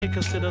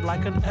considered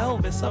like an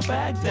Elvis of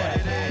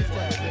Baghdad.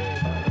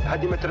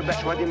 هذه ما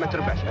تربحش وهذه ما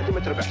تربحش، هذه ما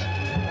تربحش،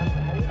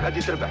 هذه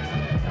تربح،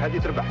 هذه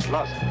تربح،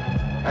 لازم.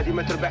 هذه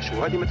ما تربحش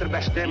وهذه ما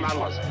تربحش دايما على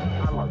لازم.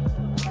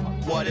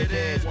 What it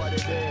is.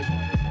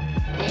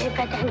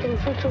 بعد عندهم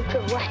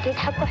فلوس واحد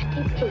يضحك واحد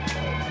يبكي.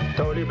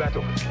 تو اللي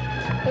بعتوك.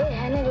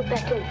 إيه أنا اللي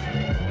بعتوك.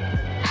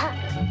 ها.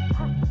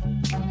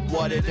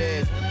 What it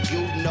is,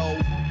 you know,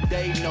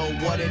 they know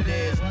what it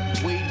is.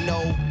 We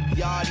know,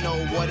 y'all know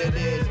what it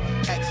is.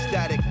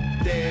 Ecstatic,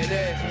 there it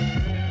is.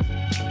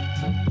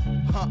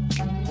 Huh,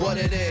 what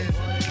it is,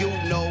 you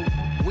know,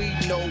 we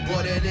know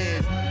what it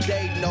is.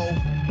 They know,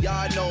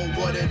 y'all know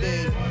what it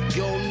is.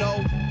 You know,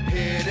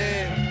 here it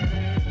is.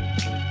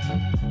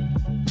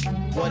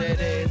 What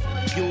it is,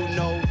 you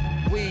know,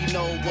 we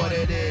know what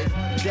it is.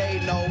 They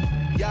know,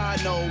 y'all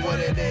know what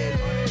it is.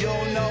 You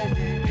know,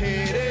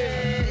 here it is.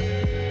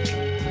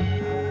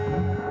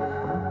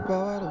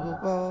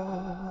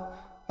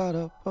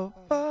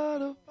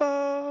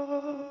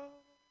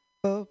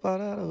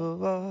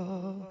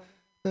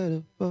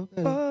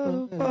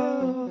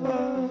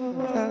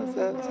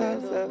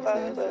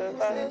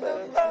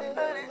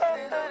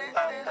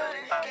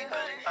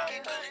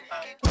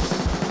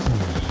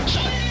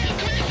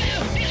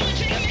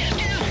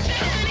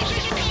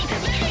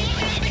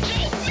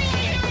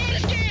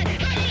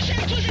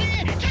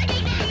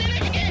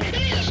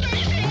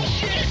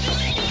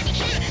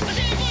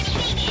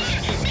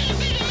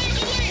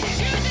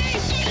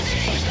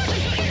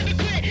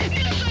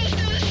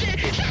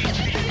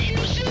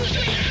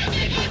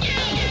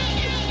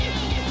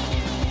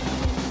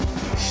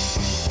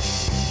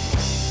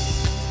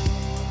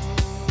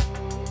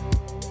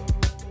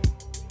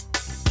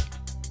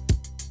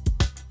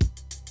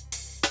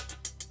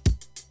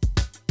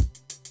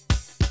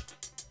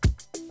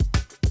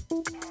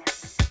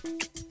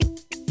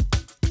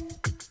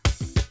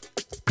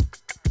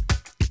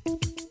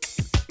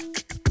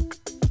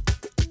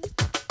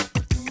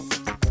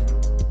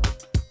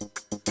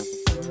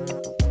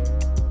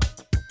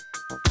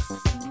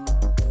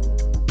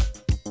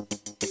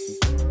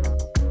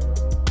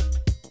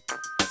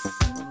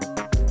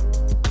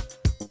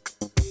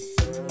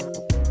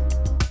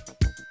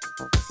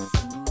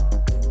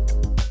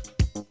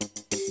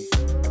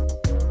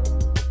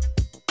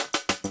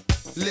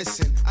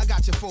 Listen, I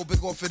got your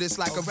phobic off of this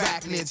like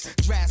arachnids.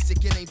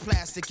 Drastic, it ain't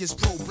plastic, it's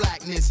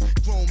pro-blackness.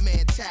 Grown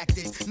man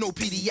tactics, no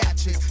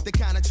pediatrics. The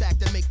kind of track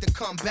that make the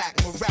comeback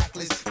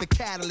miraculous. The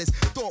catalyst,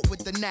 thought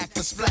with the knack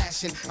for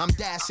splashing. I'm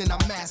dashing, I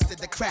mastered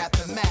the craft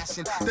of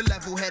mashing. The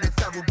level-headed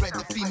thoroughbred,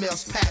 the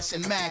female's passion.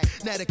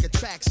 Magnetic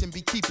attraction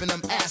be keeping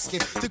them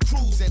asking. The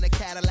cruise in a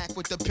Cadillac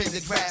with the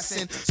pendant grass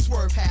in.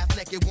 Swerve half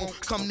naked, won't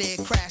come near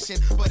crashing.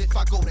 But if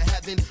I go to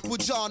heaven,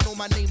 would y'all know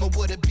my name or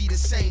would it be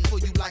the same for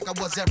you like I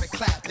was Eric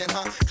Clapton,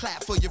 huh?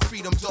 Clap for your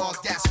freedom, dog,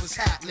 that's what's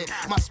happening.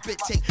 My spit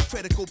take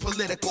critical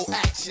political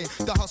action.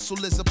 The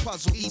hustle is a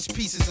puzzle, each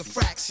piece is a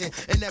fraction.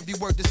 And every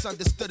word that's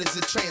understood is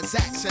a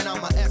transaction.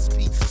 I'm a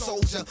SP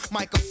soldier,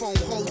 microphone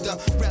holder.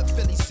 Rep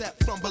Philly set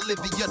from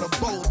Bolivia to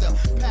Boulder.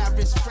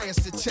 Paris, France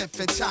to 10th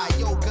and Thai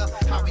yoga.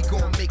 How we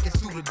gonna make it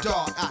through the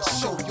dark? I'll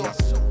show you. I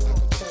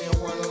can tell you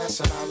one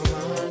lesson I've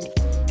learned.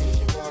 If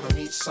you wanna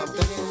reach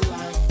something in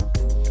life,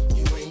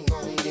 you ain't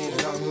gonna get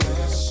it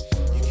unless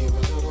you give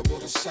a little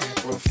bit of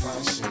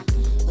sacrifice.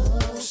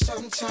 Ooh,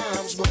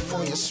 sometimes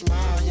before you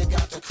smile, you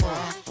got to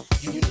cry.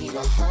 You need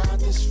a heart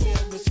that's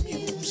filled with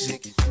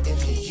music. If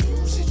you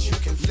use it, you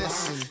can fly.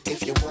 Listen,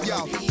 if you wanna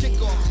yo, be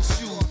kick off the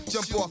shoes,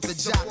 jump off the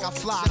jock. I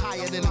fly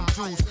higher than them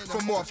dudes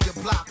from off your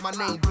block. My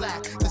name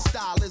black, the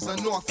style is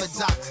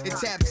unorthodox. It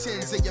tap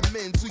chins in your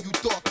men's who you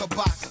thought could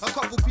box. A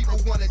couple people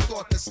wanted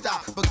thought to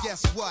stop, but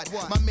guess what?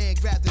 My man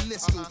grabbed the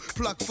niskel,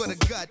 plucked for the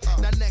gut.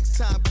 Now next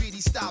time,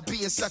 greedy, stop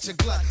being such a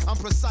glut. I'm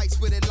precise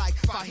with it like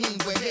Fahim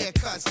with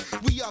haircuts.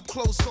 We up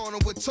close on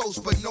them with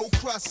toast, but no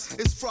crust.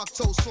 It's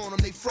fructose on them,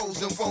 they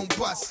frozen, won't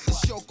bust. The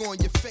choke on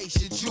your face,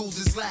 your jewels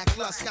is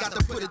lackluster. Got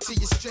to put it to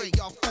you straight,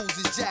 y'all fools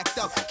is jacked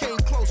up. Came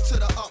close to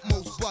the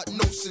utmost, but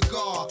no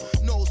cigar.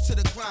 Nose to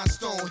the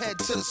grindstone, head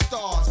to the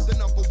stars. The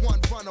number one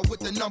runner with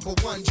the number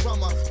one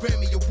drummer.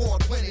 Grammy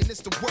Award winning,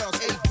 it's the world's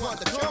 8th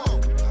wonder. Come on.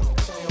 I can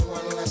tell you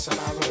one lesson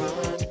I've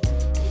learned.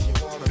 If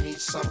you wanna reach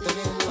something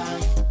in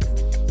life,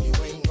 you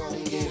ain't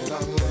gonna get it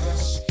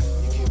unless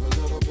you give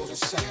a little bit of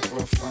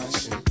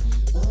sacrifice.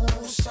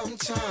 Ooh,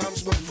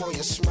 sometimes before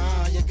you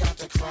smile, you got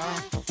to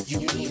cry. You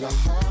need a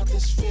heart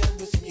that's filled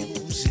with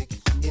music.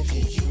 If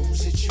you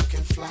use it, you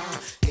can fly.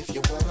 If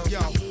you wanna Yo,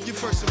 your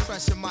first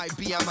impression might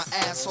be I'm an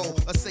asshole,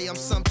 or say I'm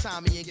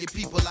sometimey and give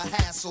people a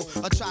hassle,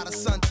 or try to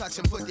sun touch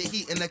and put the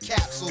heat in a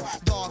capsule.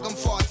 Dog, I'm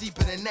far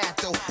deeper than that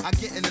though. I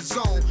get in the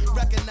zone,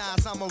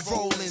 recognize I'm a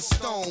rolling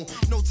stone.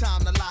 No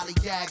time to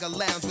lollygag or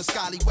lounge with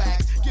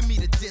scallywags. Give me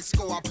the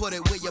disco, I put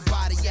it where your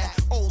body at.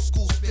 Old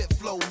school spit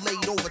flow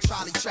laid over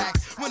trolley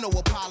tracks. With no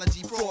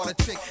apology, fraud or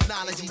trick.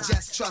 terminology,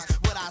 just trust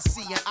what I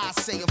see and I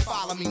say and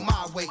follow me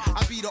my way.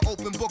 I be the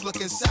open book, look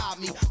inside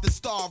me, the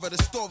star of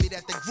the story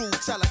that the groove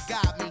teller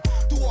guide me.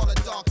 Through all the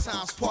dark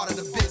times, part of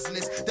the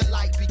business. The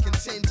light be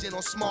contingent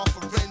on small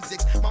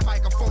forensics. My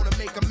microphone to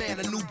make a man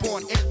a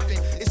newborn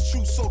infant. It's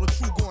true, so the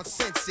true gon'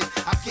 sense it.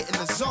 I get in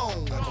the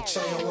zone. I can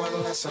tell you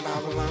one lesson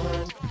I've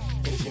learned.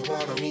 If you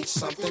wanna reach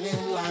something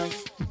in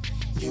life,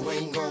 you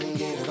ain't gonna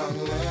get it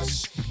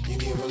unless you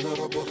give a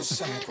little bit of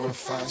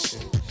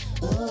sacrificing.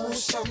 Ooh,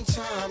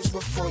 sometimes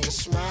before you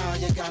smile,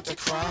 you got to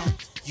cry.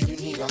 You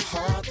need a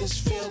heart that's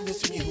filled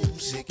with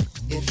music.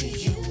 If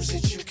you use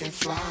it, you can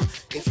fly.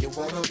 If you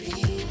wanna be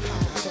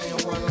high, I'll tell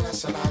you one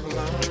lesson I've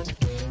learned.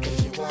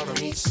 If you wanna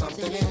reach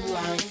something in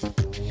life,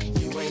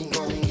 you ain't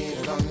gonna get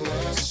it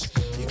unless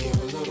you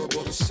give a little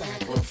bit of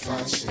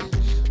sacrificing.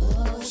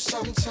 Ooh,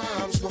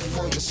 sometimes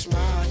before you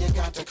smile, you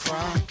got to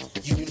cry.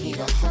 You need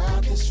a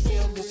heart that's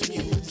filled with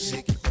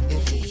music.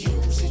 If you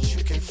use it,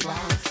 you can fly.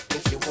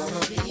 If you wanna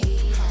be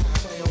high, I'll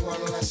tell you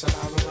one lesson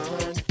I've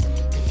learned.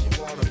 If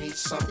you wanna reach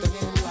something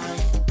in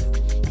life,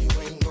 you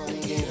ain't gonna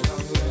get it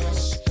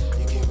unless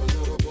you give a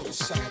little bit of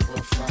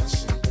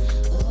sacrificing.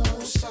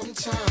 Ooh,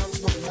 sometimes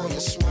before you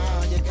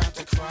smile, you got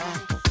to cry.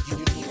 You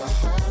need a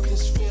heart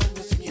that's filled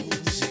with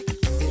music.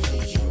 If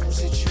you use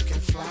it, you can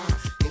fly.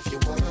 If you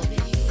wanna be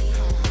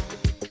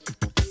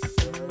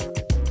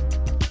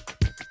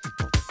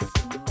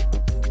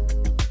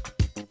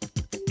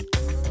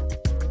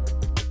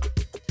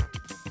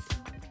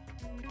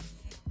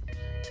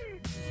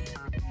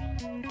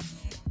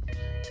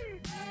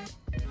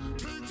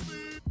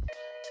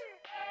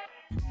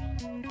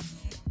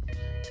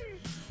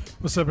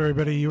What's up,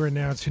 everybody? You are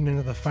now tuned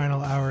into the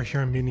final hour here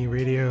on Mutiny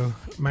Radio.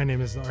 My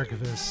name is The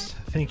Archivist.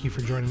 Thank you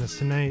for joining us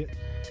tonight.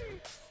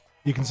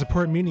 You can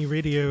support Mutiny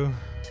Radio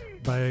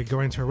by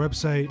going to our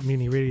website,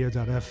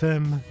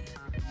 mutinyradio.fm,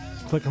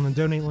 click on the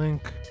donate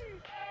link,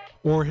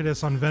 or hit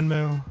us on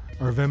Venmo.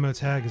 Our Venmo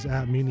tag is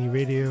at Mutiny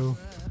Radio.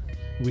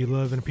 We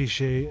love and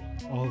appreciate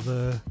all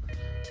the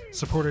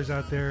supporters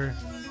out there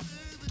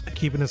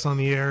keeping us on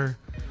the air,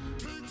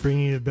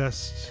 bringing you the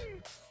best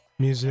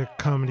music,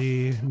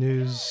 comedy,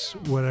 news,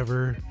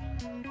 whatever.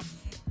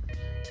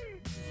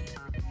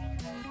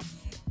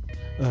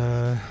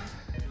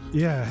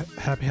 Yeah,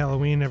 happy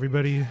Halloween,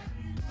 everybody.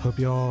 Hope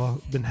y'all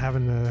been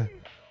having a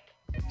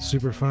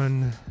super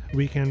fun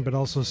weekend, but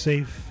also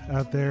safe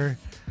out there.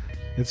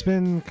 It's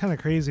been kind of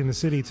crazy in the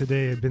city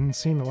today. I've been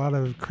seeing a lot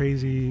of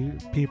crazy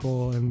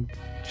people and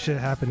shit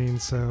happening,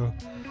 so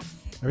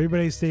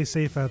everybody stay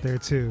safe out there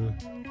too.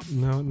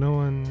 No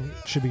one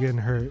should be getting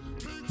hurt.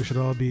 We should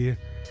all be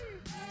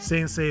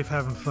staying safe,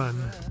 having fun.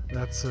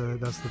 That's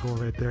the goal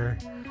right there.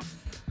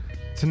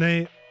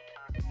 Tonight,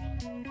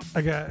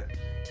 I got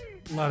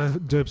a lot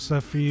of dope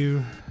stuff for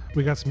you.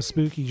 We got some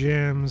spooky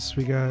jams.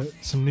 We got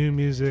some new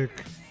music.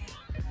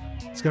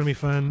 It's gonna be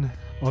fun.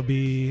 I'll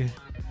be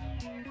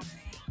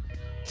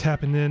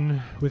tapping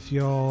in with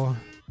y'all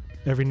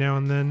every now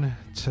and then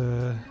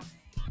to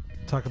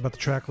talk about the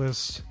track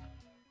list.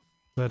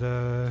 But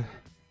let's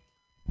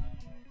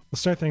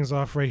start things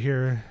off right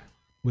here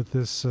with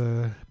this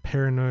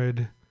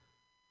Paranoid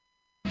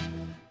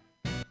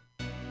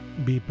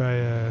beat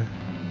by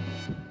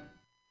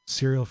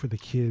Cereal for the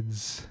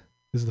Kids.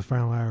 This is the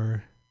final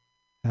hour.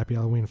 Happy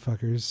Halloween,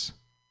 fuckers.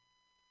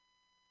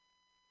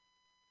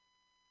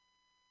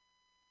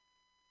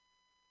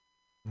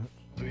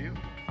 Do you?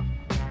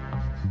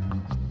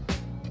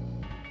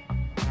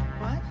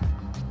 What?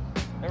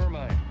 Never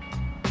mind.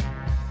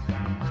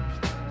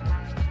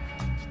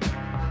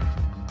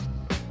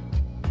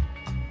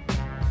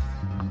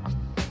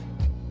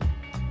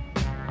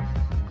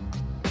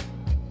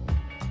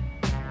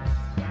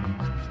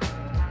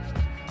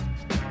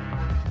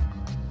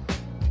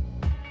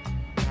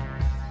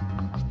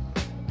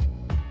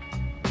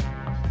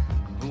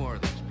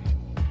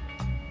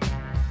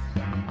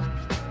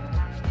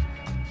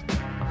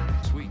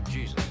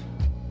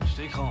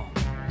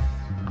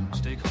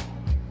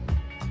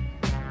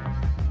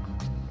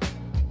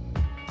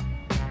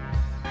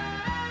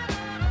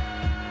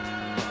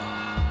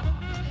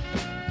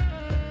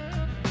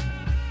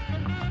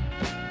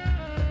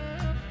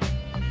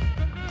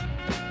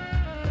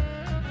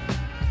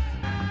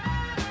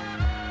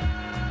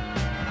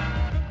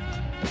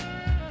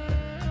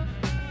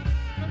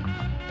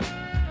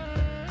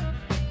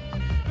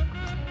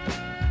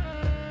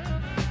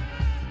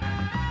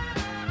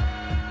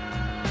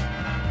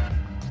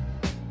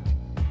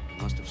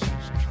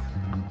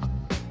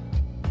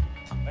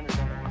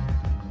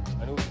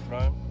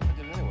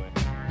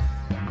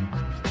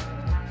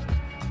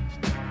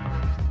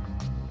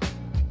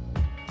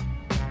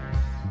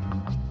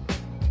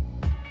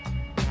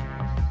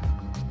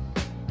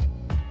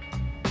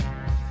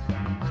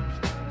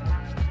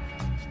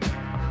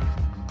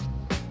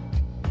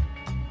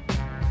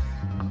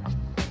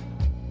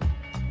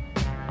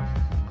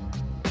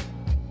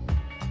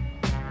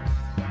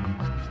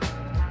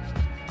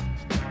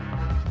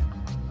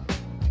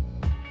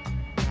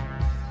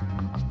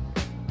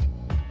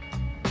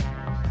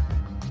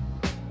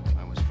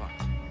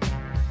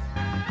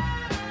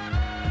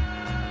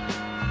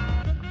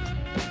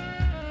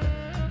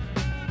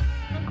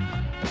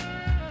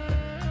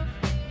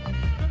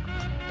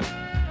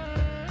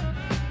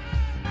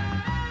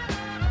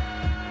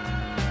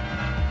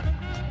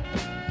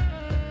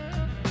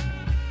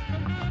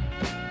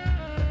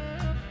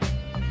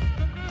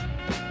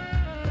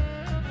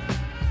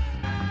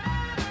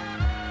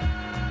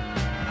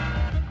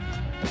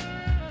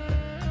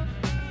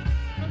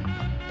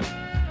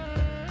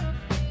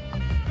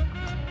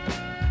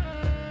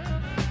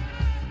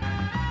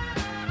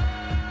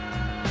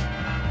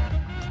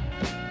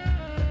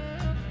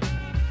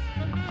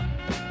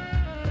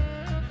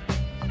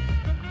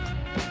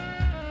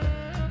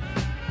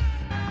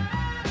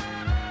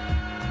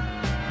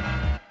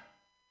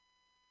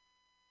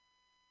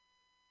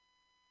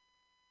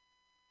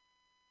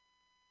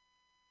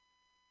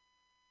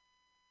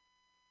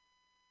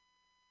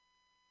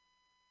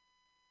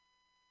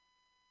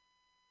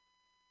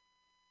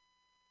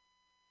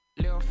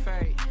 gon'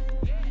 fade.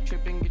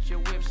 Trip and get your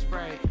whip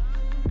sprayed.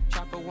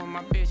 Chopper when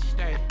my bitch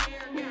stay.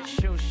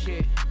 Shoot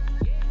shit.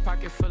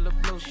 Pocket full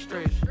of blue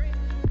strips.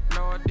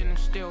 Lower than them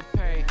still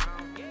paid.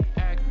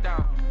 Act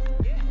out.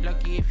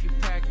 Lucky if you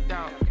packed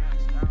out.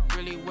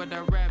 Really what I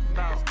rap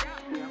about.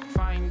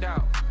 Find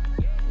out.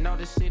 Know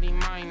the city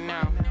mine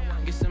now.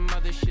 Get some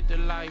other shit to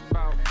lie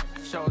about.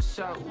 So what's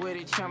up with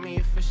it? Tell me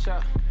if it's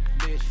up,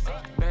 bitch.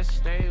 Best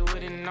stay with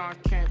it, no I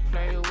can't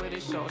play with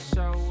it. So what's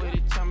up with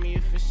it? Tell me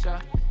if it's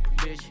up,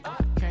 bitch.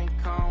 Can't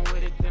come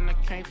with it, then I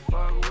can't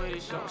fuck with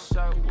it. So what's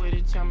up with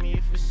it? Tell me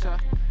if it's up,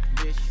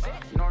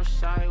 bitch. North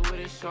side with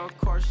it, so of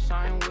course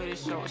I'm with it.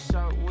 So what's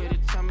up with it?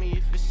 Tell me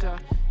if it's up,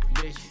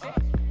 bitch.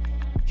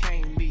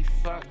 Can't be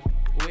fucked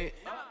with.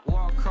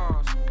 Walk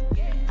calls,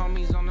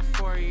 homies on the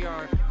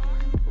 4-yard.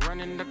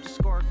 Running up the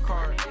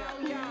scorecard.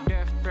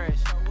 Death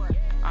threats,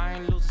 I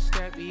ain't lose a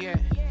step yet.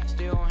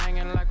 Still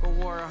hanging like a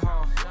war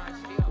hawk.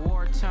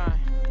 Wartime,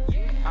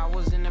 I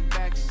was in the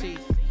back seat.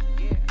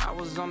 I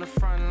was on the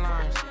front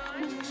lines.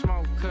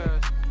 Smoke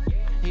cuz,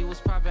 he was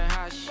popping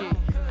hot shit.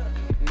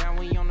 Now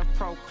we on the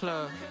pro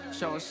club.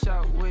 So what's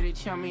up with it?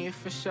 Tell me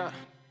if it's up,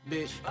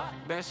 bitch.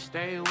 Best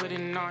stay with it,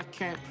 no I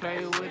can't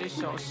play with it.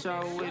 So what's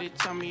up with it?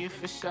 Tell me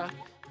if it's up,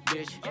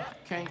 bitch.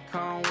 Can't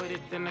come with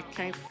it, then I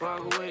can't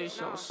fuck with it.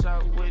 So what's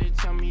up with it?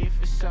 Tell me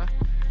if it's up,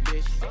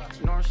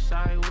 bitch. North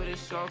side with it,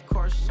 so of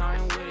course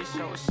I'm with it.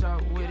 So what's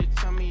up with it?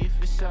 Tell me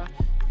if it's up,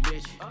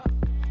 bitch.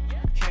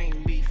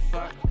 Can't be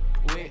fucked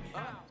with.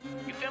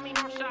 You feel me?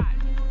 North side,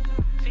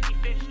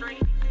 65th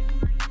Street.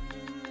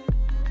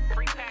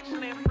 Free Pack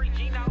Slim, free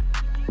Gino,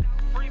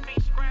 free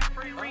B Scrap,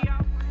 free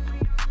Rio,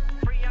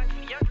 free Young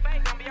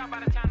Faye gonna be out by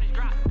the time this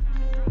drop.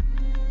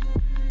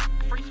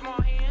 Free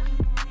Small Hands.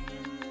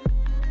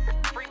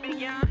 Free Big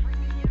Young,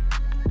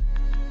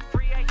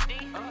 free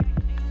HD,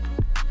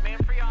 man,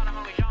 free all the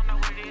homies, y'all know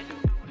what it is.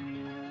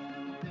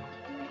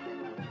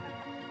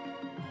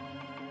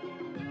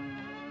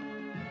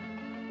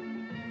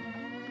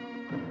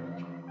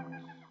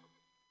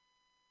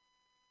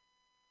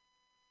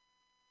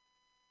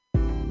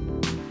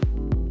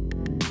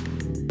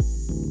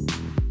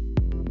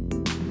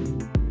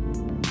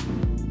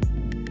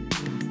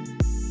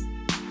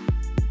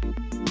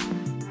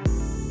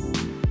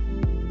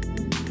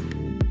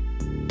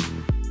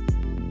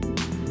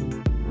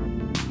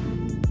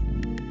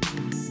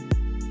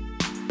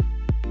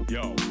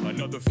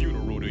 Another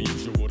funeral, the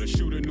usual. The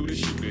shooter knew to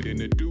shoot it, and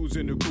the dudes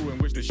in the crew in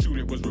which the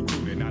shooter was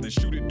recruited. Now the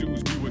shooter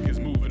dudes Buick is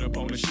moving up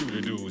on the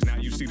shooter dudes. Now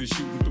you see the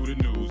shooting through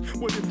the news.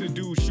 What if the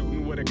dude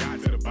shooting would have got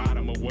to the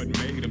bottom of what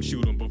made him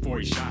shoot him before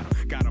he shot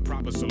him? Got a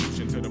proper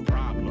solution to the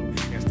problem.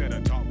 Instead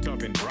of talk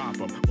tough and drop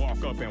him,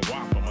 walk up and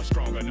whop him, a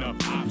strong enough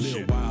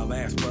option. Little wild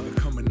ass brother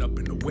coming up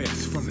in the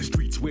west, from the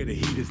streets where the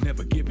heat is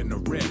never given a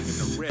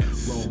rest.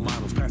 Role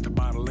models past the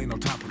bottle ain't on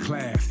top of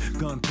class.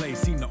 Gunplay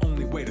seem the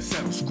only way to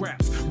settle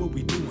scraps. What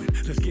we doing?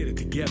 Let's get it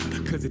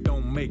together, cause it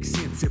don't make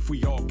sense if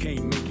we all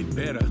can't make it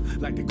better.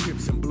 Like the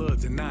Crips and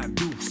Bloods and 9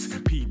 Deuce.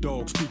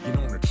 P-Dog speaking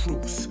on the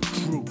truth.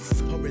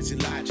 Or is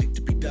it logic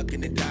to be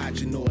ducking and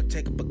dodging, or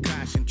take a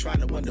precaution, try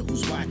to wonder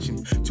who's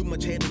watching? Too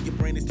much head in your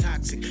brain is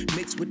toxic.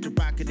 Mixed with the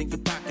rocket in your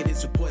pocket,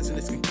 it's a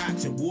poisonous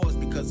concoction. Wars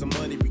because of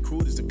money,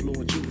 recruiters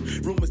influence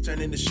youth. Rumors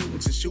turn into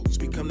shootings, and shootings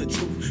become the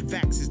truth.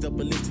 Facts is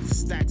double into the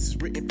stacks is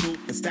written proof.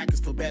 And stackers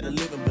for better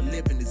living, but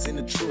living is in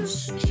the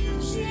truth.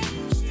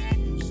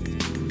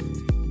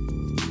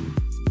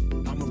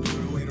 I'ma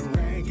put away the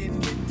rag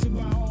and get to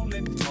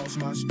ballin'. Toss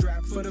my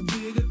strap for the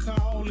bigger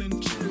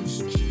callin'.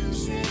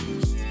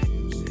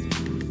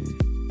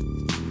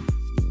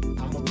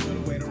 I'ma put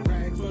away the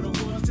rag for the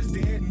ones that's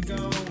dead and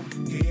gone.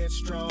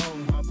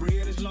 Headstrong, my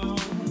bread is long.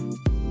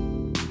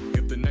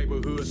 If the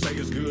neighborhood say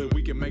it's good,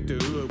 we can make the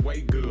hood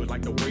way good,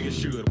 like the way it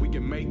should. We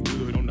can make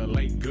good on the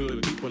late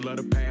good. People of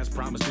the past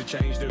promise to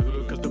change the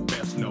hood, cause the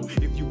best know.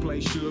 If you play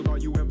sugar, all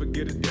you ever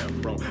get is death,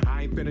 bro.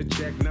 I ain't finna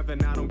check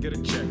nothing I don't get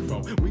a check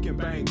for. We can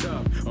bang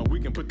tough, or we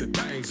can put the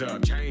things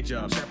up, change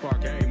up, step our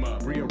game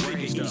up,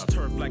 rearrange Each up.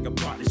 turf like a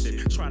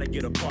partnership, try to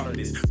get a part of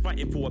this.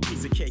 Fighting for a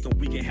piece of cake and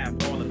we can have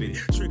all of it.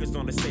 Triggers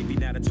on the safety,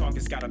 now the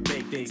target's gotta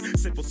make things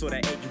simple so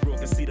that 8-year-old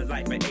can see the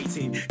life at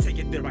 18. Take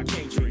it there, I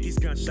can't dream. These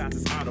gunshots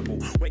is honorable.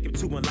 Wake up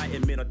to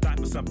enlightenment or die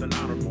for something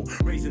honorable.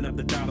 Raising up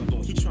the dollar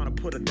bill, he trying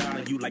to put a dollar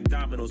on you like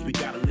dominoes. We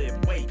gotta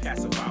live way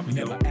past survival.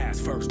 Never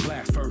ask first,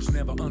 blast first,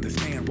 never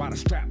understand why the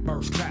strap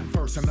burst, clap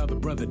first, another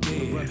brother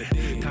dead.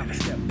 Time to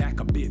step back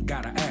a bit,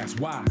 gotta ask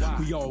why.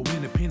 We all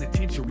in the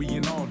penitentiary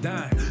and all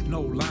dying,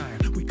 no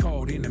lying, we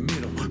caught in the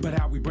middle. But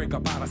how we break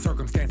up out of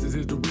circumstances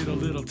is the riddle.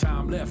 Little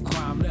time left,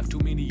 crime left, too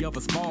many of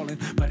us falling.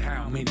 But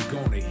how many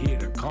gonna hear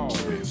the call?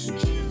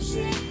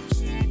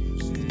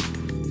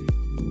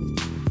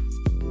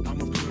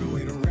 I'ma put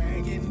away the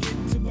rag and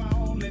get to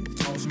ballin'.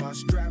 Toss my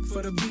strap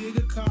for the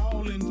bigger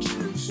callin'.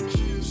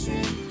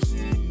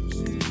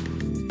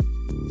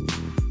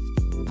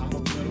 I'ma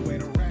put away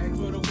the rag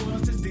for the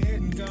ones that's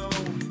dead and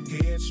gone.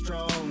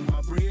 Headstrong,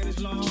 my bread is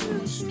long.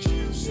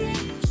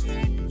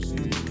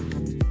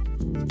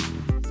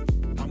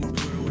 I'ma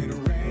put away the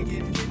rag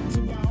and get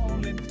to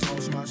ballin'.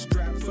 Toss my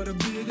strap for the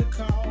bigger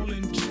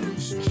callin'.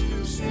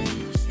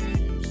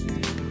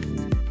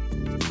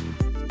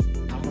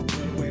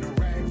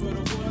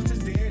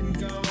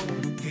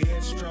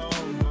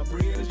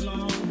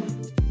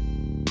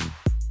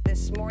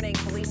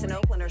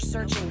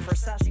 for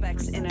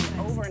suspects in an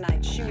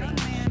overnight shooting. A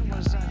man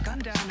was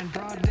gunned down in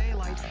broad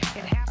daylight.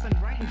 It happened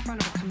right in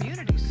front of a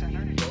community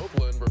center.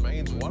 Oakland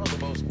remains one of the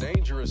most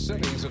dangerous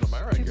cities in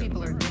America. 2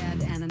 people are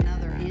dead and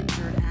another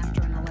injured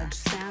after an alleged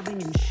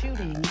stabbing and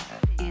shooting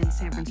in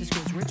San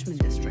Francisco's Richmond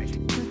district.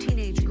 2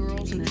 teenage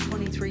girls and a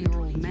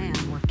 23-year-old man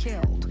were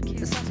killed.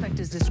 The suspect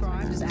is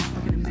described as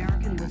African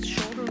American with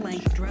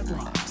shoulder-length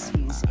dreadlocks.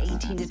 He's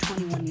 18 to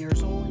 21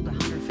 years old,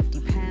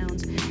 150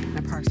 pounds, and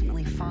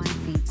approximately 5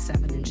 feet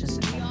 7 inches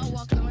tall. We all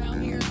walking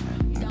around here,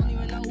 don't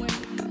even know when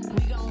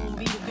we gonna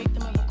be the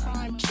victim of a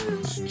crime.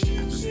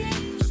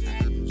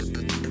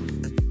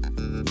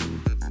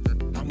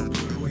 I'ma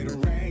put away the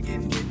rag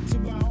and get to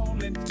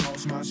ballin'.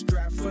 Toss my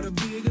strap for the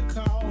bigger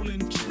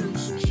callin'.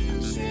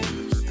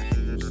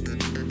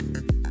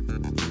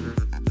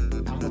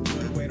 I'ma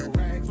put away the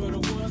rag for the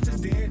ones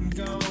that's dead and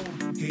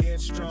gone.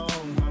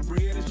 Headstrong, my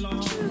bread is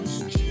long.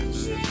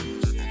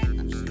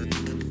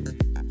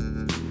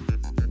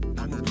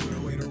 I'ma put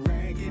away the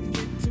rag and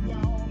get to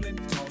ballin'.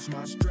 Toss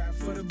my strap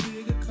for the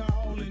bigger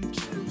callin'.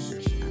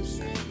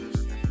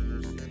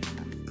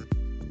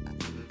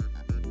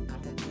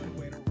 I'ma put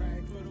away the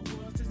rag for the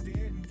ones that's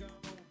dead and gone.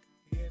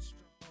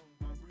 Headstrong,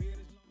 my bread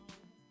is long.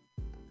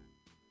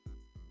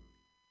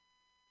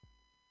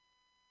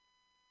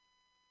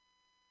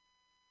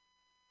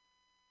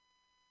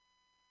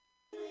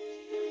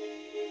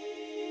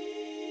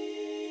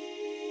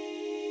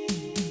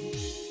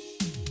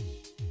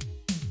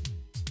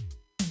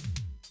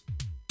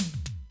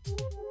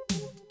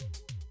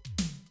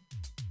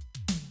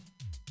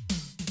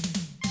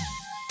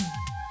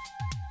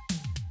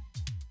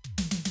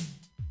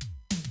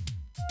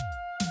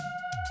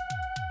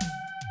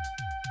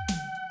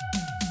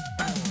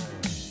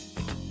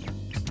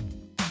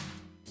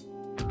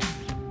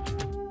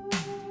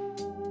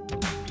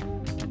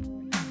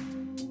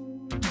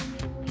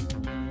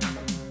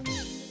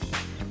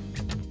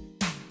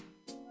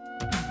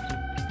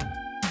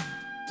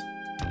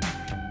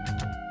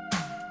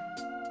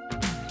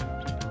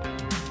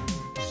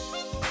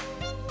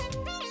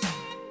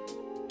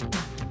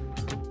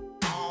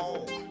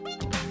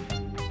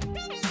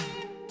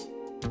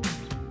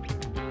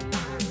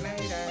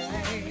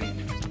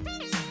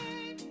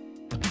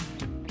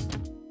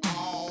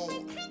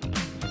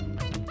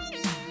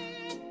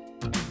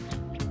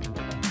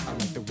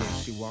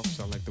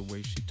 I like the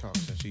way she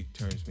talks and she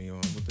turns me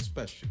on with a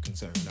special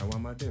concern. Now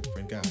I'm a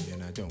different guy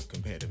and I don't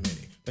compare to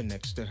many, but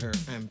next to her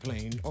I'm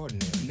plain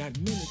ordinary. Not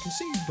many can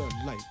see the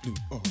light blue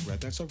aura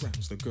that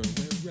surrounds the girl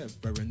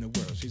wherever in the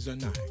world. She's a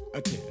 9,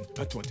 a 10,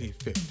 a 20,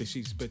 50.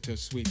 She's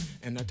bittersweet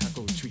and a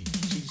taco treat.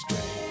 She's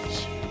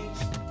strange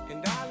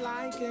and I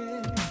like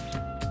it.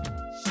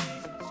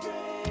 She's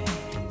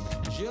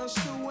strange, just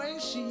the way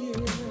she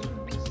is.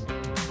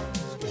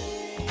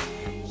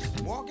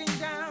 Strange, walking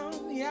down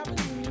the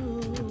avenue.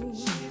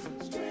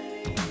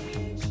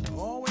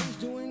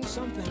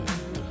 Something new.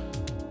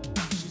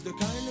 She's the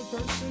kind of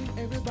person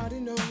everybody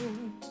knows.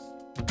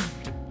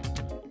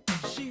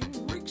 She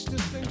reeks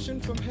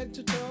distinction from head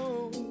to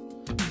toe.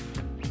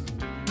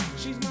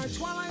 She's my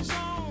Twilight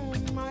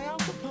Zone, my Al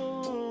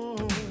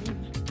Capone.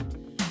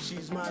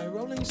 She's my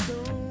Rolling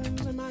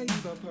Stones and my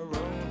Eva Peron.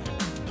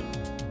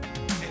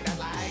 And I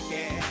like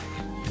it.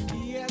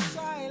 Yes,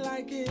 I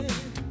like it.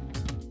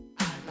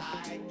 I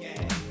like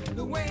it.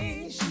 The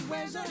way she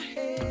wears her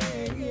hair,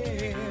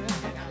 yeah. And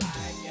I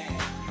like it.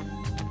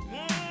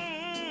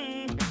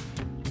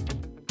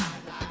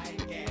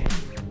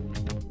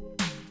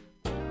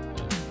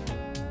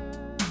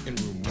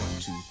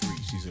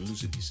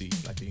 Elusive see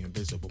like the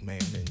invisible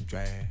man in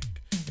drag.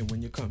 And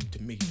when you come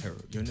to meet her,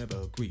 you'll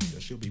never agree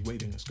that she'll be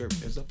waving a skirt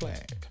as a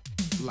flag.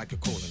 Like a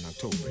cold in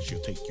October,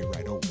 she'll take you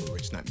right over.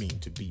 It's not mean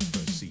to be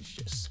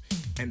facetious.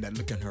 And that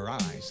look in her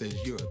eyes says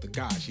you're the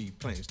guy she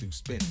plans to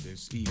spend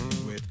this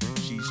evening with.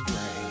 She's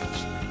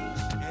strange,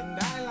 and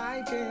I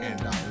like it.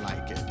 And I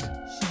like it.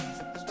 She's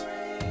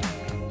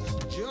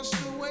strange, just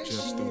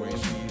the way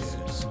she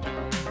is.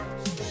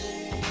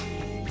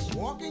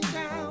 Walking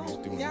down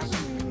the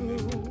avenue.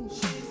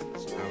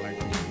 I like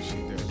the way she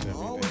does everything.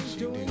 Always she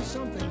doing did.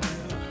 Something new.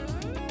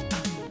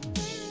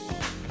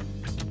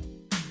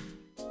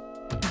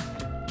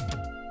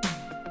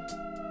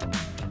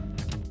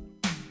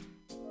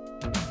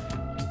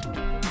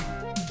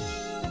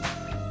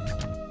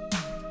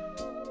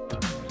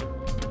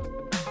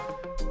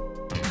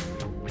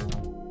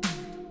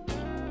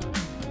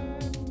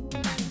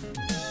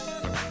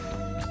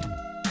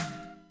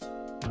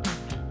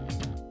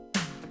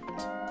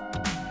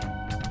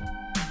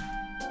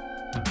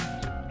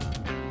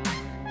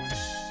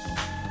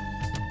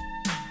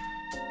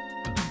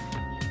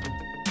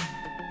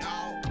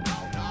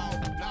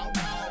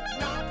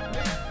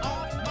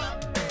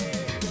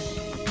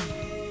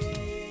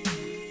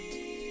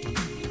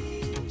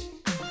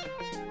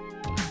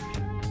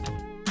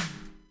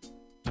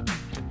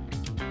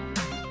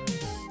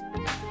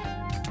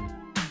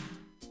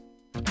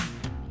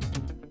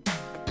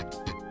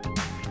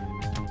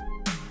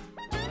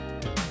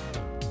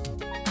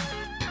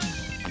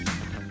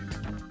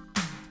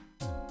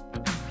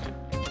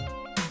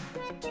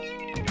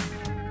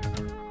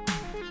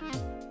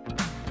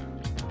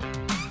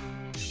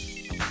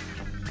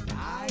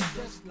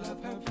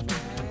 love her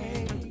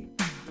fragrance.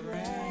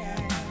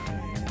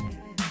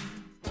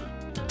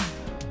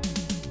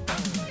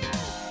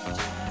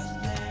 Just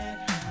let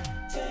her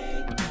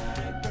take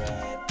my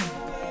breath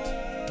away.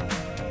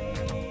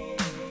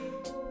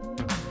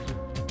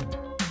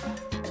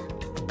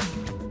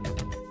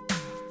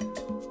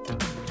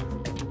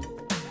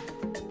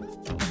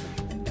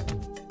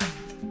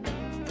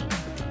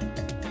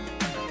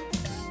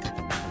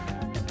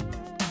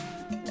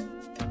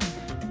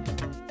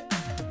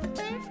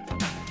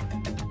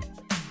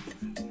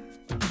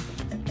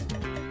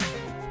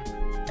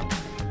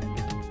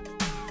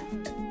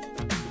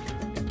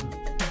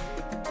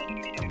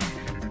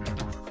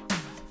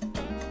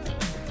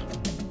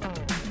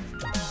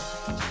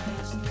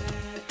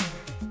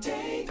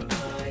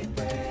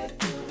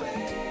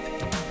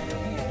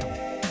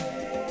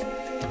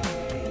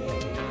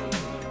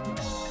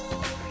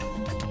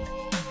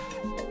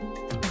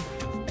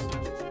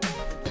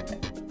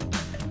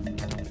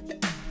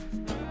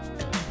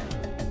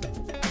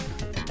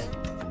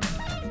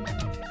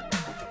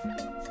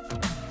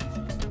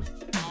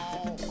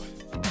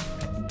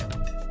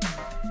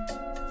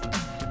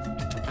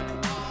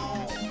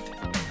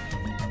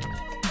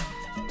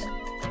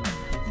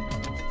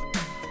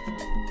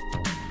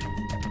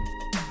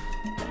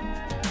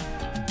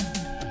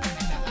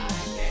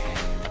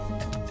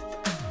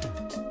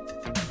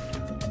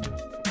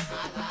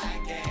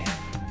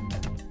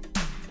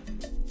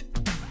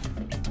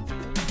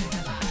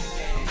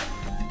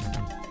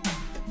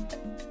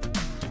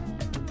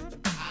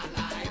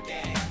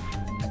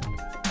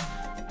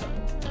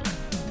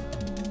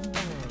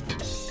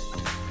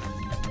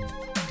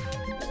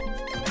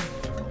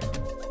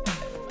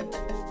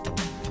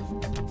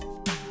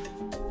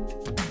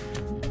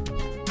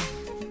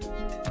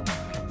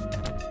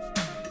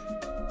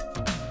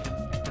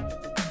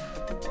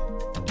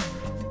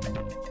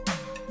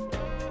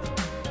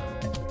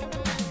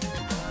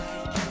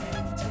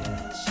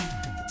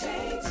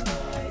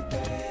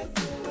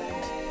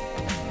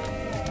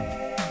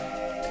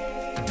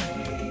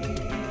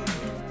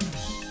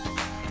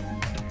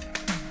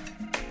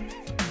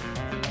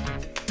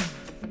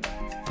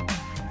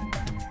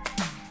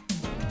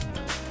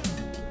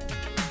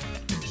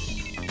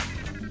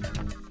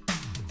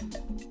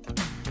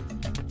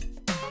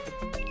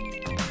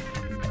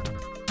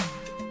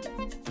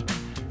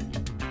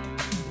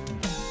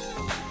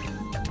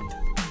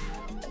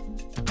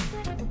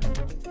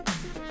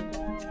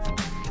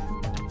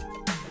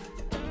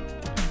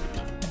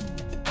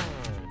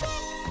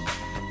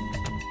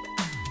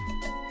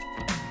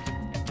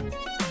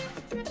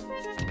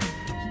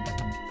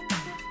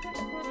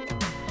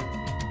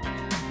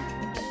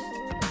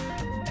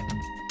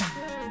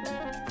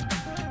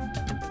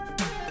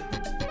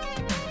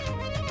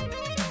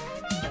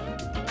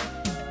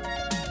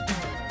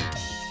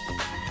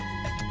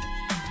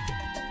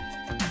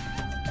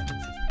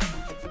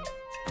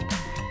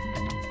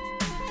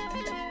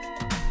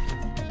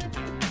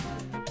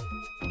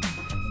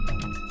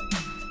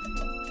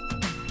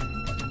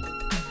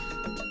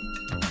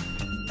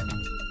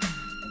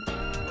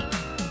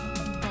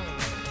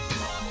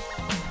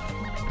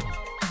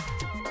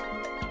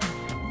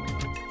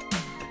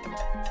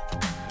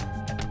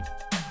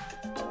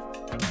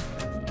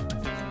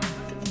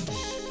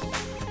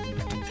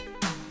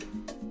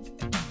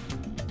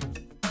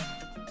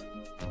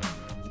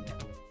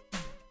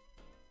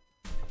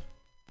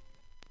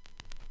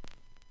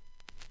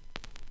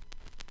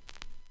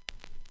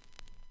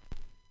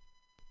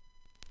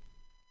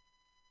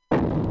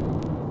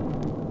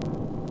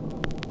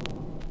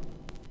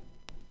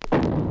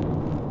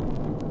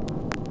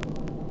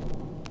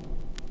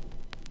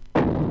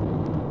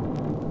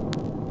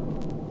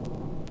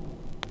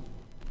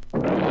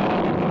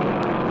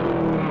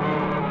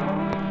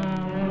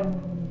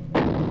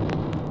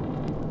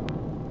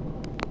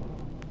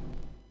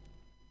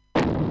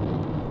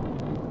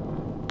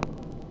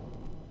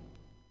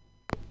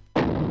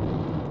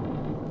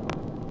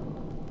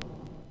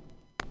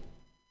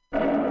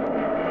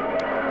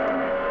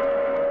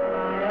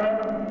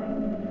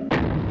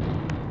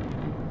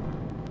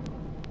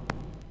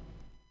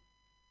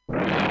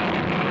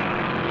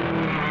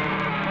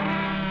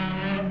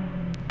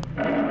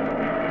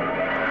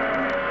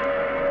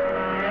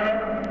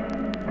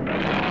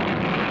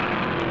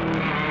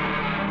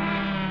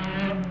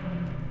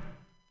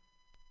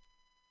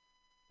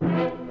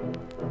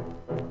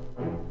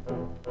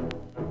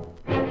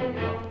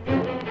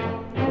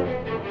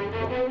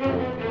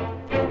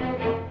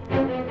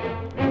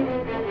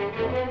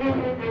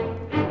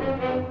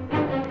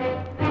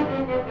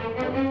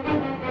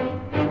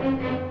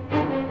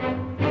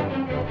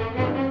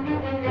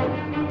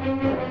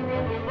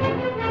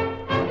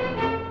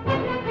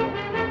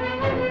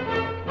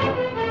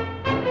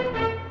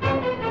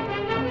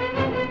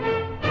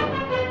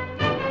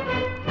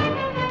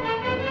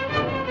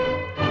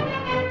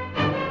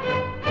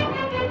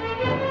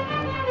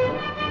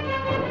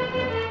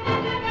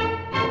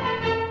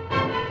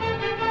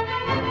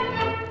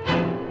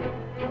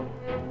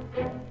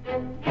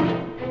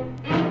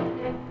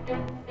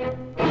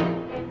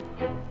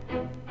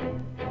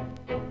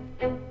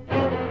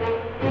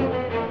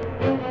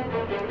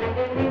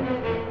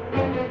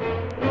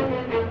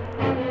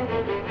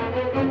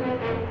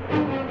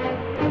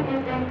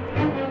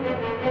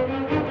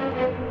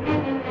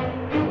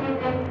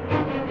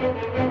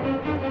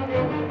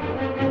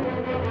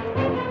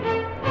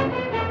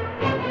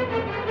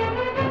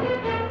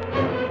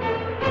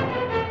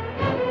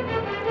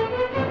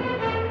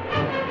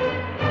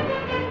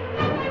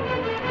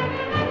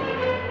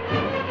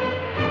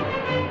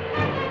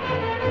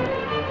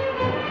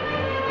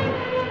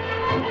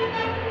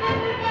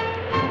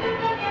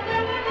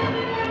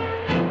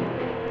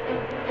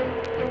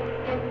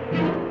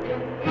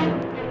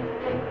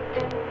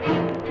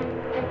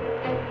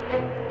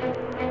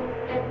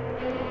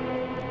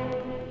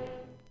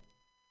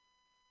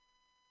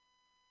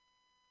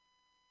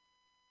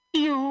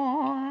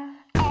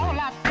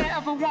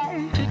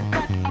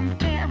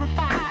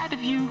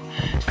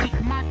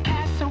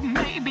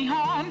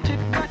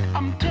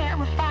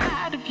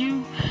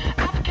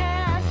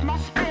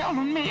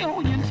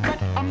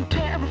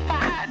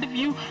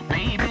 you.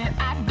 Baby,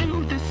 I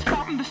do this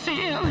from the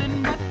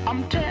ceiling, but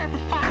I'm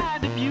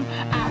terrified of you.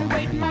 I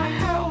wait my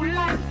whole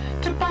life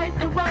to bite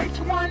the right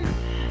one.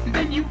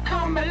 Then you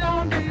come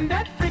along and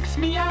that freaks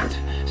me out.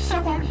 So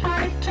I'm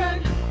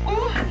frightened.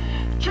 Ooh,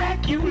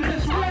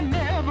 Dracula's were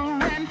never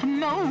ran from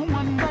no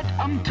one, but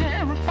I'm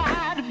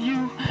terrified of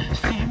you.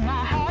 See,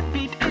 my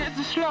heartbeat is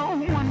a slow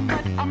one,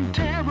 but I'm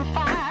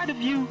terrified of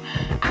you.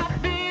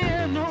 I've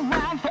been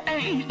around for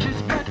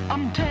ages, but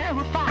I'm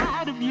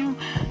terrified of you.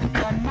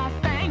 Done my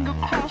thing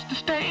across the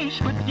stage,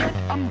 but yet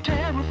I'm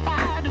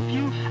terrified of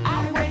you.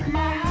 I wait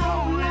my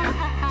whole life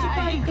to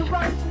find the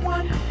right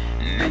one.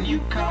 Then you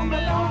come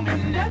along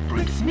and that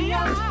freaks me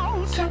out.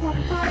 So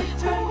I'm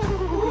frightened.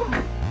 Ooh,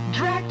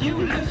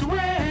 Dracula's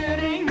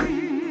wedding.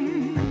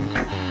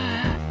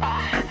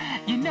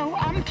 You know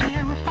I'm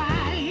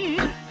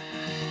terrified.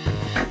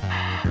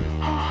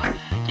 Oh,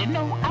 you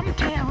know I'm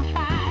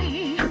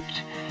terrified.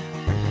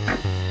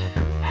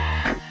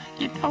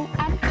 You know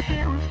I'm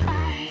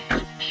terrified.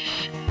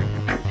 Shh,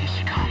 here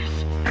she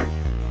comes.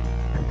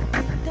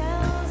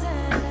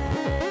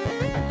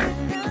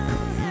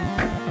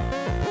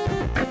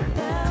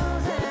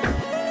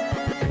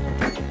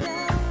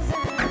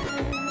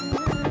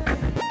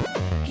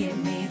 Give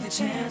me the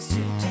chance to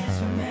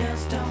dance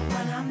romance. Don't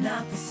run, I'm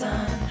not the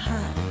sun.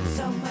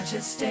 So much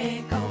at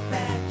stake, go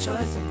back.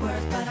 Choice of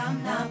words, but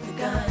I'm not the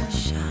gun.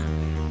 Shot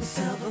with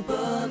silver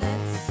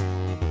bullets,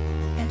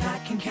 and I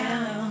can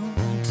count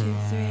 1, 2,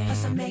 3.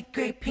 Plus I make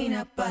great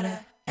peanut butter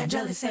and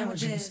jelly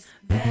sandwiches.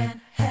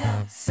 Van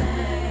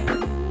Helsing.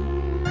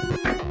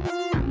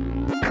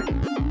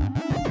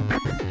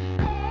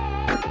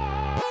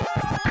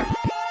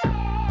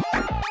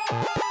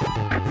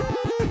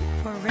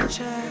 For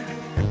richer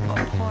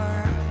or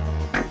poorer,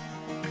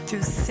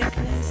 through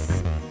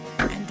sickness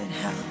and in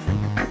health,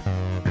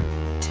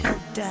 till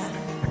death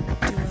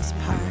do us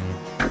part.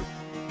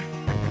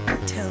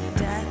 Till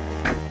death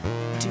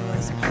do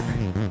us part.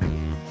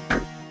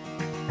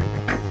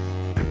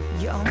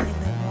 You only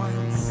live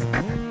once.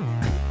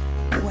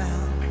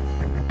 Well,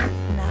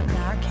 not in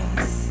our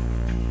case,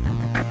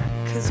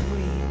 'cause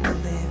we will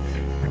live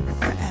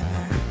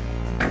forever.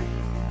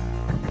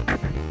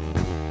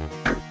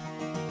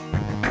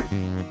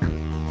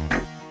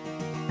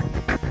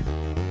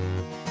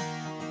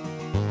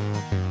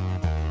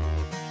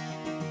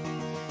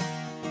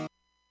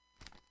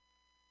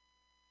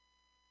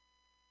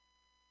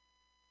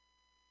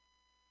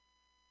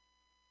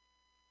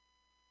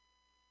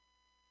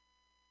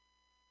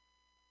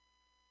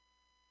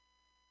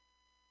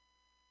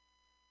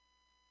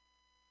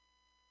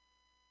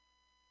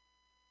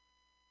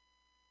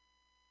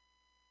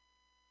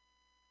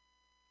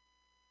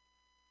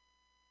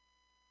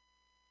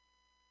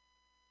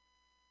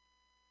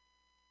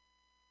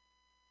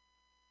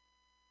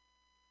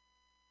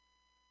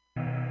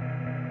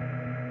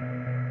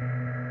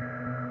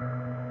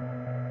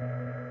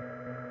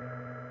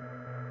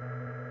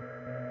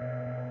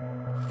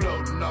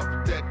 Floating off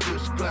of that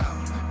kush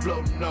cloud,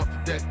 floating off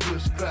of that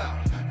kush cloud,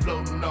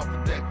 floating off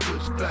of that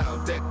kush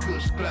cloud, that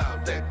kush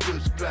cloud, that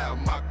kush cloud,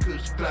 my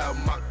kush cloud,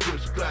 my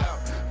kush cloud,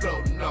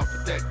 floating off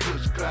of that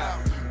kush cloud,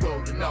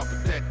 rolling off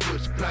of that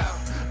kush cloud,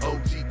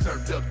 OG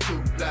turned up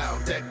too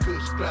loud, that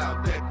kush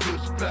cloud, that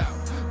kush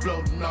cloud,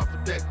 floating off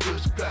of that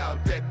kush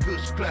cloud, that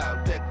kush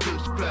cloud, that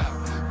kush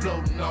cloud,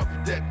 floating off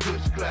of that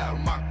kush cloud,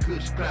 my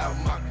kush cloud,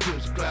 my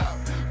kush cloud,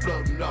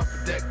 floating off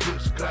of that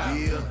kush cloud,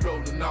 yeah,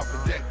 rolling off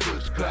of that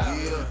kush cloud,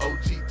 yeah,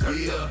 OG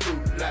turned up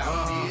too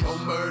loud,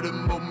 yeah,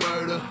 more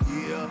murder,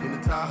 yeah, in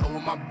the Tahoe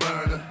with my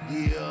burner,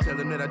 yeah, tell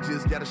him that I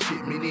just gotta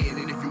shit me in,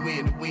 and if you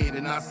win the win,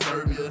 and I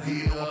serve you,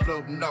 yeah, I'm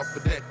floating off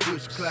of that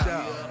kush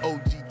cloud,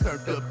 OG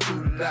turned up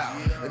too loud,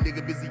 a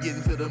nigga busy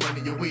getting to the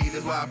money you weed,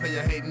 that's why I pay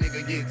a hate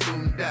nigga get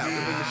tuned out,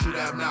 yeah. Bring the shit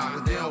out now,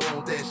 cause they don't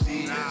want that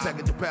shit,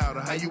 second to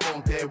powder, how you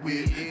want that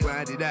with,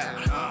 grind it out,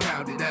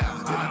 pound it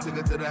out, then I took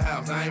her to the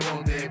house, I ain't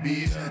want that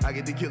bitch, I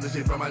get the killer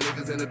shit from my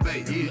niggas in the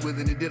bay, yeah,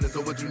 willing to deal it,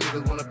 so what you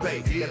niggas wanna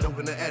pay, got dope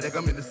in the attic,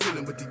 I'm in the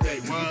ceiling with the day,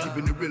 you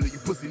keeping it real, you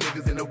pussy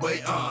niggas in the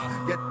way,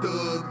 got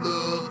thug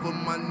love for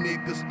my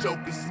niggas,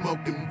 choking,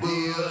 smoking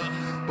beer,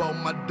 bought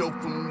my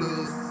dope from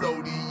Lil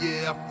Sody,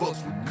 yeah, I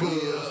fucks with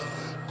good.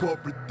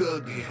 Corporate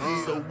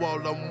thuggin', so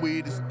all I'm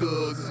with is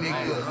thugs,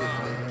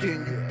 nigga.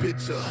 Can you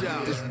picture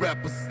this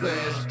rapper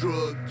slash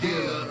drug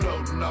killer?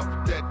 Floating off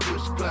of that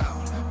kush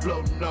cloud,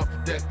 floating off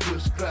of that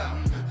kush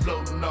cloud,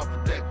 floating off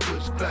of that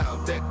kush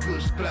cloud, that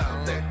kush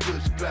cloud, that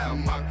kush cloud,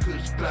 my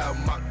kush cloud,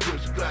 my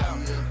kush cloud,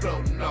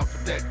 floating off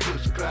of that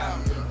kush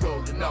cloud,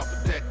 rolling off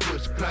of that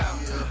kush cloud.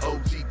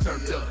 OG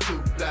turned up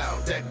too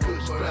loud, that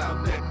kush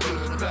cloud, that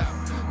kush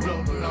cloud,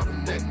 floating off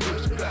of that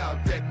kush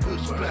cloud, that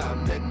kush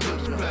cloud, that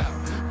kush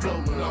cloud,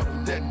 floating off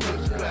of that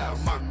kush cloud,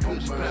 my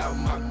kush cloud,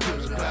 my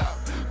kush cloud,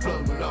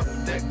 floating off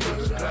of that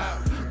kush cloud,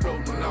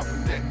 rolling off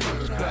of that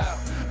kush cloud.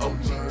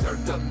 OG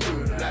turned up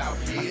too loud,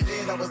 yeah. I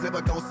said I was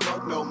never gon'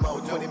 smoke no more.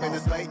 20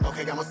 minutes late,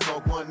 okay, I'ma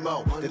smoke one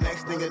more. The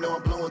next thing you know,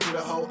 I'm blowing through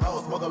the whole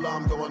smoke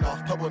alarm going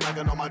off, purple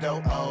knocking on my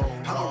door.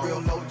 I'm a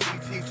real low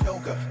GT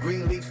choker,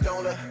 green leaf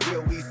stoner,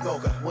 real weed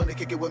smoker. When the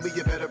kick it with me,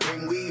 you better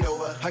bring weed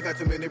over. I got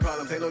too many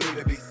problems, ain't no need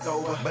to be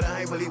sober. But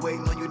I ain't really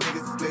waiting on you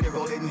niggas to split it,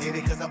 roll it and hit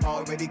it, cause I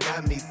already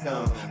got me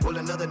some. Roll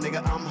another nigga,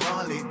 I'm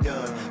hardly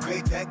done.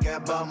 Great that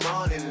got about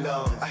morning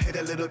long. I hit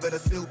a little bit of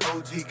Snoop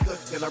OG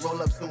Kush, then I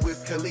roll up some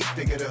Wiz Khalifa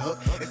to get a hook.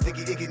 It's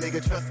sticky icky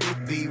nigga, trust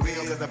it be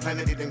real, cause I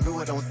planted it and grew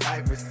it on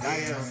Cypress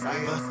Hill.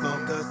 Bust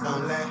smokers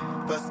on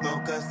that, bust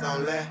smokers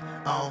on that.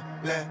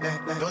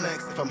 Don't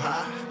ask if I'm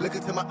high. Look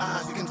into my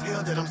eyes, you can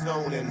tell that I'm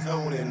zoning.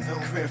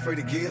 Career for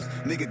the gifts,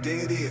 nigga,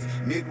 there it is.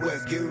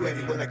 Midwest, get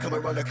ready when I come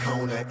around the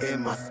corner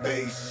in my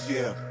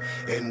spaceship,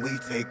 and we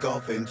take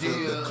off into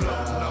the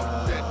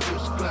cloud. That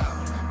kush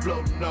cloud,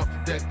 floating off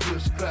of that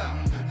kush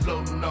cloud,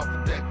 floating off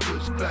of that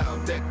kush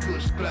cloud, that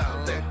kush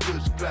cloud, that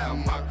kush cloud,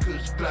 my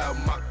kush cloud,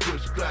 my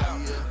kush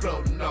cloud,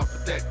 floating off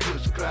of that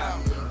kush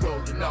cloud,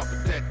 rolling off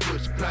of that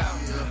kush cloud.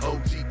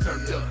 OG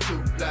turned up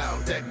too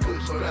loud, that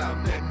kush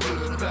cloud, that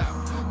kush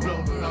cloud,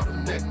 floating off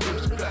of that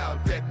kush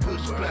cloud, that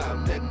kush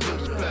cloud, that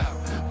kush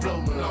cloud,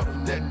 floating off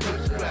of that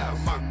kush cloud,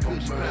 my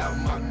kush cloud,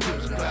 my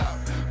kush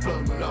cloud,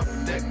 floating off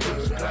of that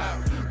kush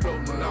cloud,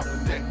 rolling off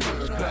of that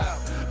kush cloud.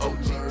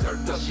 OG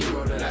turned up she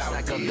rolling a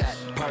sack of that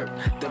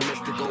perp, the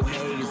mystical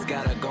haze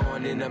got her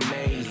going in a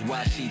maze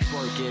while she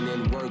twerking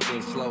and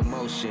working slow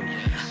motion.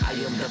 I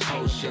am the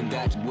potion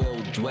that will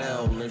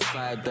dwell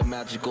inside the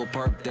magical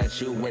perp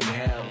that you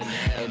inhale.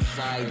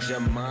 Inside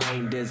your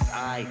mind as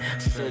I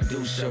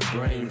seduce your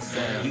brain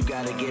cell. You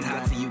gotta get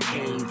hot till you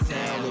can't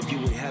tell if you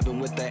in heaven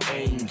with the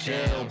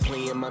angel.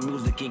 Playing my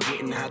music and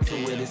getting hot to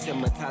it, it's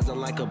hypnotizing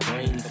like a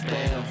brain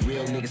spell.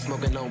 Real niggas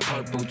smoking on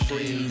purple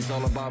trees,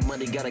 all about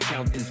money, gotta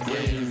count this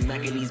green.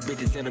 Knocking these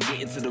bitches and I'm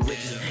getting to the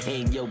riches.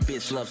 And your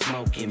bitch love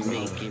smoking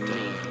me.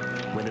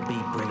 When the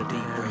beat bring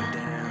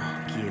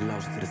down, get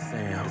lost to the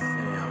sound.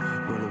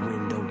 Roll the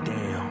window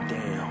down.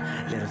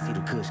 Let her see the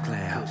kush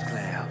cloud.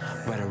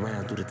 Right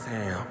around through the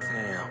town.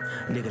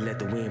 Nigga let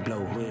the wind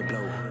blow.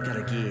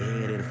 Gotta get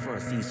ahead in the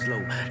front seat slow.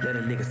 Let a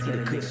nigga see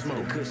the kush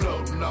smoke.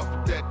 Floating off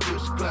of that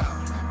kush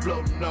cloud,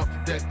 floating off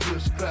of that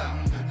kush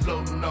cloud,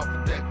 floating off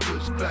of that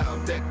kush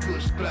cloud, that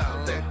kush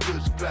cloud, that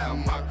kush cloud,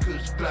 my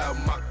kush cloud,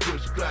 my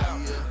kush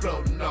cloud,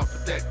 floating off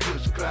of that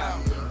kush cloud,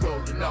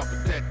 rolling off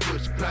of that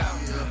kush cloud.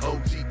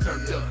 OG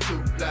turned up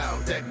too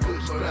loud, that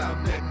kush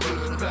cloud, that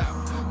kush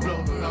cloud,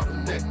 floating off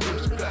of that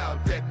kush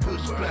cloud, that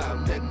kush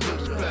cloud, that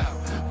kush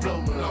cloud,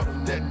 floating off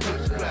of that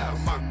kush cloud,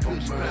 my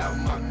kush cloud,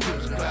 my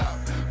kush cloud,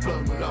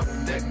 floating off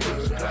of that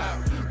kush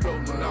cloud,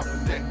 rolling off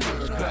of that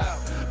kush cloud.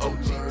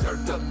 OG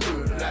turned up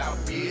too loud,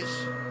 bitch.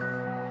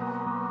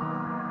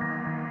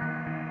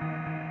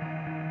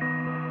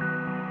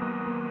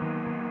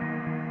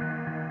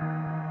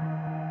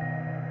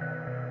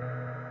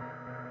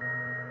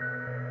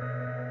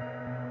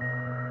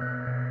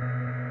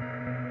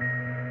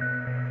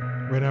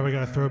 Right now we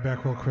got a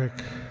throwback real quick.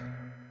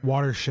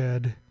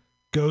 Watershed,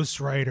 Ghost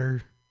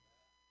Rider.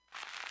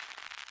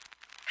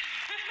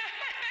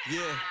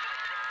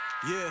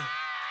 Yeah,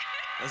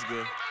 that's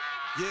good.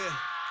 Yeah.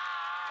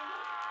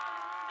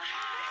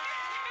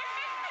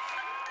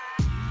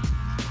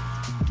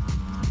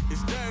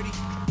 It's dirty.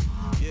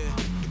 Yeah.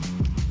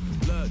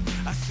 Look,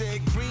 I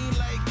said green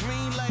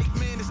light,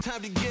 man, it's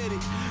time to get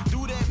it.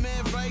 Do that,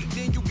 man, right,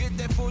 then you get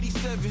that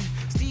 47.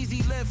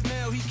 Steezy left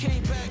now, he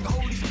came back,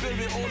 Holy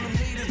Spirit. All the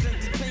haters,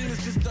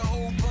 entertainers, just a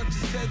whole bunch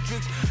of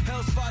Cedrics.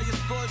 Hell's fire,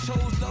 scorch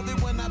hoes, love it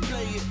when I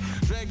play it.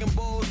 Dragon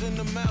balls in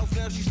the mouth,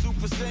 now she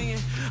Super Saiyan.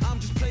 I'm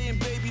just playing,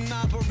 baby,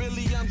 nah, but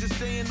really I'm just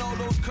saying all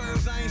those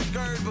curves, I ain't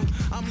scared, but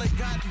I'm like,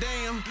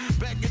 goddamn.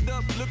 Back it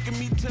up, look at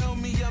me, tell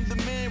me I'm the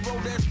man. Roll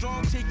that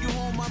strong, take you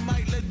home, I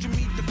might let you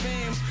meet the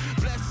fams.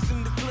 Blasters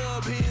in the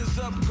club, hands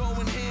up,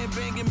 going hand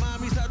banging.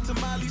 Mommies out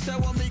tamales, how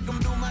I make them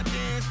do my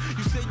dance.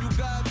 You say you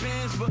got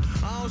bands, but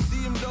I don't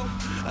see them though.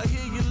 I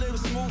hear your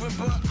lips moving,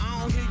 but I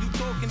don't hear you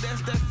talking.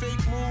 That's that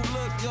fake move.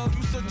 Look, yo,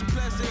 you such a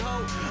plastic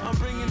hoe. I'm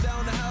bringing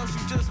down the house,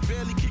 you just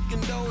barely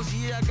kicking doors.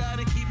 Yeah, I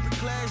gotta keep it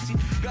classy,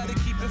 gotta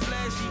keep it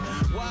flashy.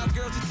 Wild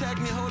girls attack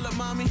me, hold up,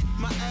 mommy,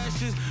 my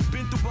ashes.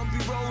 Been through bumpy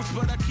roads,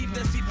 but I keep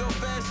that seatbelt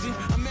fastened.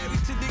 I'm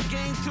married to the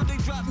game till they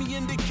drop me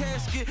in the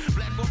casket.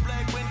 Black on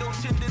black, window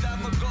tinted,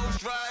 I'm a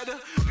ghost rider.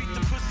 Beat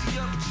the pussy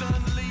up,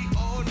 Chun-Li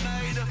all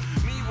nighter.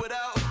 Me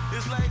without,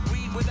 it's like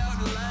weed without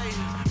a light.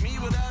 Me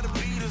without a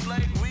beat is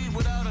like weed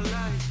without a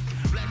light.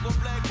 Black on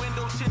black,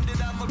 window tinted,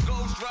 I'm a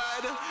ghost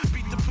rider.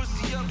 Beat the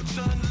pussy up,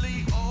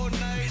 Chun-Li all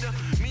nighter.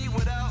 Me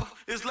without,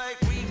 it's like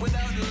weed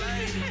without a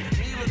light.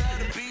 Me without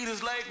a beat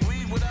is like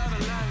weed without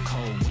a light.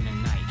 Cold winter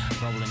night,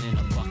 rolling in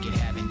a bucket,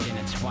 having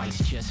dinner twice.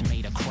 Just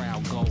made a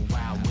crowd go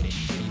wild with a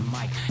shitty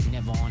mic.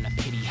 Never on a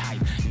pity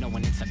hype,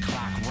 knowing it's a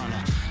clock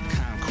runner.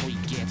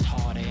 Concrete gets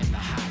harder in the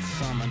hot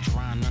summer.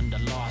 Drown under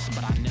loss,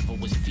 but I never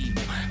was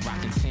feeble.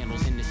 Rocking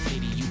sandals in the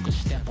city, you could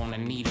step on a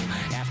needle.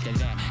 After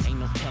that, ain't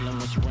no telling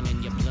what's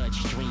running your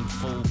bloodstream.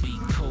 Fool, be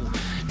cool.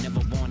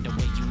 Never wander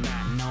where you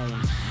not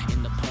known.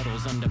 In the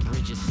puddles under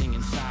bridges,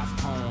 singing soft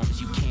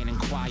poems. You can't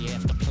inquire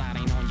if the plot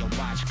ain't on your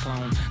watch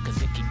clone,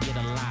 cause it could get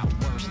a lot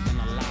worse than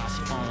a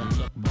lost phone.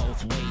 Look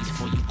both ways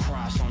before you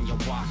cross on your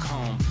walk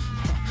home.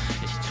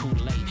 It's too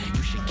late,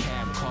 you should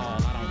cab call.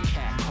 I don't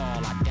cat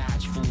call, I dodge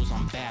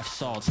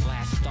assaults.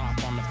 Last stop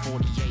on the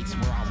 48s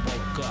where I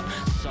woke up.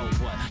 So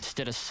what?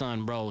 Instead of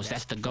sun rose,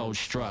 that's the gold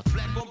struck.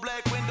 Black on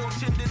black window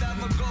tinted, I'm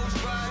a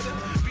ghost rider.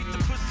 Beat the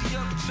pussy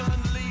up,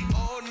 Chun-Li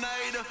all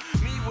nighter.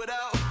 Me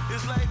without,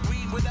 it's like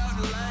weed without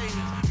a light.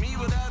 Me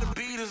without a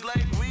beat is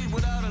like weed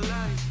without a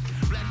light.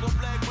 Black on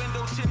black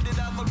window tinted,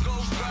 I'm a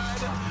ghost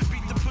rider.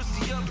 Beat the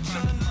pussy up,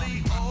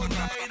 Chun-Li all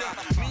nighter.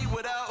 Me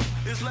without,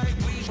 it's like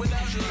weed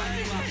without a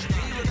light.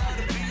 Me without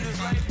a beat is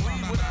like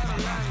weed without a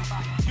light.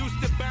 Used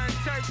to burn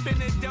turf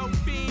in a dope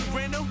fiend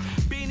rental.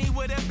 Beanie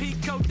with a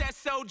peacoat,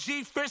 that's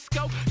OG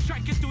Frisco.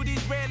 Striking through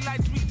these red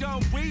lights, we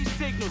don't read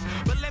signals.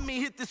 But let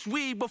me hit this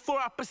weed before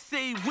I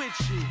proceed with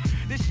you.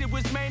 This shit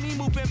was mainly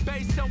moving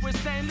bass so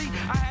insanely.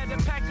 I had to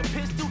pack a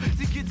pistol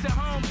to get to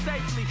home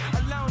safely.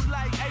 Alone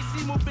like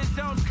AC, moving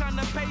zones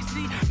kinda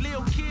pacey.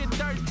 Lil kid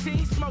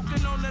 13,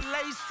 smoking on the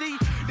lacy.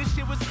 This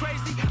shit was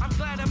crazy, I'm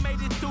glad I made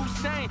it through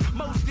sane.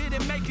 Most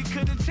didn't make it,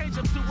 couldn't change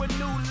up to a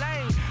new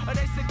lane. Or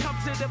they succumb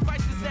to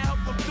devices that help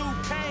them through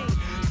pain.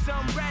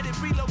 Some ratted,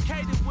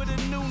 relocated with a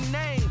new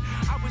name.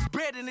 I was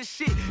bred in this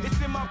shit, it's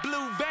in my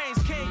blue veins.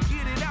 Can't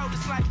get it out,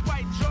 it's like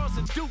white drawers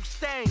and Duke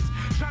stains.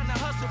 Trying to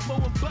hustle for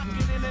a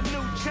bucket and a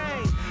new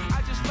chain.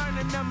 I just learned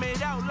to numb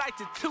it out like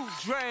the tooth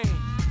drain.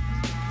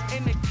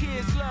 And the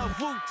kids love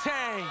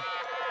Wu-Tang.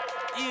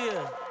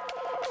 Yeah.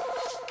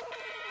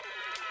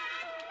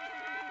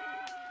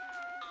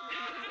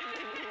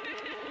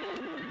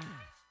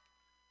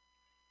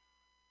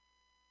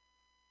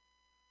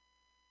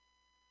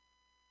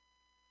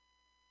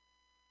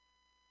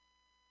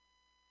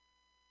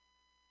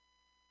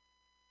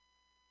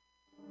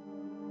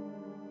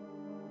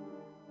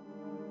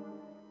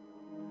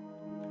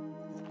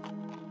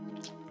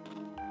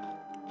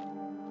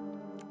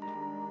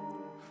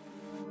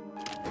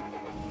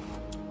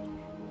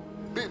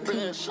 Big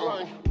bad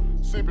slang,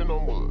 sipping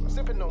on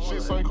mud.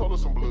 Shit same color,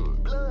 some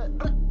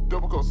blood.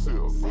 Double go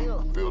seal.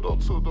 Filled up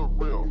to the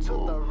rim.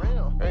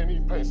 Ain't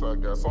even paints I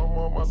got. Some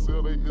on my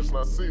cell, they it's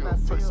not sealed.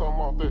 Take some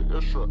off that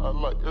extra. I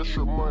like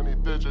extra money,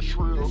 that just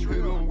shrill.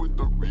 Hit them with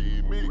the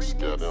remix.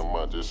 Got them,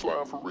 I just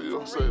slime for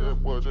real. Say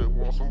that boy just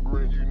want some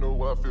green. You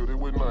know I feel it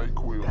with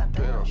NyQuil.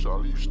 Damn,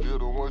 Charlie, you still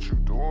doing what you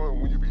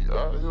doing when you be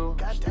out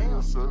here?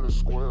 Still selling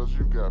squares,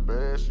 you got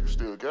bags, you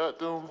still got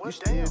them. You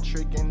still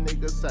tricking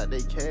niggas out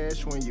they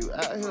cash when you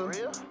out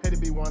here. Had to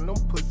be one of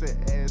them pussy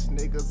ass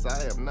niggas,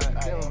 I am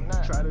not them.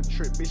 Try to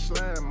trip, bitch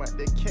slime out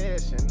that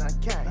cash and I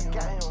got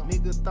him.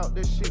 Niggas thought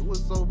that shit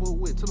was over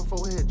with till the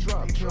forehead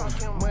dropped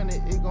him. Money,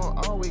 it gon'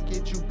 always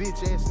get you bitch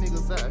ass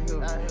niggas out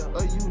here.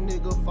 Or you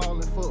nigga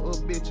falling for a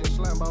bitch and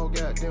slime ball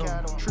got them.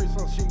 Tricks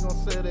on she gon'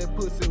 sell that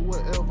pussy,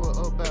 whatever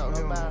about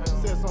him.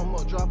 Said some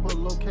up, drop a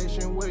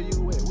location where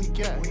you at, we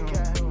got him.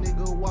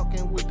 Nigga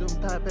walking with them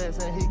top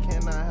ass and he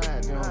cannot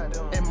hide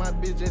them. And my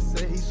bitch just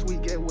said he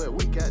sweet, get what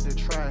we got to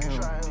try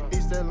him. He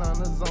still on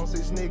the zone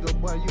 6 nigga,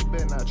 boy you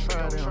better not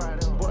try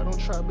them. Boy don't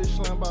try bitch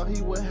slime ball,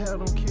 he would have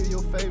them kill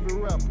your favorite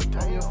rapper.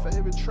 On your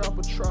favorite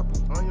trapper,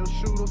 on your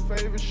shooter,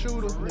 favorite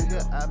shooter.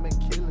 Nigga, I been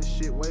killing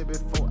shit way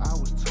before I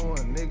was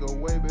touring. Nigga,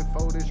 way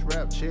before this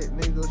rap shit.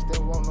 Niggas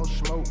still want no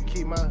smoke.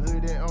 Keep my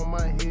hoodie on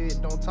my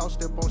head, don't talk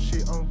step on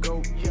shit on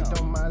go. Hit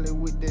on Miley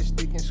with that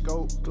stick and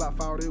scope.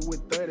 Glock out it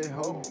with 30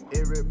 ho.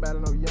 Everybody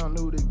know young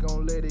knew they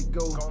gon' let it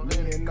go. Me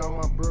and all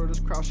my brothers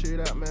cross shit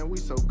out, man, we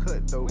so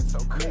cut though.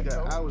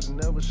 Nigga, I was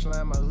never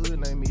slime, my hood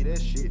name me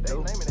that shit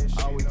though.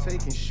 Always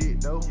taking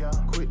shit though.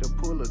 Quick to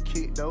pull a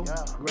kick though.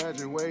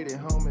 Graduated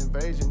home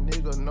invasion,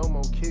 nigga, no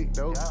more kick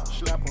though.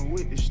 Slap him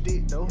with the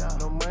stick though.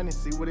 No money,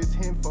 see what it's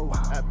him for.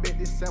 I bet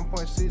this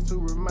 7.6 to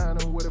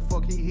remind him where the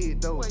fuck he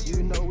hit though.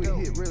 You know we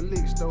hit real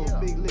licks though,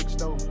 big licks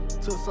though.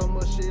 Took so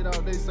much shit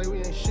out, they say we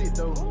ain't shit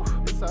though.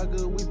 This how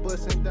good we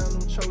bustin' down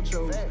them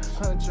chochos,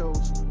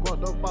 hunchos.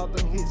 Walked up out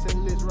them hits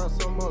and let's rock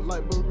some up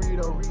like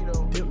burrito.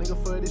 Dip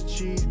nigga for this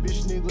cheese,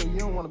 bitch nigga, you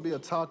don't wanna be a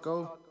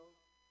taco.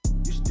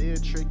 You still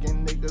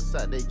tricking niggas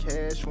out they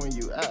cash when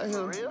you out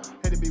here.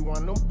 Had to be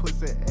one of them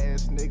pussy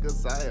ass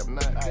niggas, I am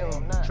not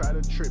them. Try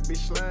to trip bitch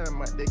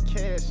slime out that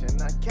cash and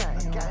I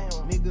got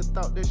him. Niggas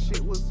thought that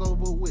shit was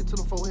over with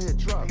till the forehead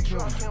dropped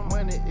him.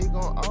 Money, it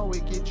gon'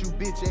 always get you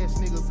bitch ass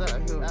niggas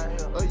out here.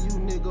 Or you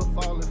nigga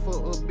falling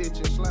for a bitch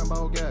and slime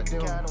ball got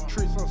them.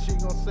 Tricks on she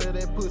gon' sell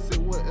that pussy,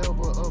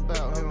 whatever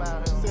about him.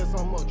 Said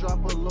some up,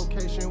 drop a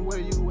location where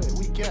you at,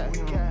 we got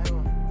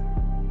him.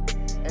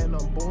 And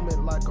I'm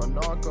booming like a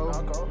narco.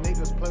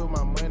 Niggas play with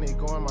my money,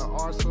 go in my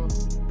arsenal.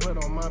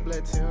 Put on my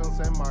black Timbs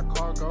and my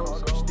cargo.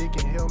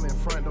 Sticking helmet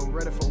front, I'm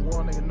ready for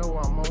war, nigga know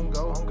I'm on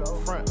go.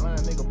 Front line,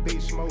 nigga,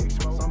 big smoke.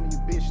 Some of you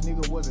bitch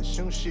nigga wasn't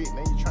shooting shit,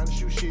 now you tryna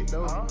shoot shit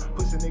though.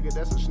 Pussy nigga,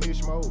 that's a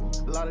snitch mode.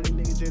 A lot of these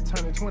niggas just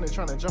turning 20,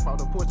 tryna jump out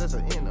the porch, that's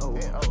an NO.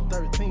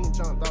 13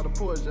 jumped out the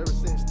porch, ever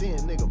since then,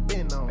 nigga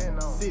been on.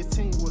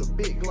 16 with a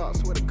big Glock,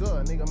 swear to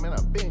God, nigga, man,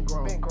 I been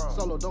grown.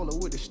 Solo dolo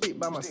with the stick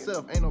by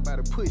myself, ain't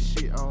nobody put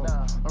shit on.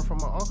 I'm from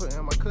my uncle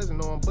and my cousin,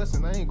 know I'm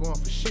bustin', I ain't going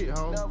for shit,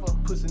 home.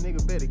 Pussy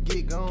nigga better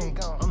get gone.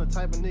 I'm the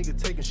type of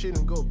nigga taking shit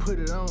and go put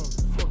it on.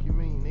 Fuck you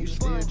mean, nigga? You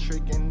still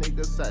tricking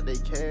niggas out they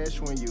cash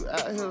when you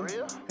out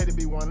here. Had Had to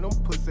be one of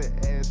them pussy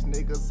ass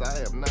niggas,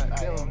 I am not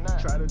them.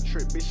 Try to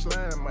trip bitch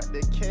slime out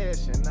that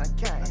cash and I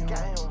got him.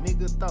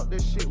 Nigga thought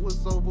that shit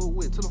was over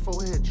with till the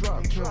forehead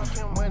dropped him.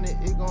 Money,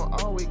 it gon'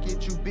 always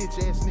get you bitch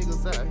ass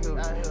niggas out here.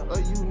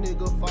 Or you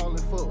nigga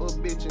falling for a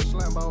bitch and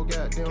slime ball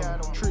got them.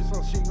 Trick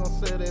some, she gon'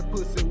 sell that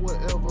pussy,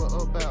 whatever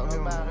about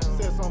him.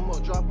 Said some more,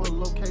 drop a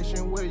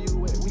location where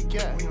you at, we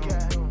got him.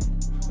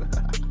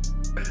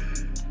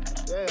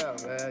 Yeah,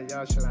 man,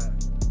 y'all slime.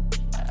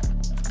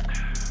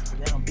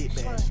 Y'all big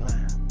bad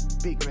slime.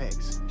 Big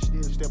racks.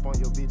 Still step on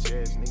your bitch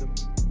ass, nigga.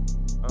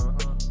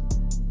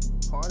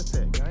 Heart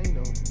attack, I ain't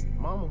know.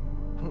 Mama.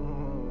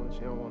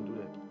 She don't wanna do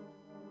that.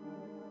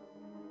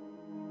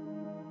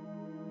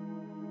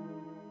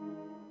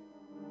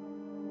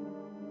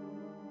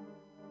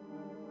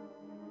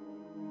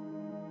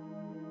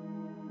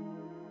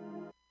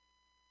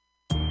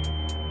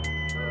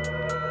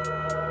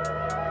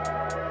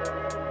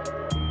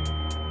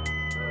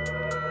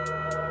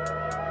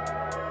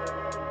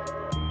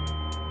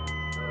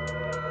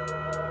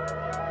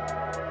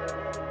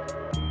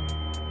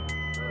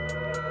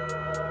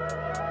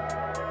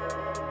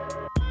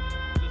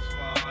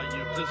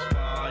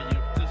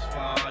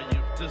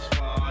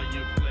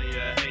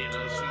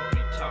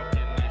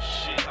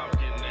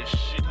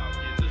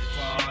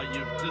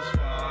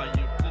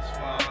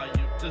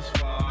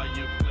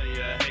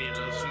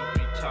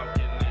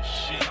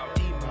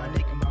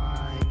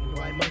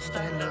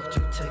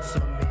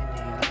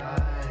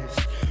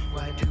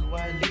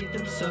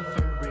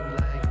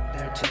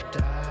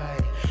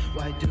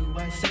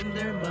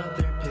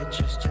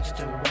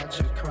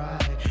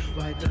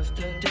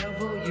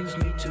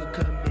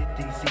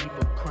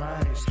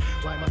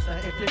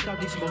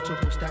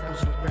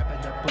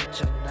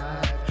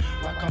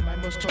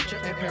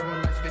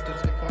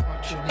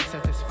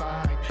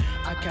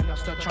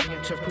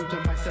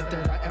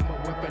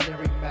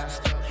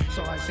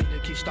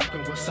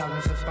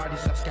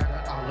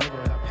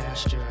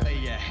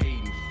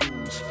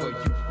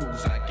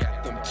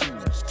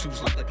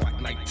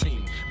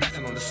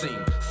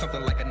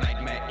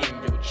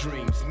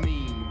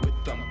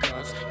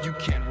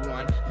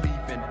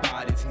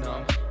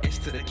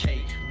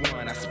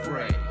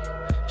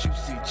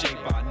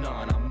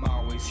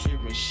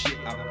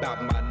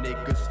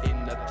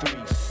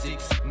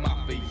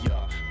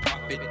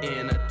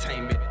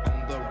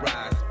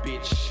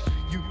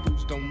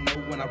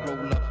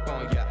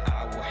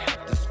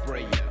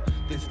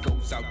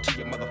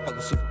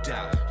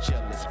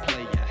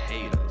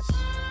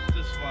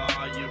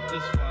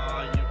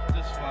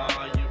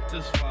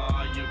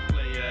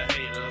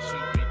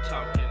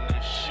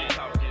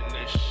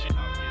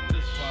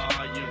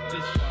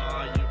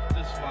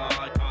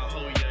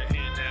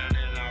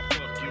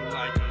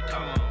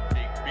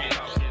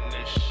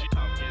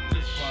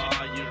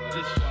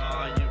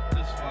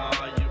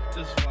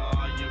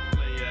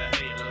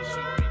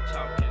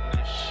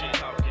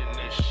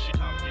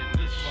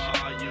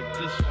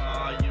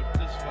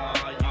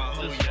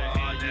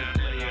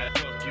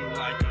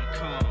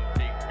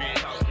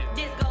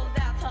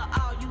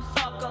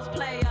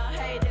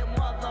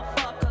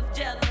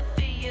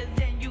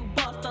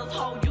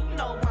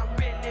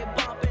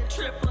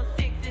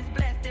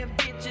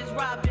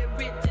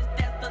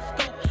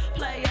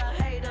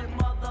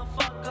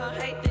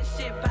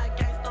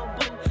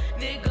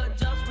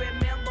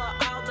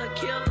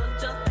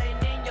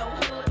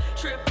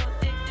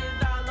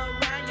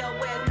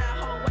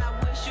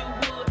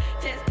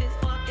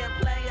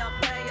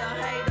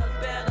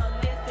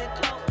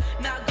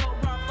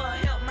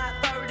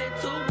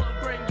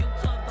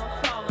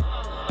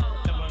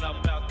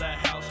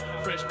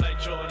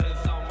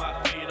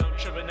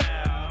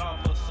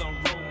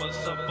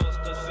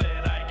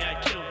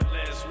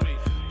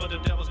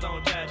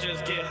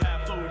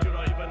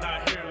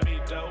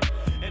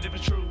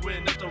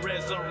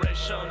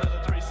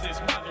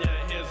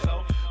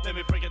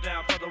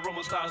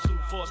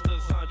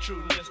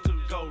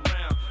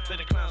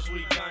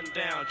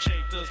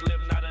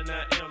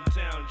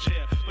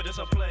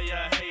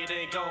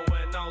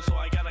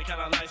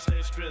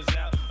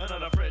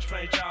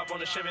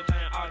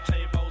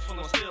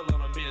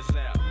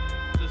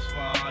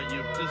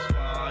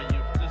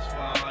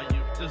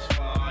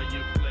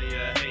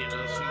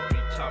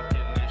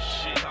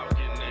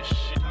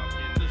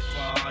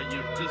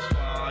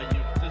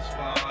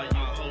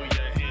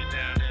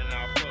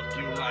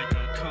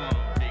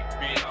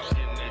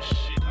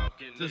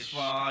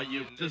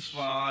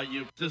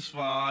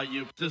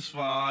 This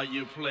for all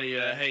you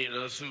player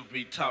haters who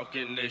be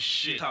talking this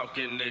shit,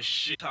 talking this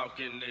shit,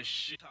 talking this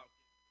shit. Put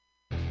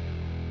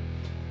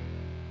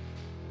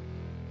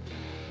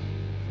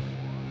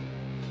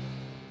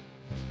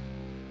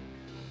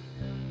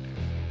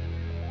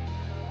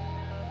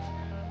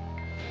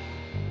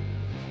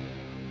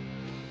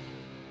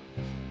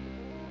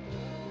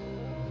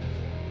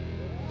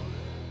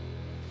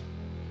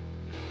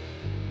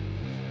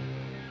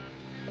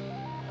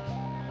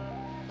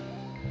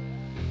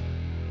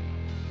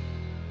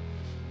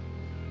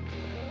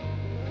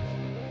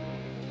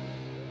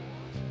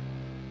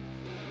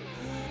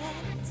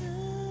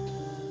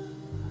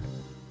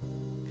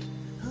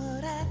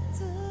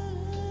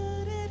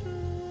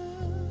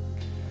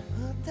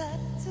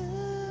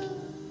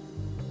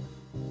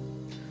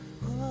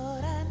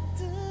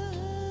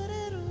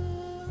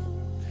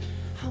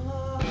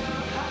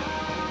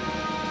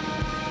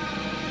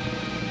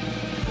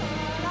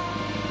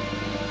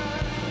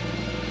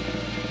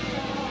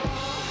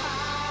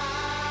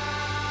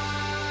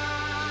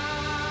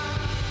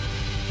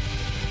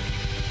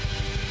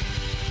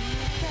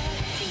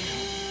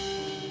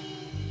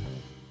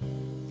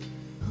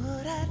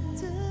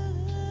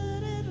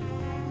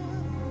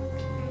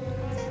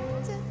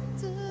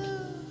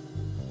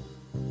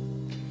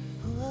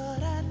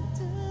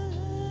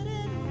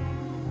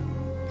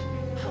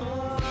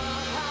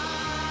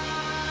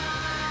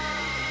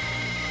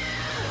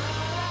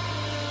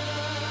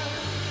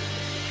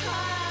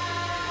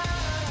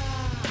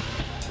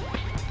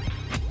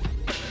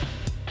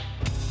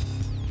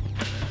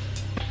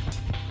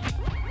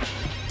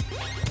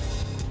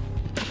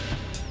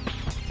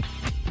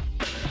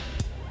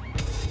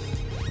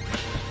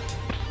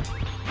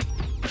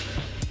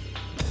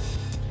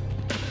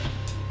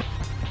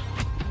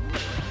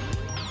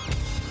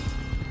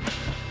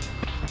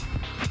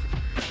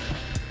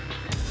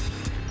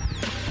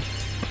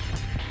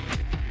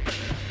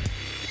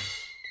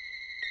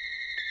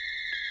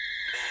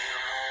Bye.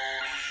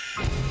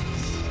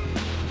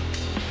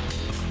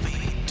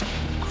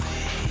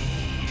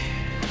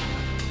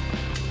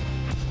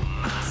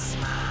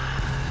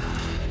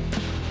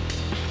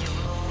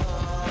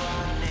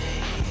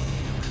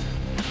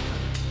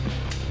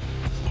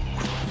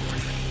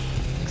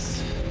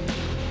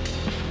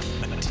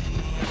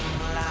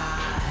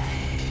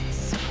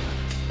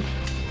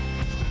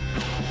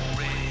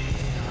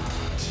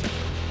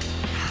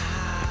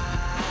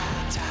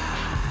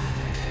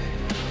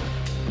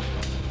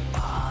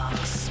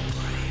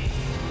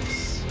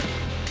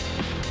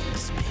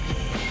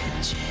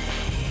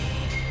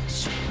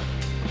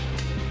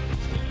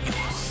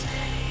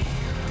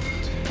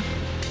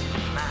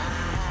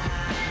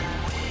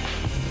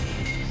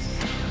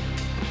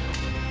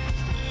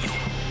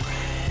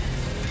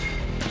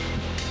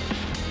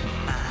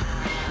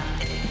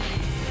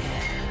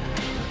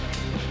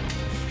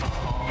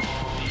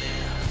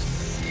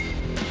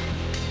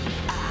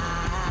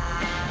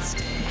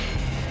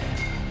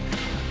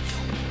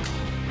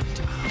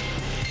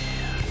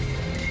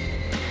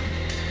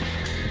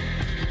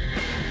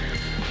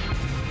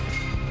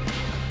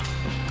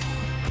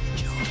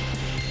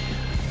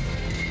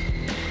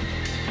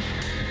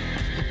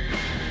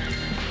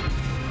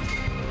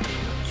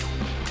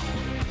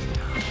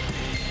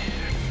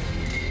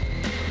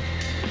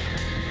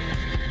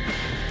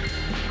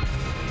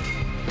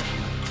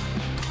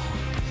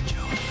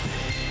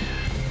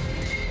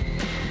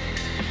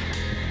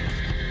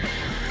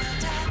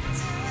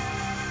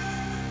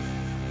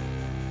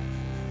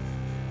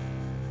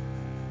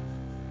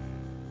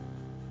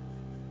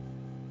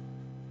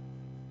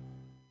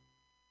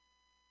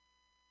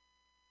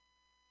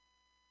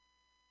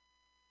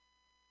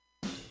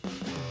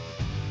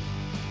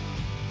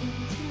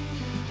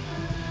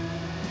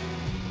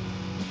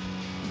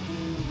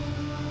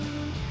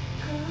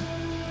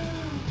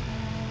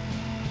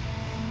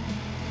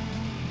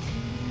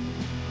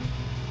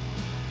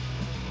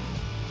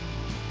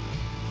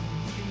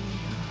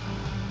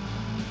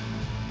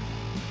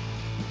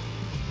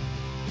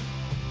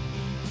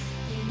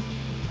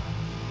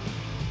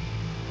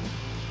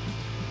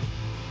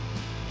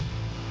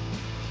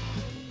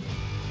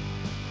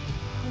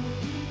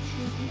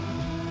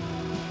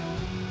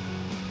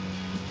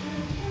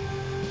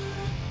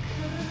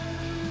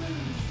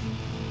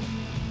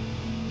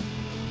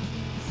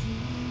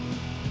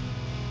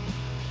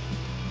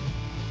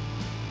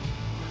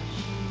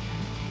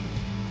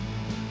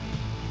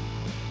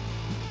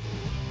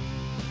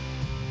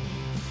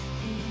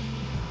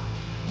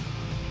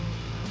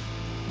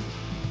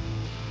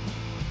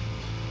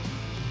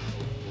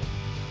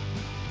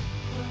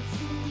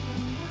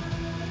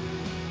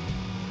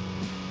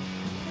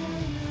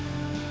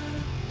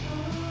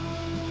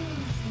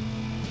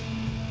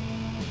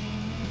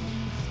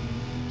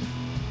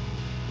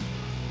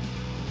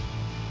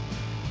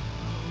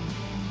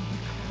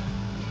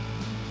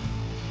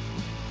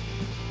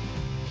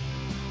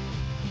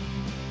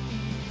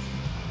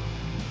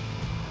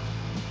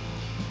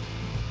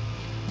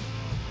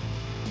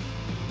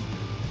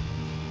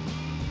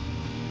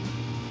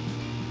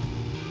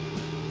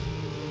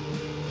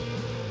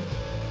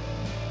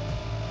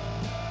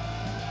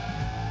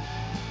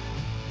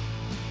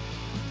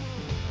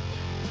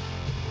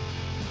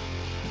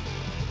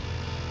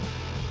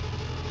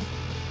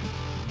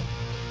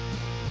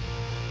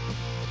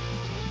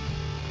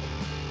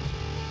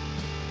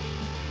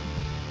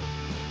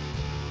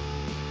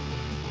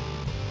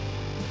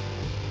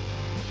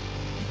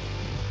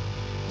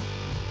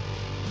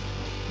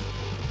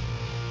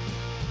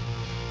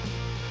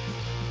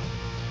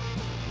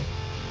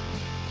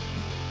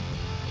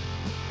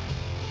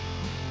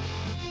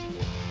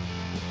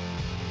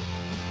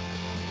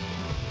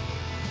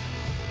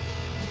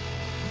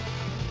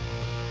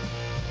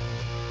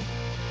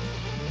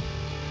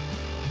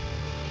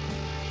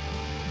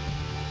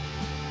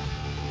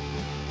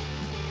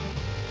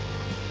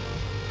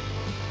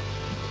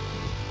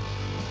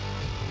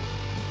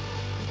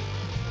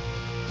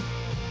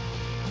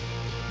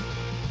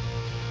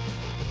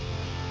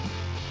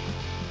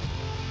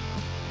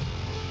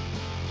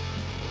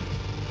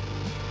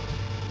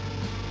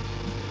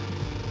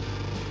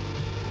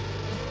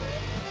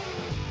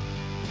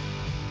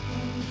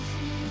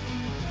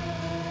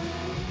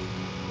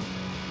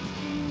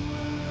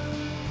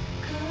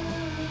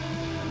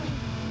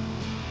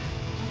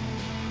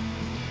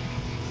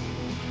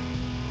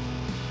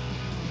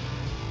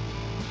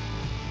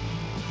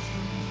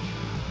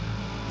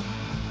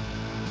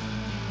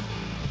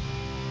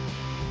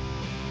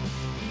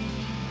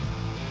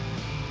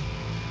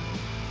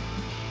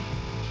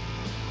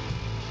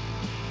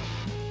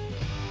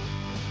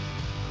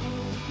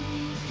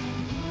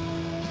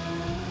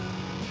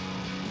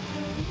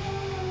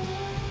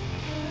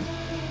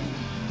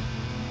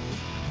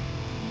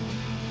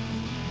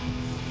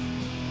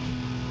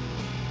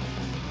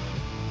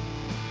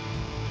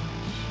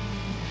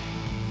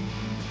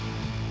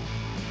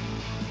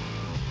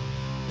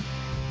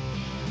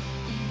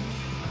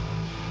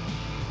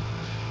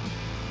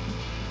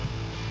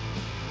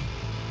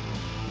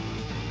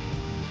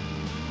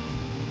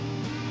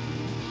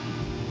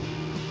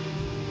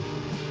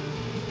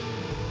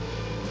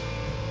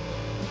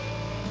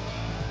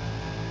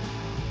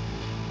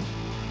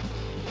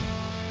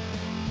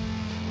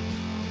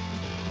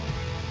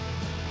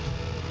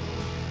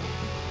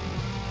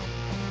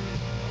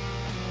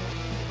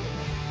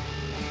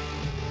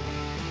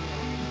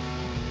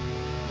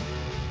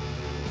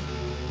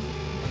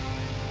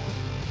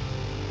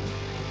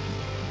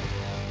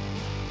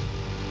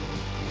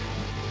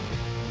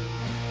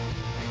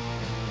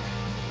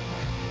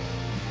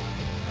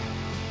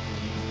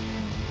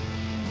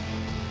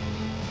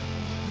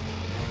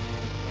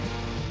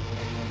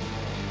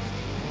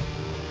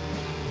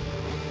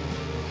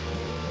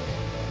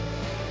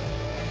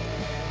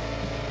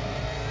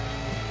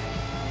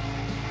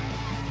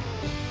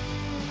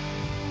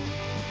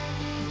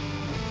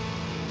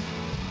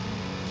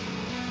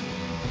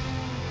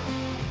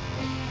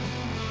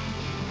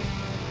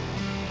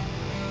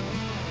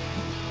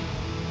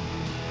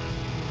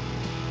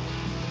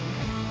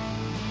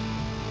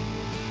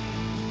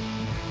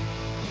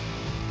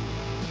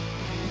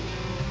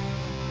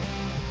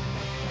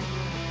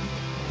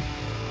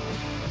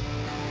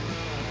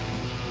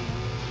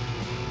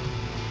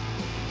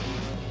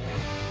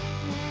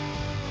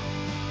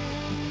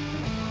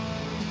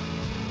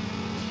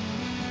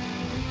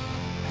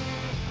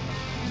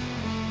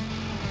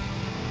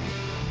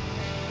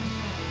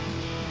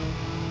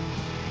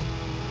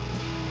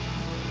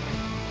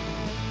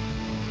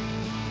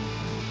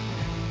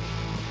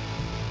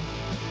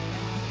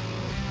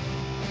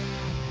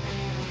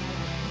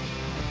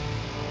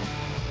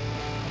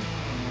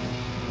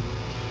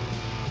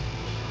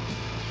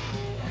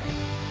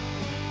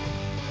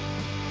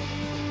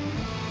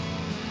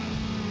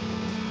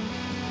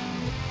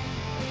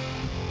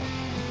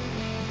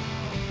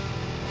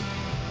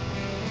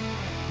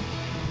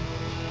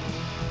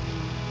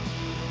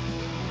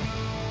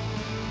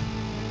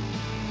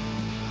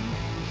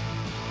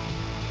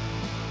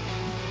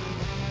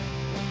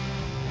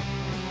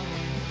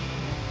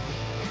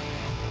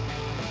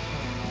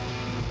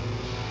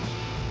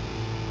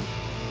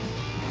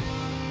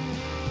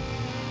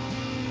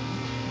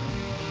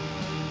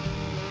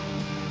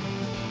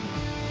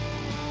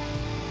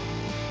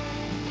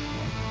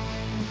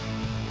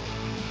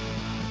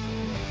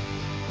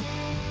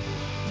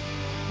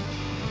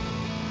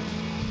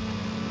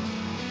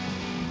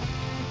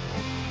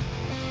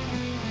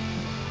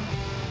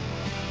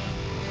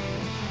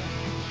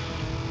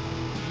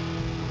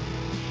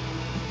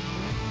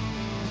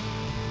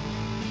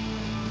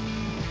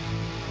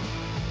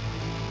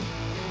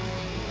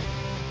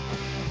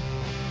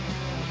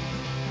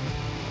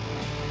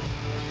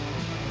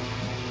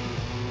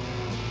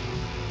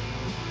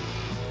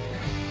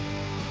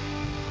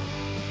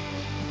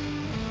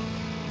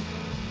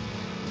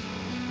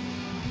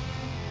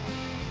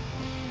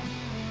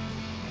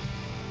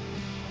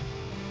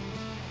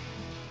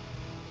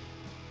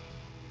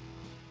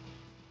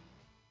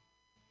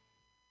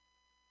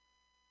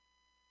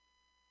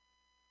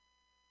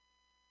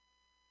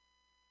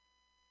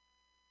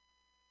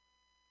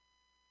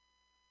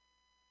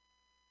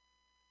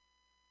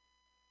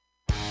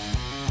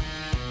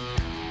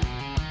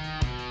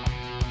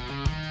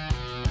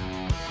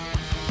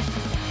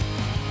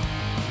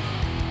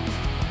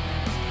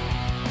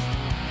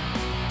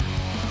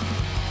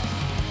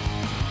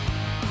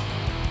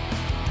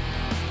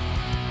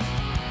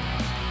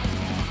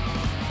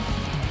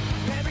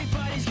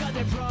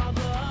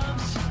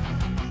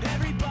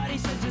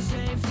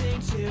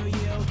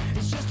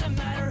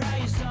 matter how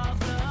you solve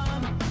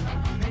them.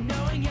 And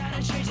knowing how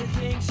to change the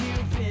things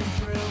you've been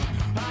through,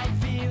 I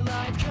feel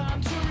I've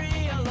come to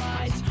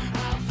realize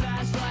how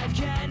fast life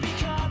can be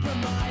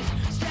compromised.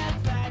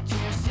 Step back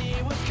to see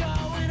what's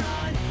going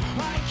on.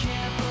 I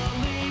can't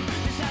believe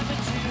this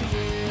happened to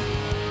you.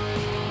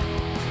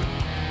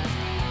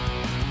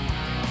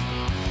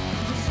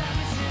 This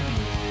happened to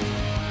you.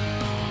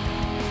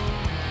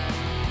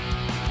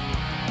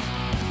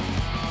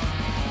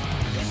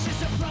 It's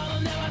just a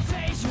problem that I'm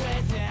faced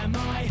with. Am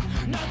I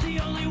not the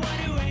only one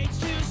who hates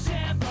to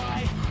stand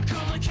by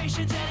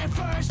complications at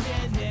first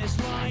in this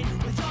line?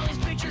 With all these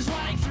pictures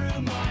running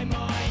through my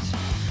mind,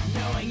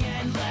 knowing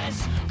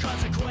endless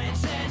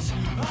consequences,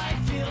 I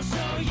feel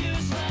so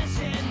useless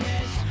in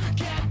this.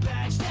 Get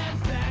back, step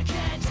back,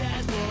 and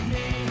as for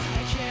me,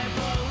 I can't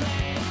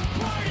believe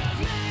part of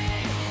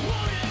me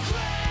won't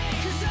agree,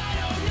 'cause I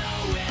don't know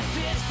if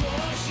it's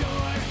for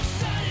sure.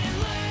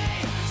 Suddenly,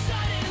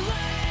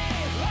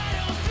 I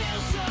don't feel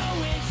so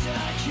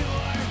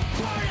insecure.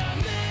 Part of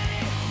me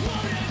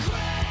won't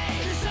agree,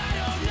 'cause I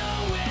don't know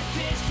if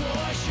it's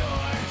for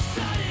sure.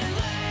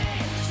 Suddenly,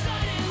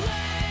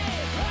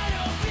 I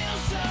don't feel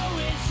so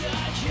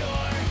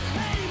insecure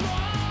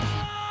anymore.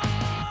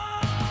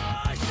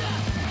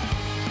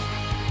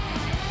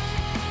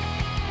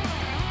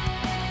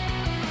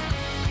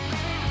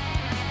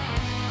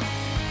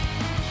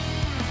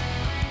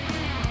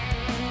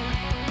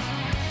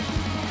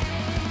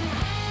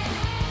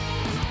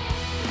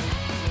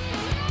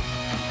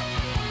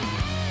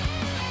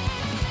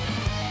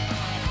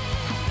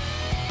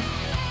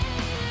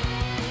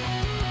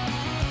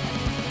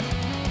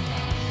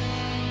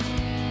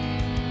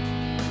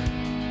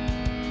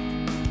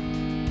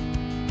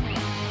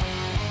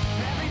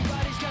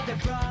 Everybody's got their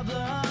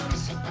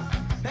problems.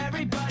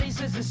 Everybody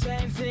says the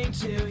same thing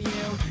to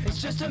you.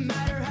 It's just a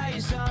matter how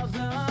you solve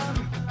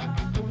them.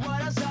 But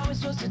what else are we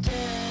supposed to do?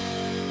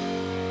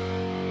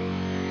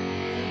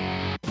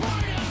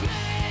 Part of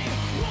me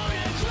won't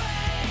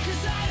agree,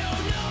 'cause I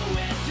don't know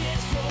if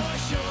it's for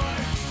sure.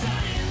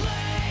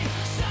 Suddenly,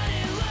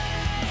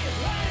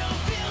 I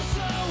don't feel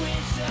so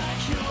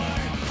insecure.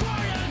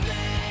 Part of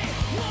me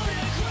won't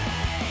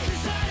agree,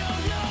 'cause I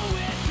don't know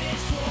if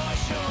it's for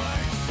sure.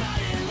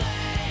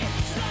 Suddenly,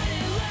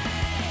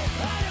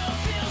 I don't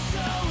feel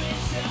so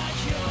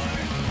insecure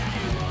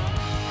anymore.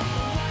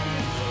 Why do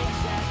things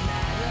that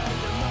matter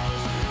the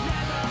most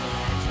never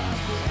end up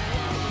being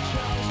what we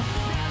chose?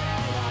 Now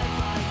that I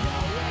find no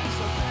way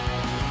so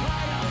bad, I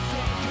don't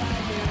think I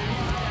knew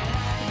what I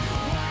had.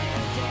 Why do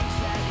things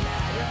that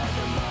matter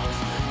the most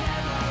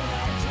never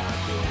end up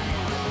being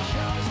what we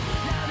chose?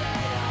 Now that I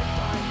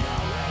find no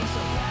way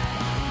so bad,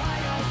 I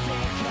don't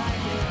think I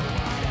knew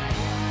what I had.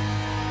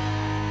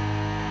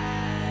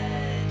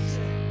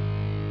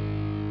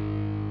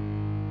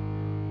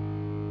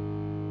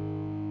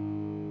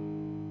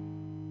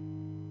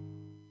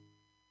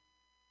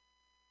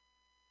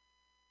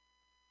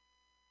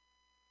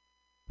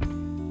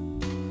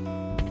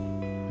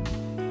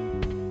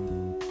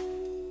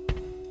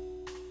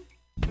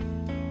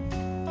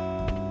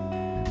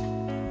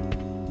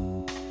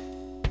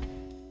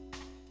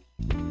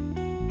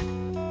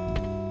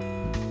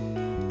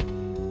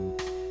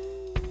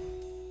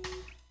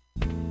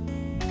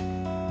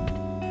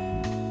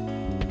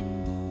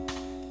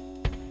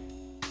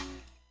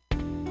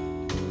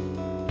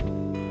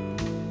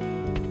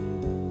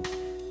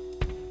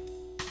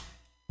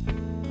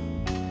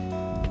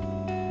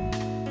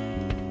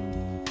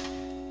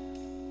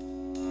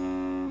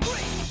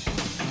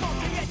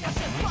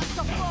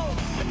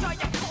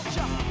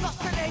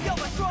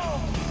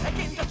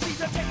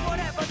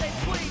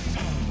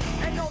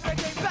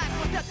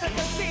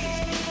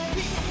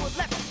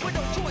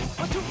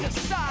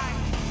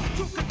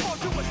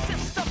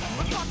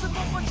 Responsible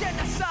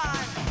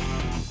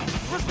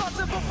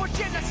for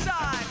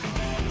genocide.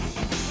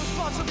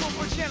 Responsible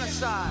for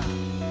genocide.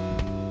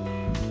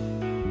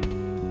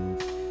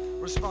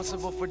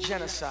 Responsible for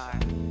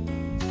genocide.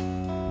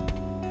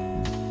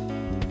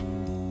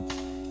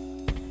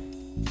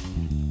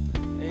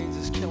 AIDS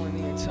is killing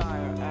the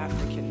entire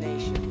African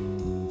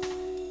nation.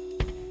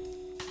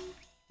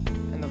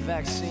 And the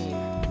vaccine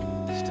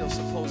is still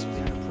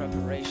supposedly in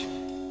preparation.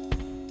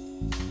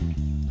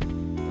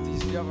 But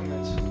these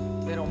governments,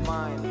 they don't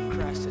mind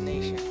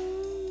procrastination.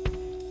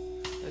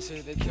 They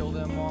say they kill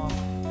them off,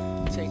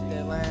 take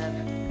their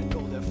land, and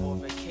go there for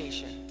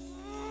vacation.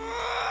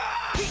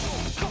 People,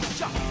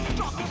 culture,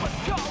 struggle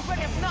with go,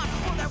 and if not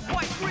for that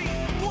white greed,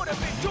 would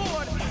have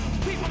endured.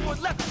 People were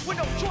left with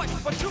no choice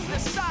but to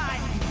decide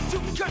to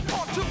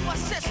conform to a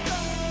system.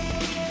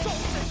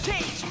 Souls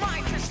engaged,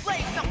 minds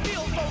enslaved, now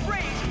feel the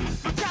rage.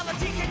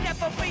 Brutality can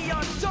never be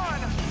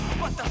undone,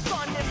 but the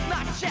sun is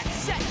not yet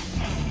set.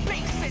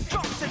 Bass and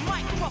drums and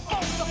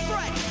microphones are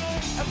threat.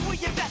 And we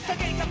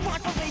investigate the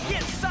crime from the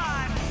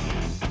inside.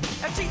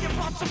 And see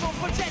responsible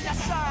for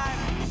genocide.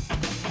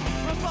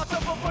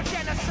 Responsible for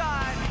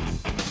genocide.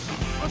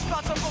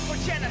 Responsible for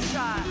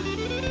genocide.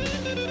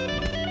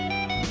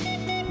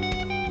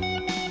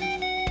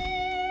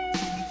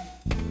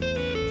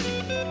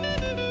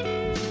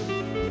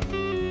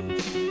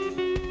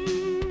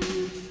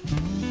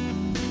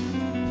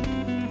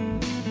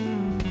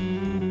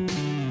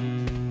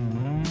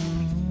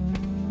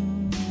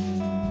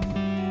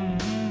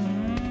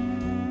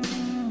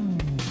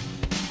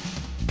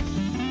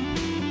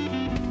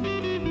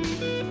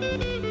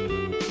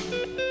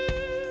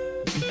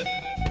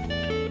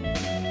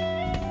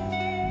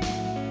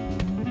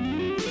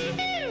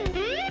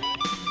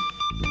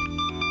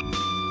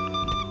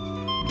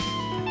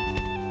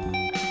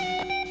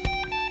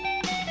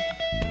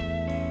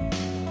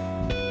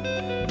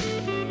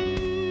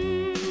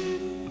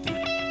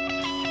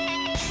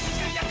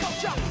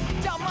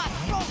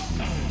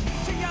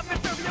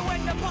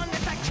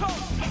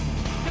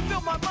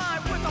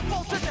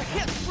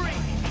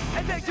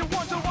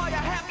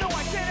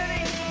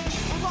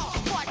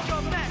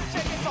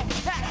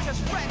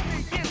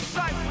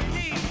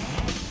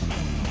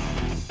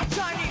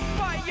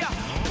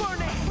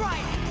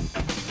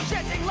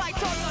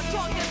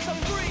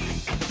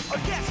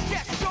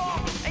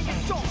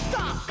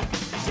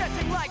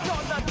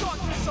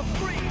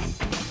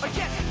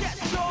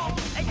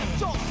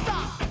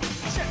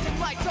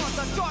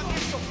 the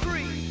darkness so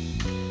free.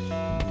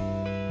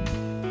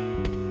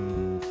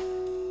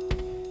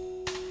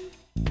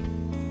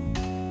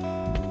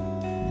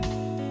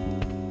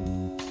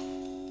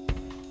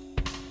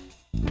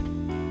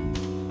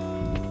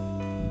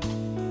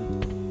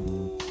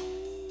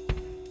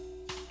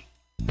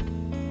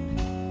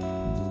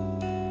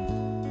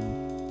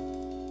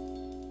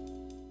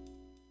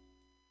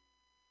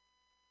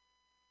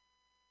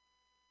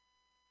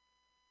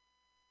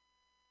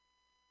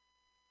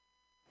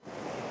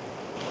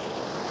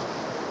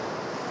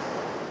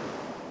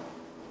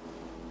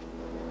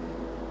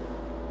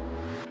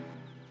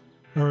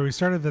 All right, we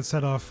started that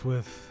set off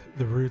with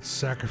The Roots'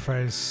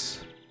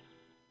 Sacrifice,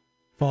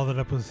 followed it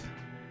up with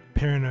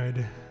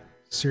Paranoid,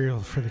 Cereal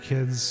for the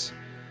Kids.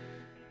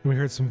 And we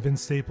heard some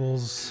Vince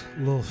Staples,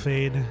 Lil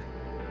Fade,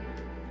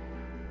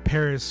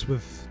 Paris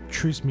with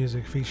Truce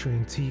Music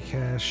featuring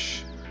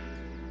T-Cash,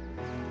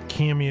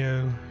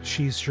 Cameo,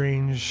 She's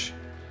Strange,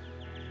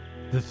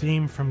 the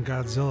theme from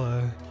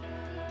Godzilla,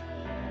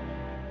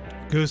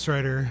 Ghost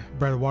Rider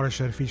by The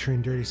Watershed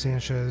featuring Dirty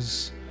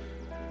Sanchez,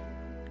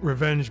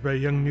 Revenge by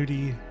Young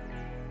Nudie,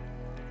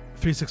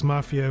 3-6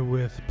 Mafia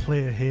with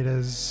Playa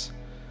Haters,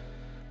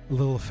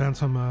 Lil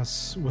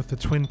Fantomas with the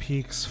Twin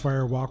Peaks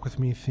Fire Walk With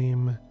Me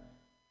theme,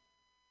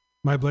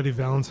 My Bloody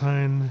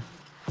Valentine,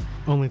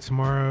 Only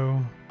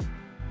Tomorrow.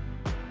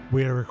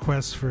 We had a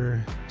request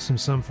for some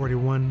Sum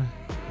 41,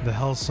 The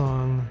Hell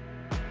Song,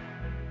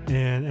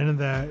 and ended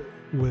that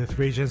with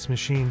Rage Against the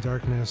Machine,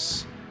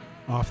 Darkness,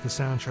 off the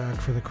soundtrack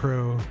for The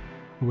Crow,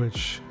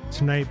 which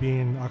tonight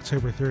being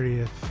October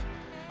 30th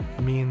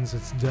means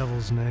it's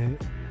Devil's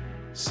Night.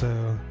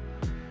 So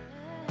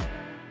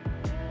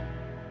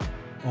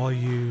all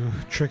you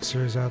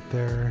tricksters out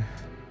there,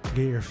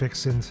 get your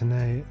fix in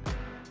tonight.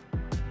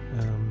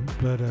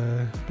 But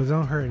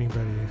don't hurt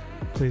anybody.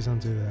 Please don't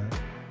do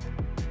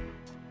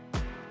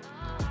that.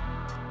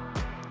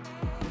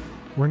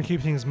 We're gonna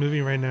keep things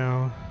moving right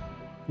now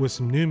with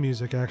some new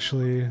music.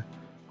 Actually, I'm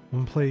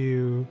gonna play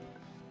you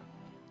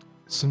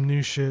some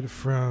new shit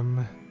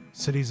from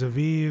Cities of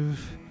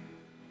Eve.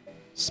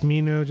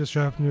 Smino just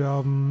dropped a new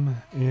album,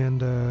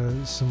 and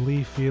some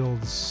Lee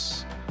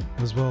Fields,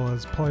 as well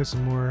as probably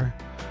some more.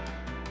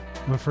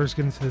 I'm gonna first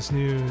get into this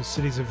new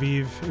Cities of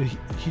Eve.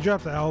 He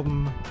dropped the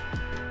album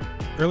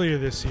earlier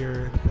this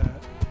year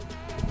that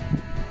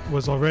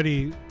was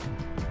already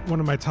one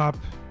of my top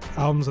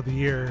albums of the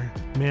year,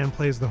 Man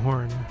Plays the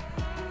Horn.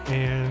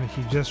 And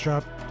he just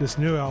dropped this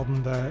new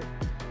album that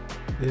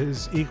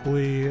is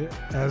equally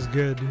as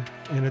good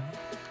in a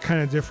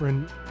kind of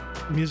different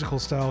musical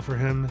style for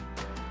him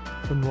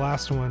from the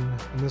last one,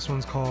 and this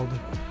one's called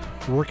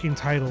working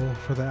title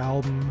for the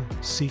album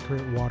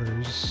Secret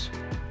Waters,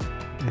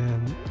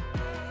 and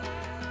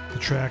the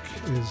track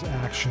is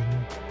Action.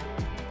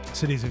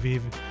 Cities of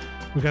Eve.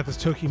 We got this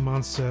Toki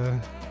Monster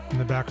in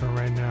the background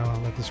right now. I'll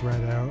let this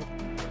ride out.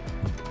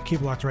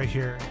 Keep locked right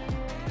here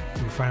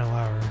in the final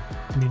hour,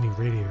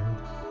 MutinyRadio.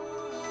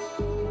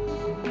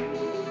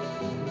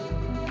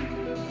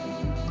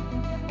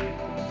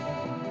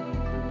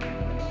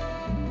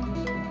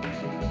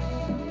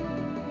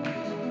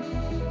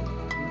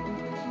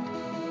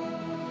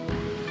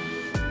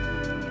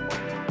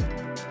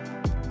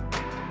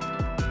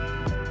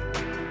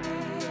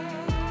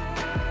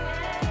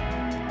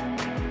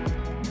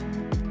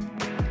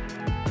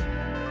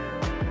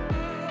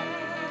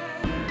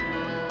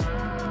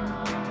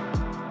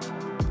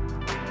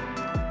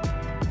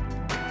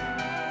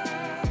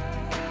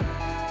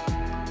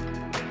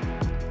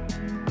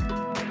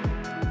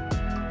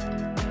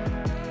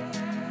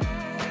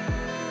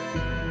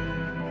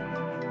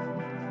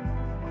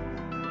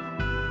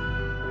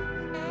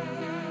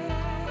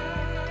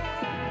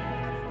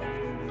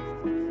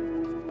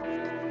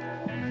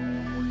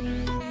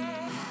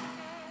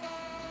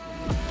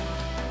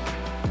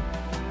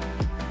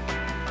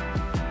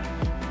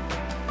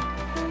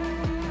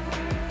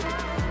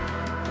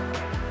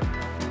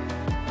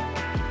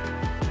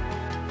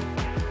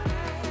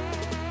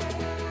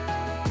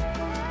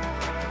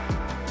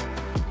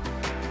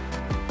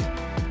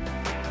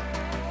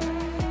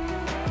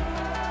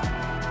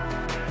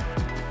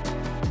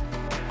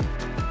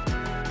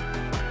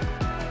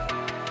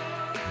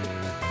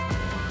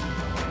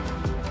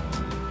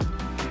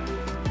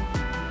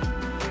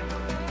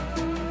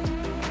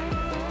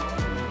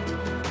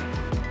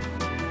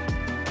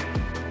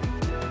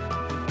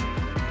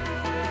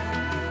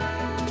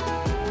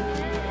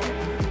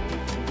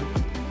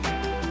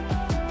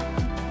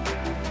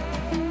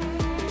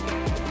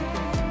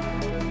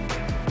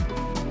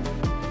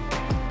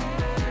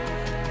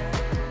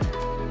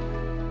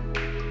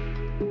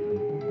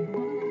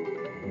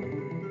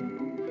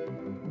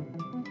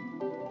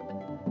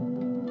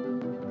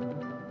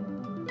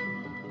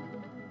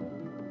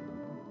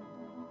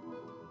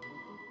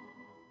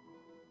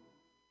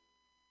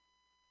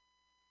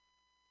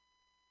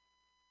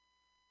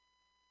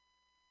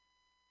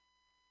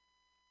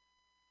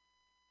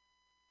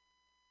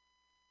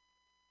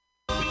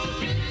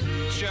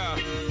 Yeah.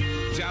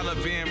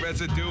 Jollivan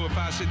residue. If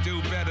I should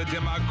do better,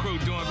 then my crew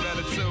doing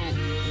better too.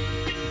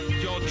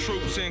 Your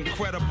troops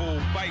incredible.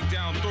 Bite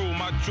down through,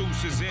 my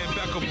juice is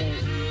impeccable.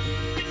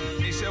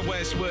 It's your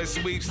Westwood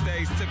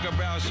sweepstakes. Took a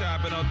round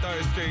shopping on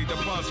 3rd Street. The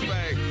pump's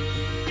fake.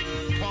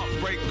 Pump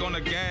brake on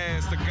the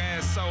gas. The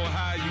gas so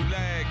high you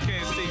lag.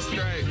 Can't see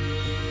straight.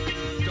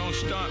 Don't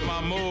stunt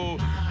my mood.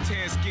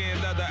 Tan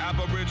skin, leather,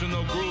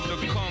 aboriginal groove. The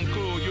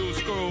conclude, you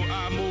screw,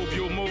 I move,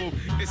 you move.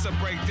 It's a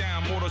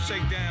breakdown, mortal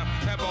shakedown.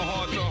 Have a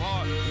heart to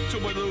heart. To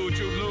elude,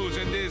 you lose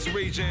in this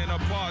region. A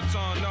parts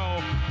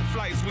unknown.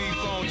 Flights we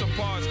flown to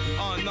parts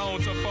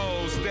unknown to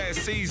foes. That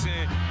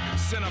season.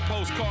 Send a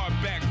postcard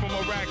back from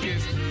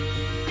Arrakis.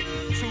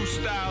 True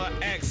style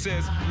of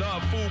access.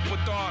 Love, food for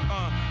thought,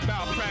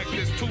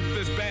 malpractice.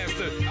 Toothless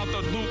bastard. Out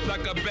the loop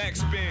like a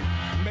backspin.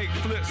 Make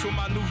flips with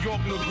my New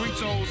York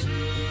Negritos.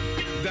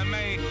 The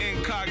main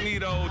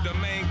incognito. The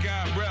main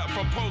guy rep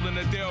from Poland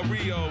to Del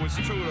Rio. It's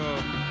true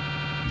though.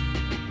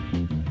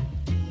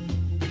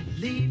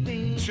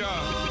 Leaving.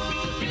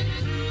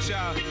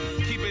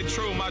 Keep it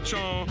true, my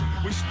chon.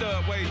 We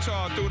stood way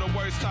tall through the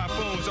worst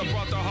typhoons. I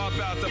brought the harp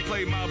out to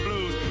play my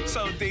blues.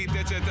 So deep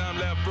that your thumb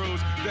left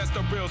bruised. That's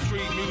the real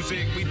street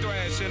music. We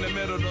thrash in the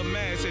middle of the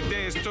mash and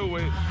dance to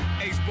it.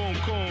 Ace boom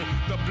coon.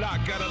 The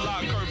block got a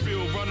lock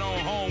curfew. Run on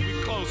home. We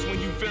close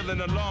when you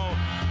feeling alone.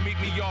 Meet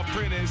me off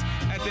Prentice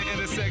at the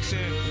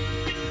intersection.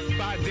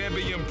 By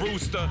Debbie and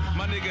Brewster.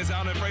 My niggas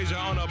out in Fraser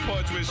on a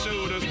porch with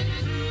shooters.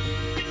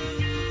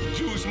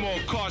 Use more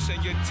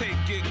caution, you take,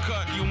 get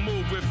cut, you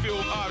move with few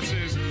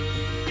options.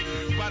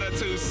 By the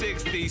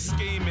 260,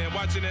 scheming,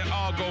 watching it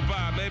all go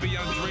by. Maybe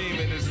I'm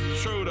dreaming, it's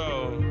true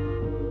though.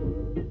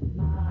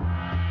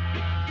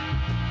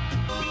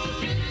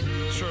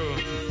 True.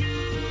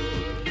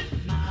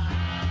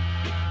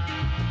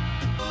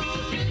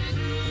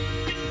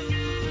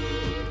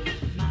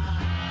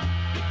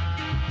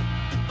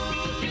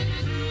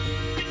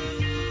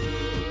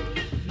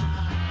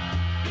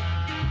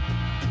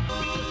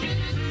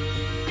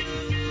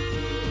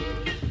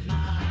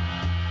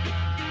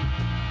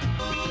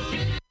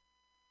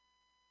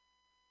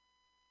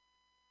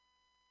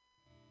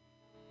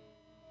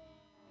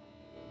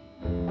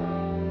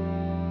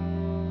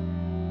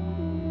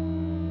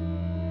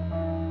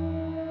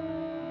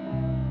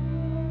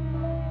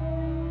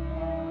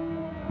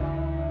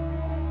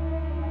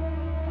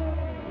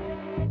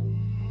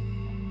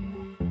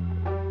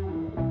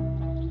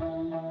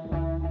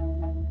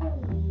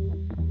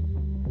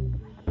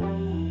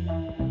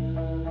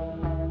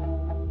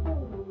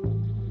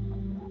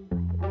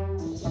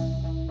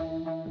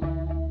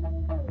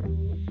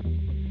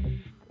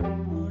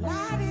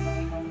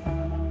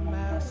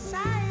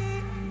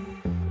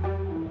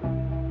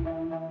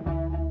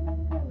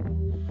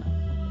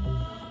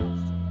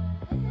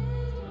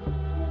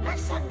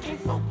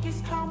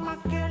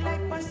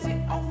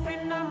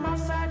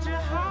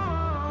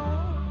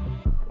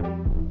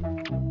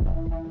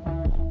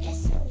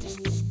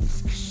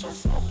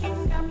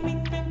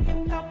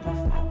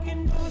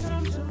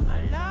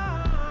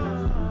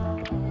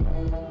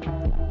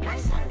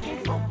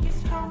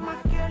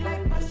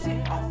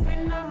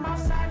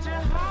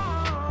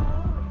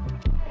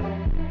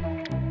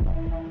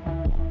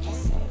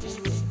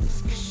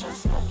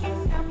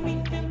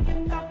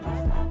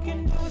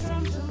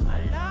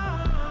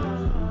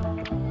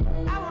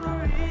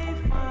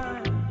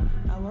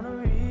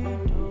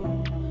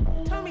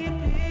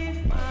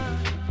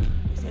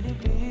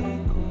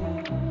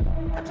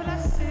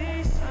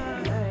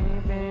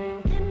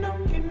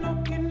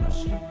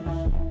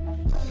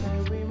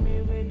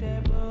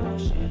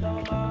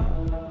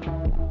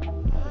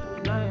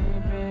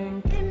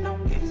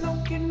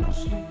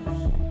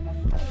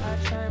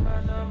 Change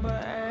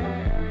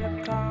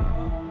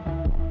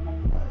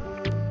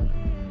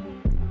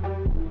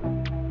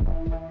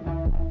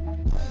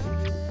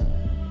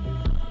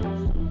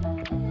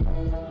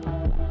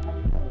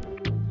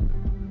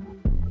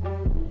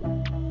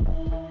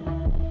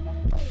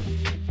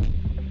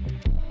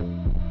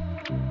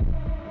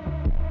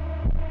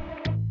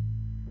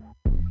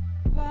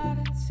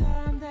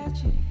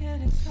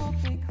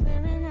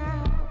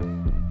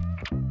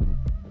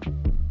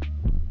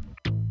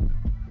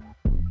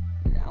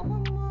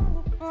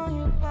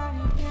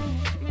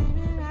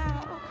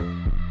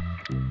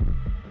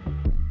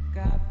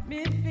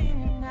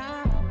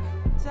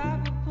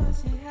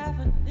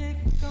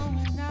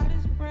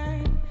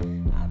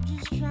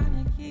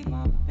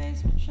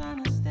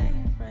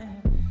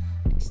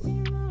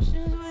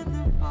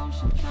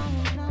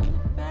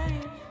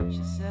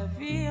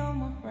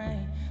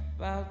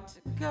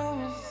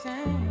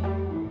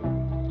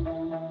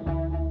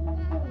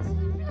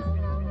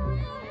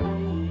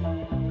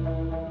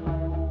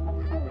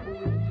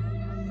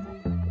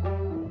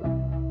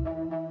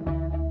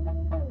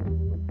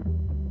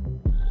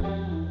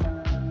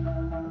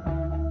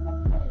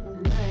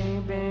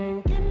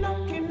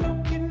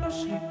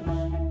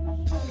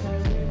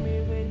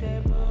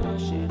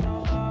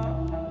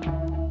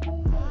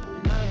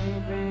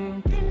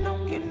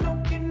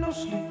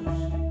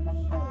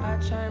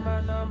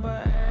my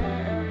number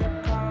and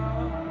area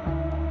call.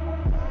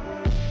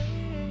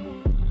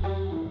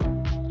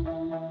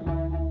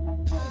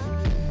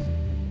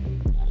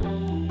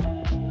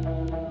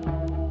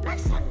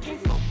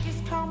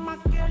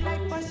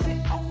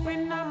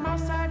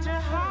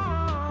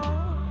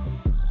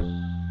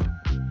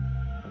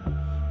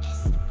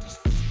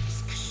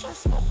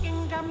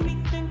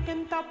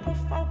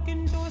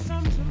 thought-provoking, doing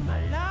something to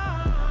my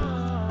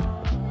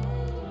love.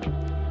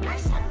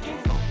 Nice, I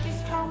can't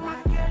focus, call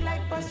my girl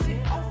like bust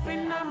it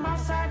open, I'm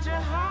outside your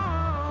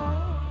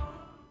home.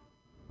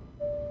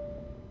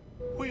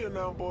 We are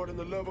now aboard in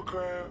the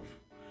Lovercraft.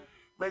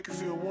 Make it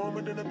feel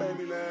warmer than a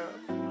baby laugh.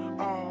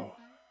 Oh,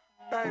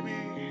 baby,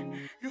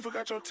 you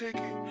forgot your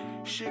ticket.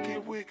 Shit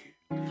get wicked.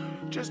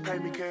 Just pay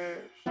me cash.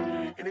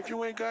 And if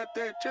you ain't got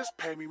that, just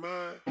pay me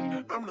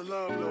mine. I'm the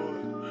love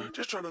lord.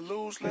 Just trying to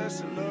lose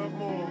less and love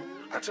more.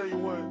 I tell you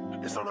what,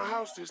 it's on the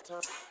house this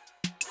time.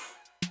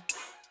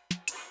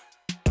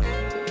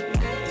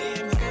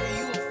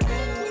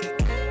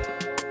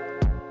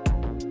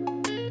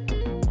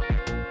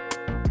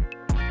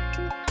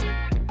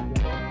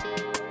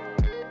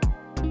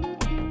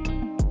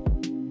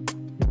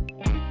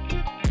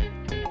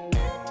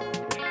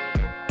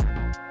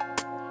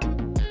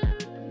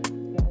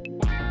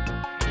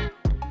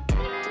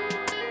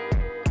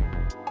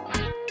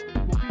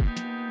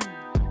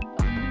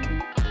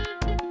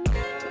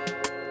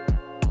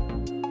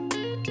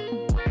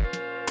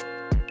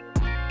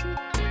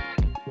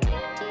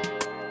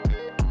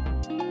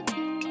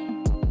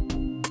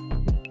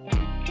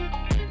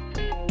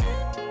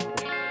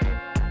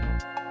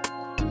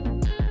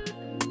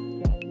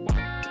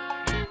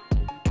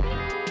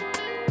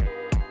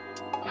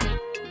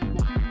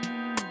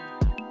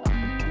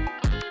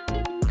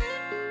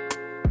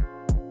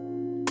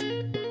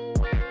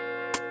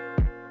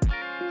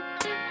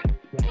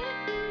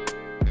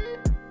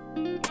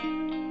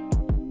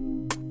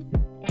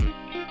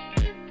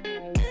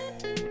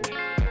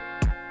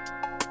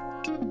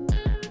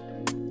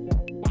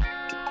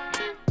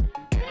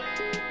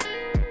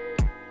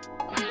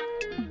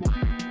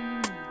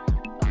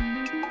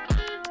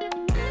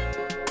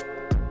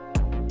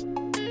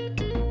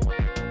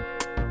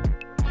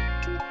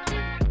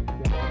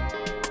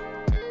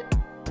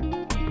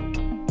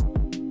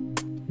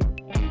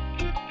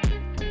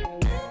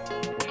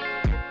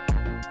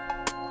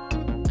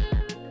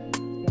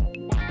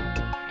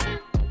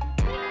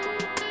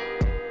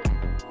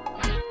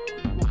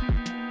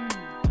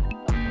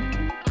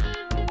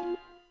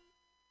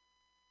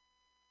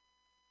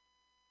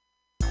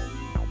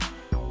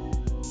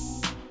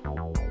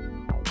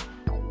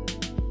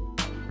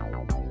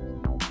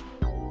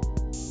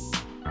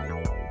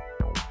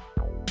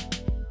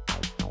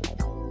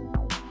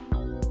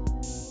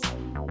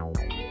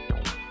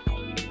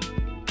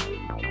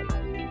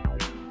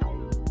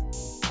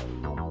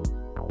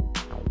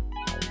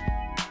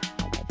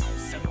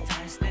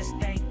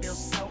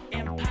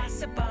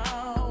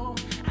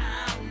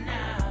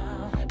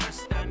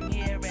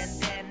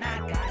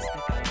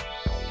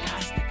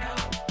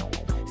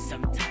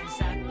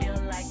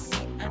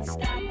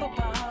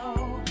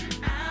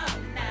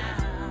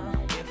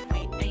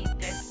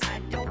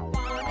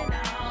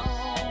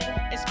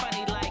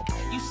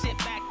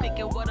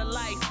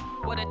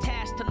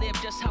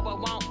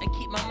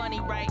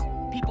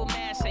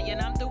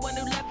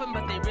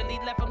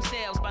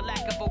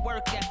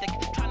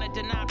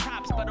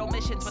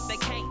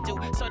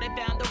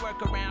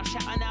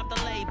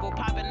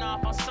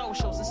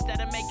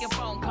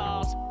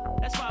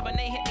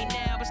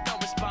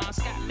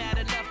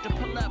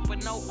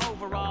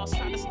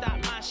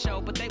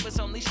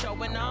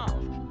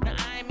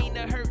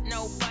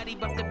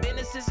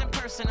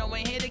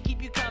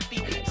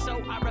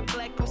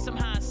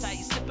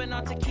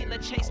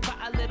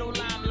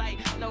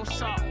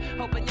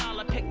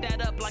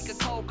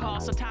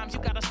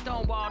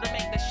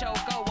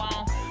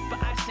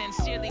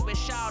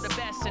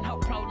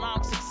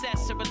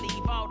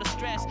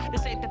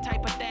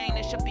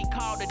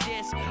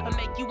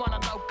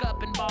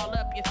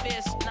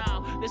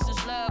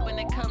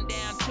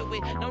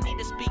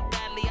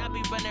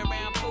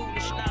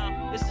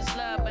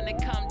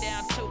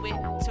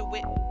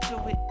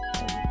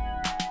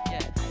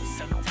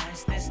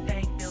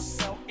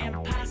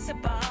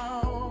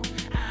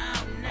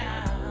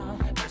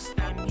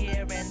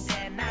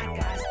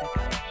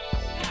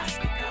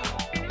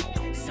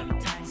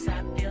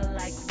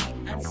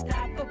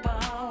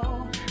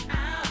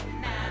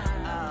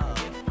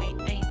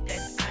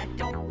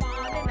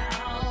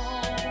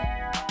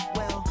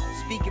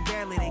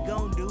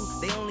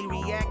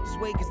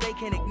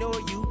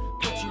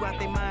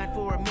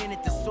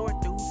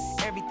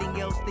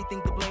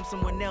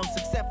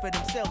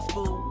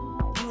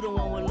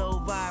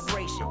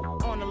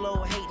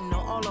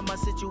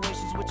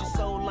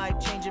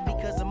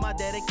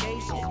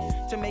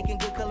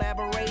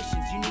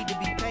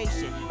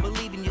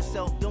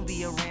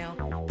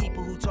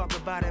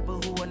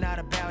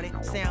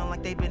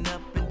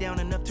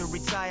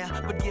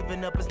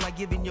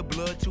 Giving your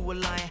blood to a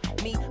lion.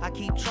 Me, I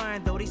keep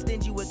trying though, they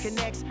stingy with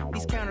connects.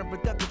 These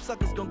counterproductive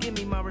suckers gon' give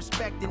me my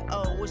respect. And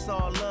oh, it's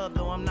all love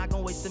though, I'm not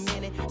gon' waste a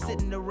minute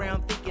sitting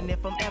around thinking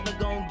if I'm ever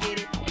gon'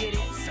 get it.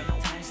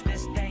 Sometimes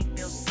this thing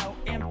feels so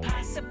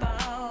impossible.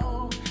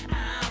 Oh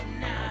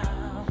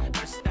no,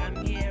 first I'm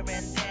here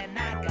and then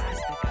I got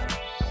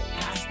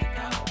to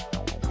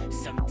go.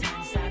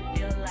 Sometimes I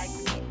feel like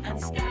we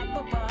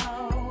unstoppable.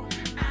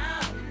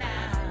 Oh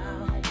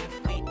no,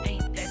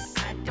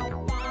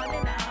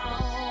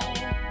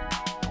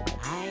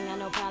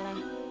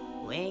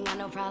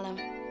 problem.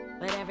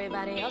 But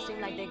everybody else seem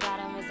like they got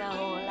him. It's a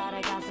whole lot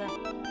of gossip,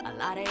 a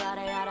lot of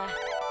yada yada.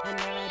 And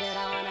never did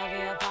I wanna be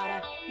a part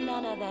of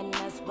none of that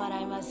mess, but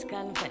I must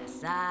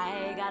confess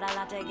I got a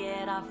lot to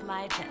get off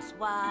my chest.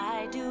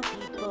 Why do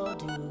people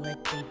do what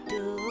they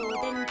do,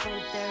 then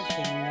point their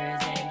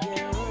fingers at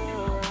you?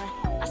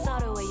 I saw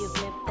the way you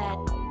flipped that.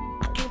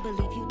 I can't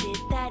believe you did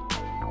that.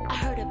 I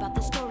heard about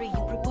the story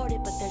you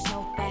reported, but there's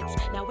no facts.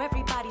 Now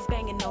everybody's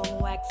banging on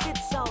wax.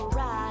 It's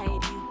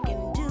alright, you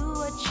can do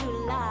what you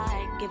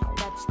like. If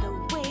that's the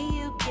way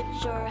you get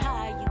your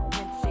high, you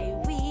can't say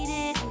we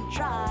didn't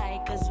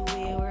try, 'cause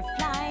we were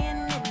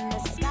flying in the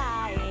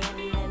sky. And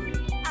then,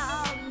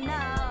 oh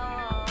no,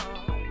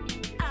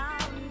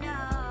 gotta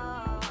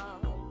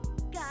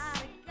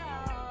go.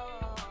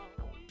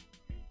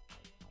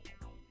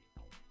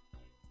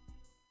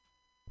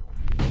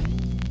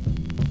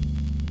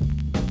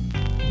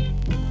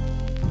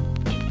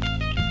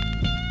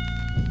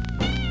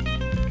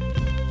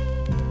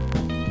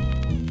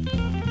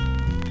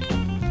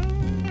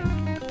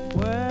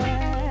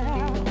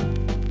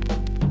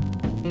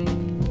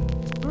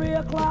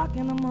 O'clock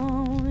in the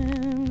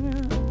morning,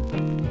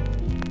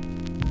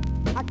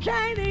 I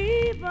can't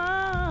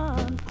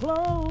even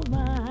close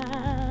my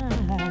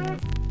eyes.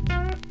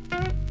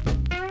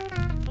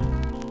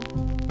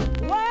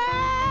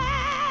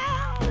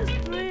 Well, it's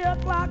 3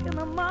 o'clock in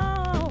the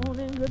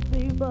morning, good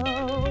people,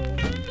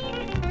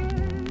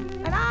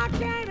 and I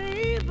can't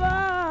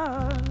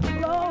even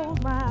close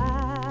my eyes.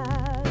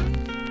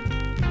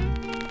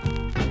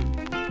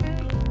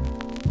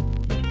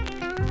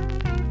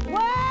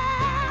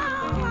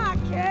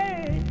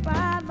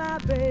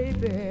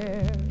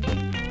 Baby,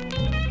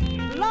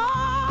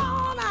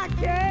 Lord, I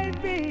can't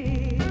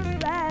be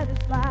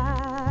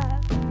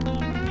satisfied.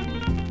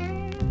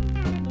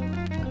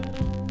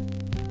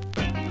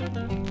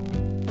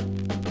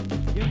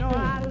 You know,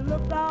 I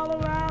looked all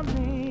around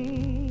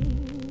me.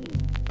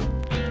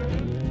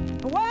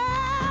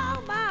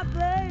 Well, my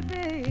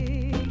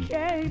baby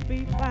can't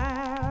be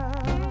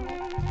found.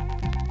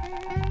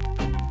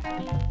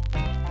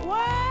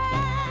 Well,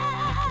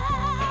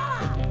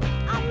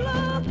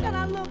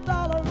 I looked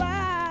all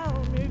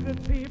around me,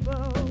 good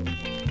people.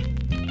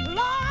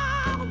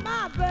 Lord,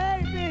 my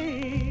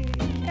baby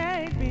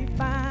can't be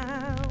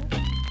found.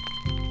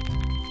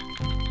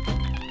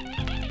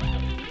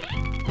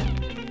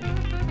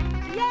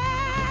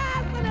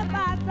 Yes, and if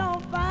I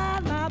don't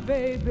find my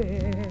baby,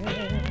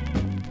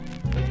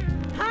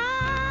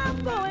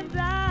 I'm going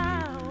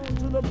down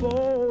to the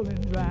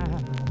bowling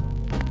drive.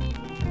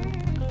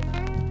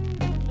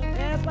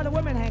 That's where the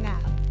women hang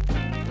out.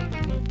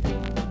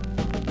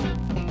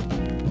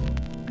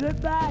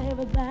 Goodbye,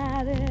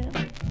 everybody.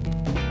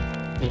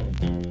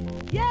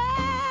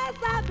 Yes,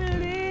 I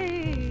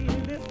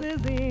believe this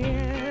is the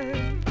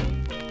end.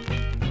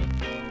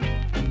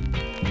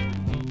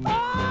 Oh,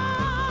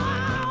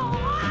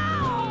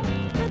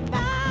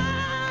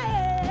 goodbye,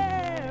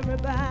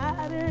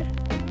 everybody.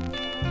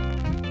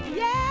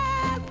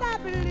 Yes, I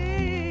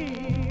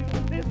believe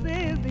this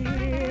is the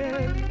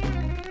end.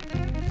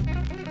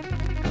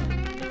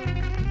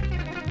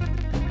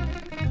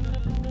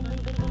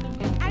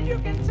 And you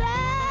can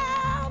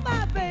tell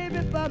my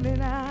baby for me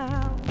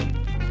now.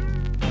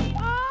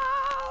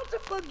 Oh, to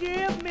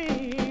forgive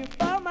me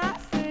for my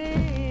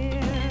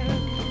sin.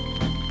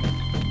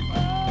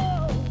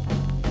 Oh.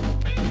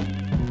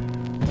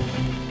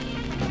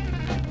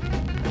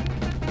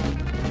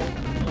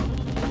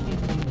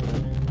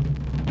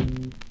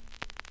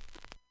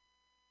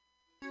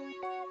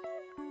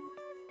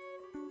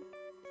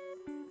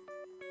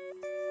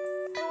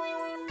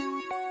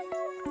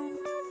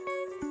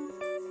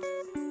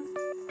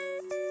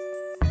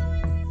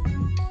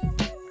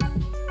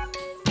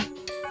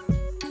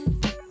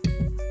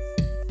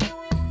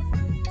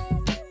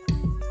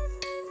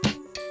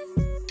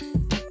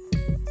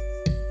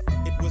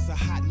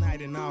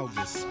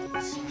 August,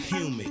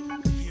 humid.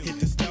 Hit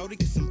the store to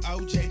get some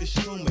OJ to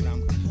shoom it.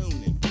 I'm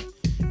cooning.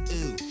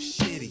 Ooh,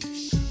 shitty.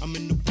 I'm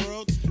in the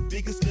world's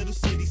biggest little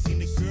city.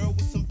 Seen a girl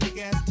with some big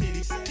ass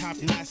titties. Top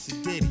notch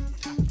sedity.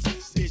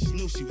 Bitch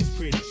knew she was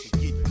pretty. She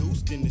get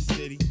goosed in the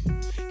city.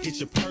 Get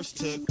your purse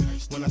took.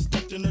 When I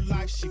stepped in her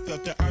life, she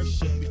felt the earth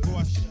shook. Before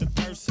I shoot the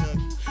first hug,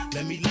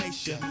 let me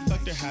lace ya.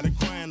 Fucked her, had her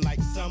crying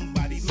like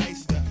somebody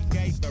laced her.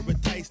 Gave her a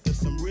taste of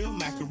some real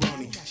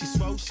macaroni. She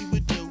swore she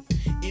would do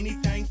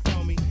anything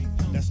for me.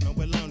 That's no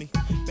baloney.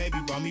 Baby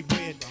brought me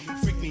bread.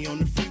 Freaked me on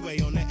the freeway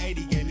on the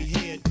 80, gave me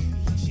head.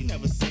 She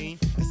never seen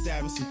us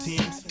having some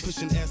Timbs.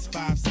 Pushing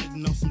S5,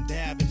 sitting on some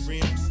dabbing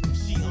rims.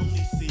 She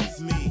only sees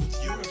me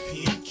with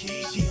European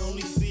keys. She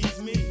only sees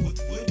me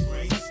with wood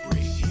grain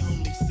spree. She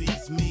only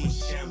sees me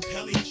with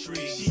Champelli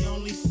trees. She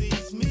only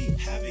sees me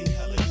having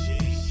hella G.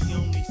 She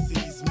only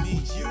sees me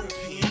with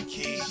European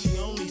keys. She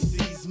only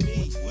sees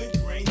me with wood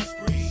grain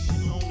spree. She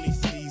only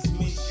sees me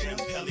with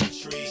Champelli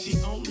trees. She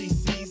only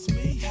sees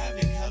me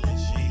having hella G.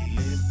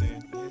 Listen,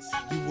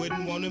 you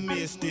wouldn't wanna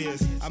miss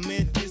this. I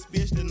met this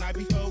bitch the night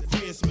before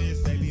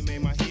Christmas. Baby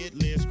made my hit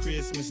list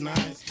Christmas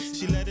night.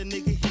 She let a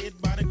nigga hit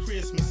by the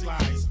Christmas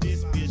lights.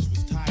 This bitch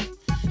was tight.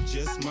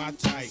 just my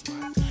type.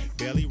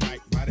 Belly right,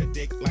 ride a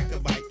dick like a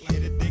bike,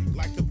 hit a dick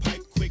like a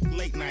pipe, quick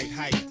late night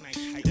hype.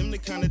 Them the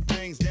kind of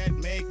things that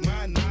make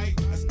my night.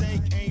 A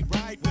steak ain't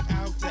right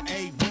without the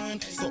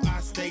A1, so I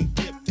stay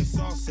dipped in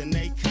sauce and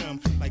they come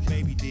like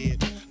baby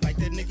did, like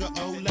that nigga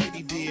old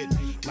lady did,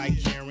 like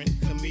Karen,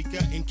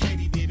 Kamika, and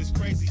Katie did. It's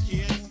crazy,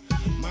 kids.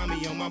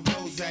 Mommy on my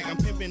Bozak, I'm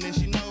pimping and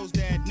she knows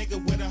that.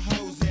 Nigga where the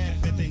hoes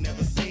at, bet they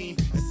never seen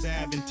the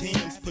Sav and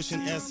Tim's,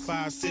 pushing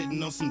S5,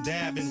 sitting on some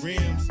dabbing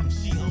rims.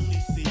 She only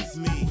sees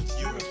me with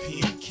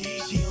European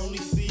keys. She only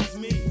sees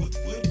me with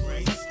wood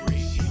grain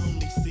spree. She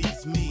only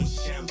sees me with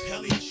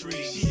Champelli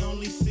tree. She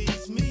only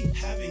sees me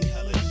having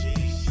hella G.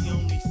 She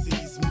only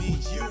sees me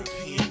with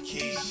European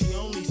keys. She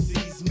only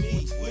sees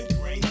me with wood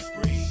grain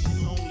spree.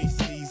 She only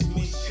sees me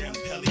with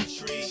Champelli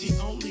tree. She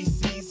only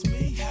sees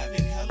me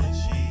having hella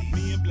G.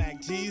 Me and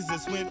Black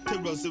Jesus went to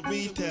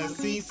Rosarita's,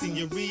 seen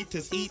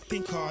senoritas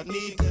eating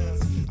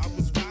carnitas. I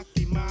was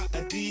rocking my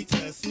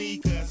Adidas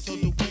sneakers, so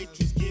the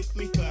waitress give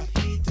me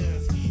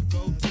fajitas,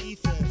 gold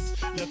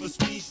teethers, left her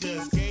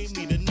speechless, gave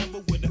me the number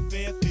with a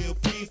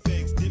Fairfield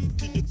prefix, dipped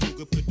to the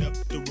Cougar, put up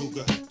the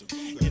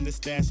Ruger, in the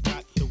stash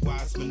spot, the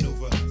wise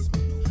maneuver,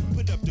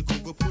 put up the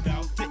Cougar, put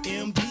out the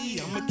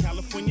MB, I'm a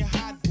California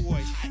hot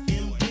boy,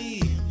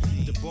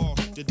 MB, the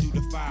boss to do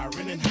the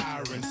firing and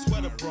hiring,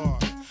 sweater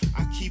broad,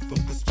 I keep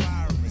them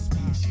perspiring,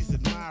 she's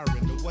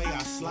admiring the way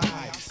I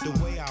slide, the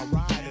way I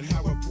ride, and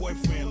how her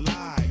boyfriend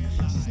lied.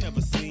 She's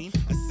never seen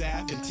a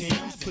Sav and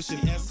Tim's, pushing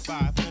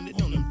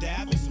S500 on them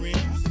Davos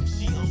rims.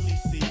 She only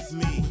sees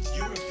me with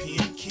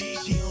European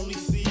keys. She only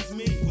sees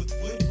me with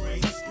wood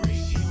grain spree.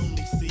 She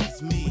only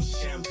sees me with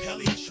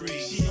Champelli tree.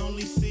 She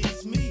only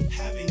sees me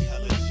having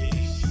hella G.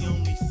 She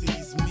only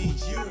sees me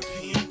with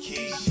European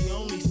keys. She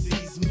only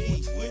sees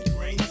me with wood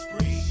grain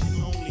spree.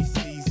 She only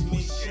sees me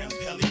with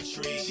Champelli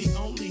tree. She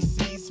only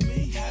sees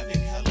me having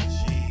hella G's.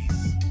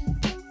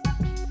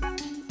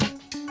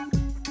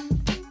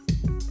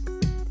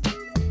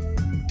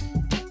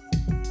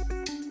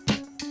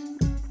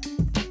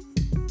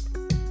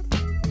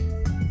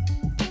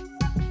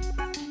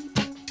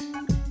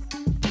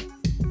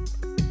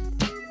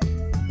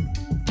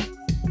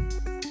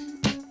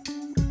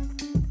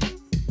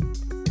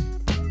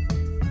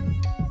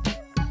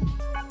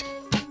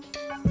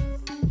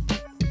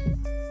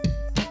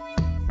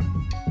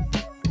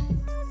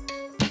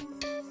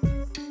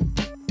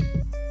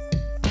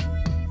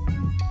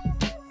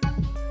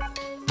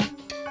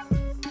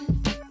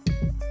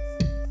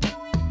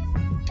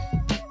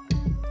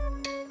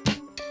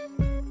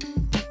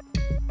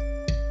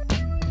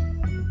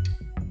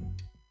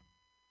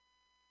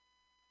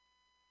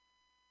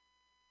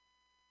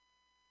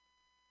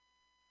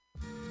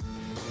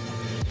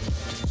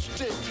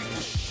 Dead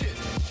people shit.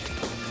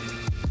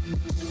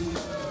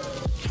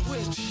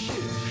 Where's the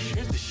shit?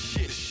 Here's the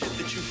shit. The shit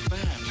that you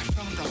found. I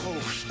found a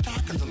whole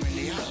stock of them in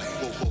the alley.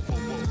 Whoa, whoa, whoa,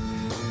 whoa.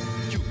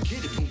 You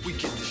get it when we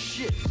get the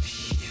shit. The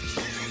shit.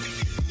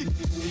 The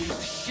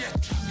shit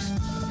trucks.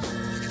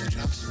 You get the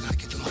trucks, I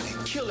get the money.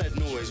 Kill that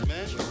noise,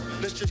 man.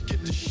 Let's just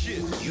get the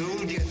shit.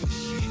 You'll get the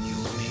shit you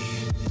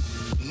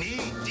need.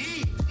 Need.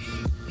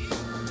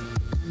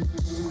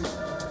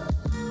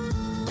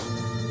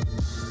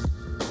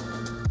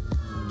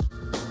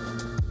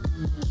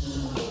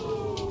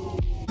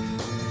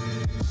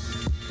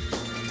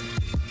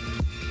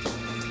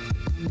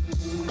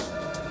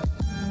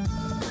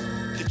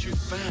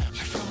 I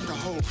found a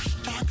whole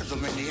stock of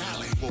them in the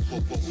alley. Whoa, whoa,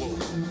 whoa, whoa.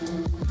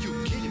 You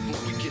get it when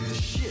we get the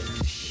shit.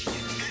 The shit.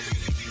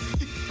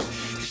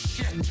 The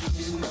shit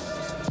trucks. You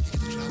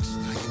get the trucks,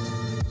 I get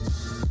the...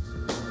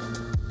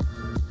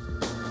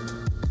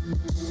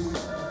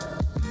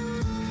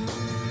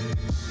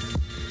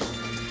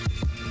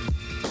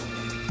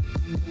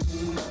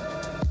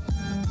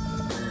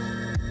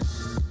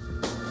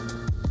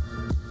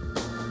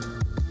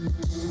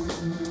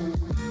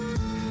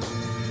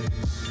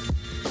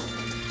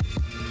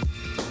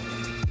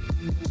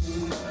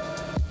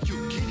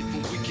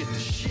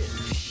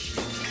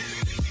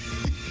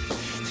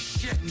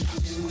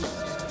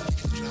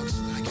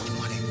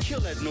 Kill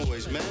that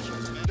noise, man.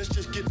 Let's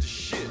just get the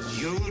shit.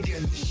 You'll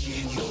get the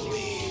shit you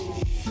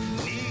need.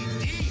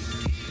 Need.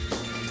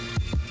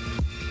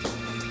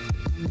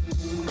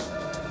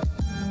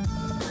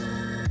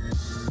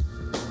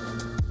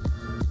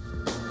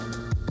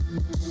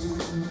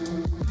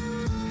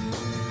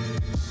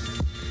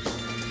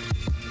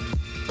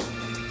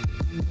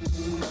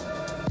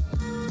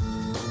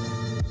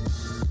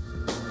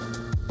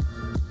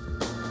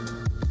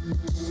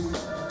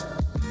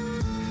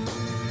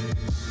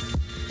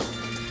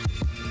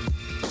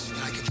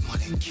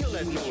 Kill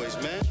that noise,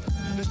 man.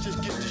 Let's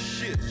just get the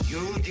shit.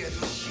 You'll get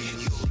the shit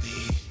you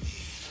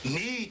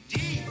need. Need.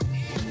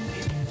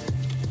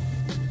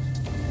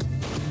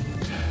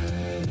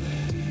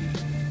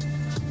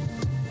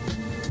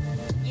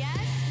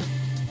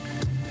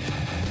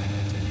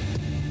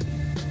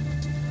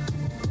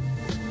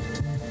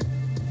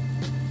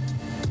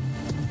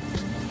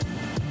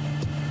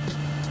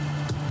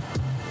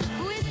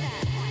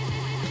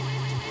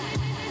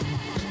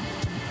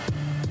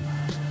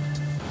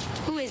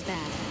 Who is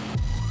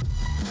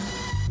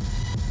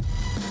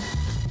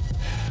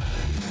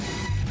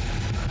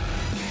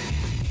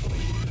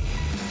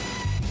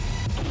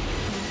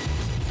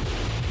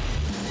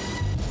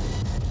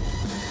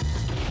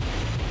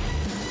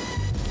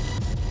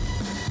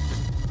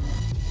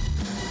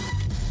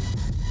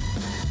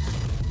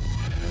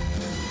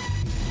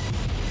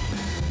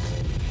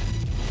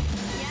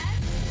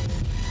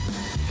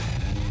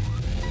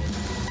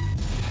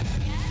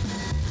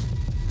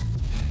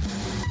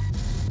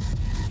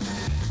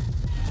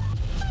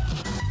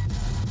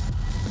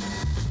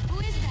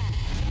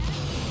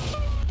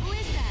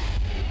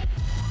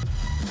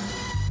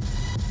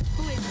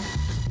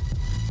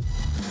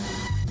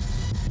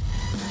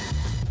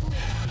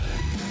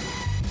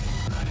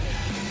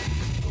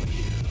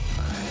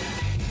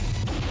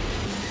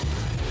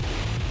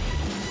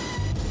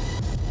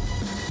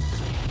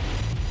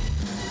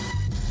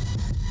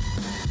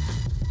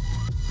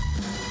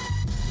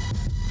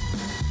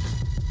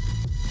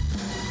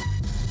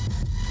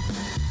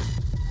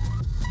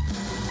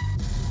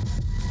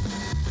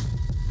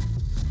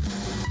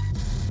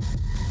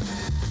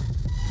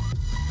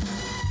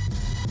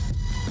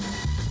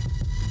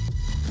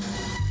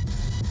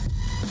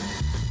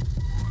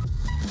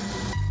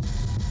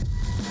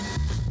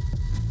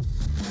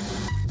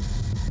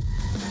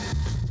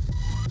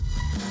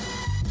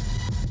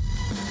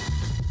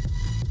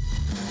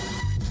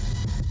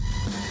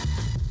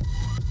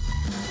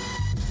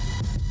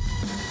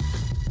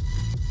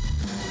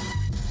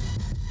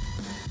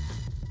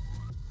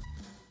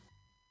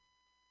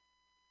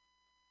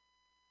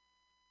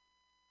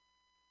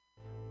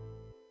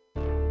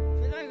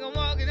like I'm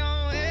walking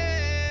on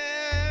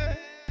air.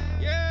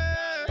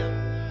 Yeah.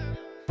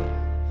 Feel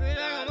like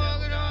I'm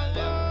walking on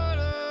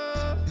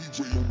water.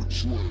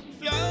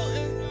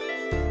 Floating.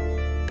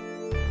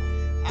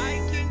 I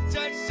can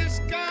touch the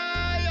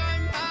sky.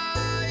 I'm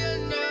high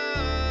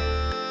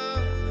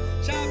enough.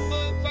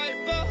 Chopper right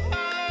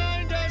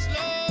behind us,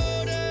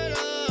 loaded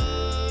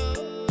up.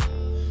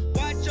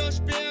 Watch your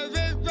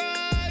spirit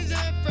rise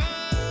in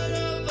front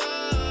of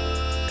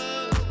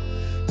us.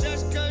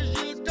 Just 'cause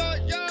you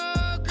thought you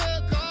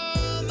could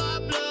call my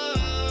bluff.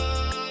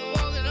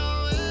 Walking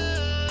on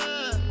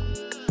air,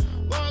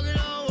 walking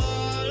on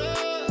water,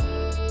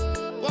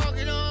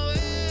 walking on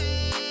air,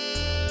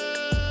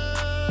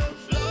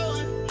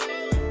 floating,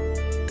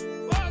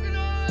 walking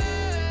on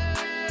air.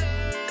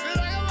 Feel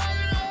like I'm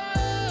walking on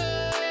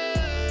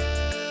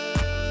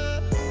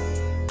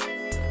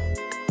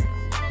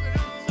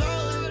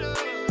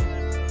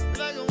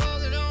like I'm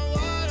walking on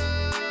water,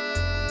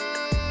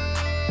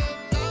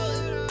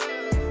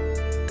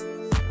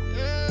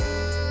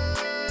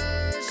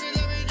 yeah. She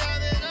let me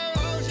dive in her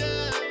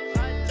ocean.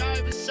 I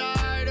dive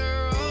beside her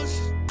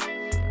ocean.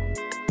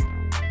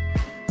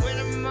 When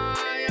am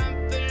I'm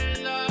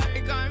feeling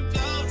like I'm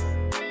floating.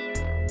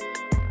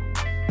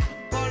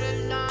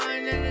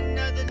 Borderline and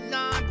another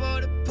line,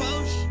 border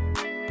potion.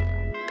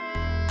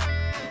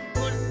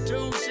 Put a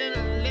deuce in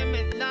a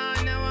limit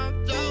line, now I'm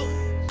floating.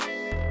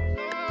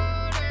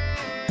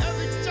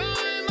 Every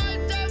time I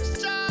dive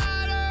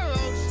beside her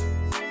ocean.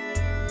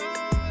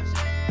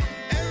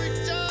 Every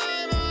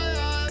time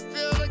I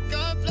feel like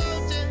I'm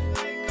floating.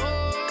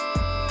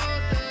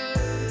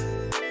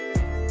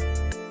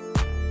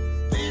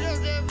 Beat up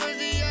that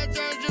pussy, I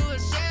turn to a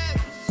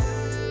savage.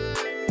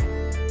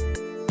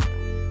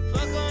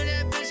 Fuck on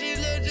that bitch, she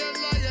look just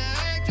like an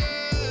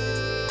actress.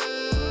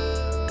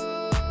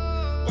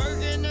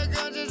 Working the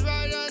guns just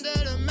right under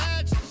the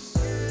mattress.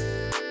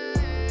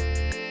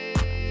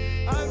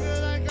 I feel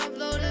like I'm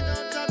floating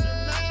on top of the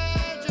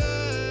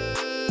mattress.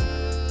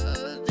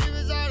 Deep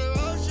inside the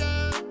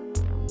ocean,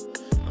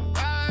 I'm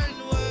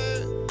riding away,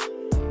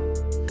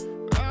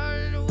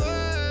 riding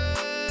away.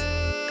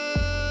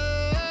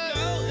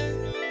 Floating.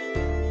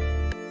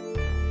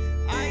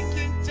 I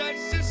can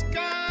touch the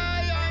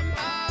sky, I'm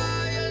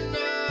high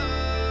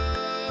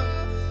enough.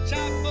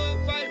 Chopper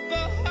right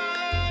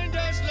behind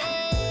us,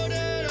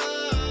 loaded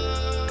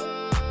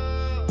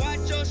up.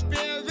 Watch your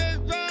spirit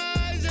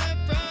rise in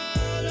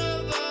front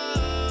of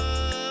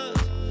us.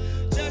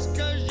 Just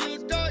 'cause you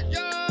thought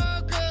you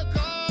could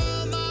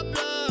call my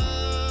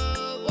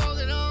bluff.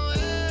 Walking on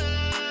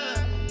air,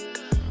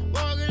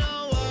 walking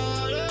on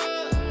water,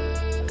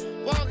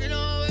 walking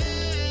on air,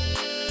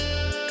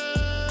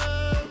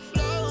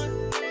 floating.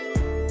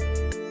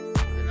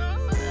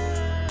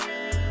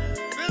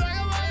 Feel like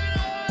I'm walking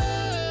on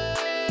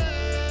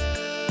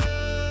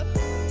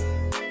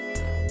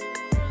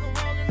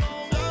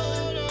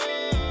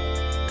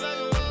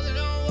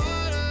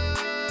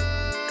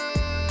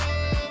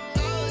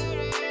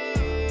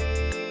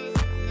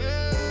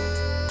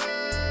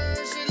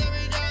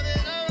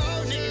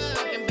Niggas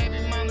fucking baby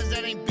mamas,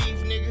 that ain't beef,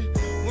 nigga.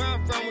 Where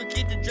I'm from, we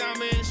keep the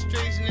drama in the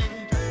streets,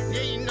 nigga.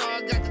 Yeah, you know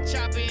I got the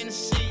chopper in the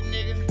seat,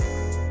 nigga.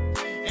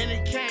 And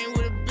it came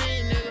with a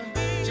beam, nigga.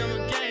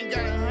 Jumper gang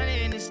got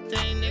 100 in this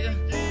thing, nigga.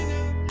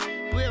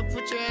 We'll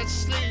put your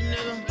ass to sleep,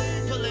 nigga.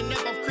 Pulling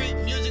up off creep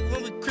music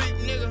when we creep,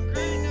 nigga.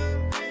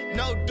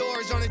 No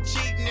doors on the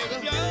cheap, nigga.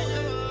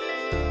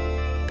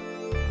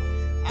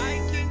 I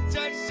can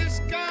touch the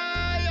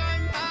sky,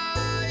 I'm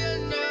high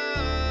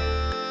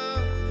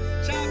enough.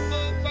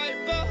 Chopper right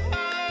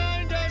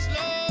behind us,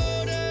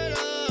 loaded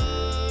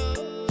up.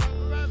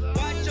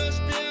 Watch your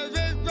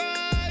spirit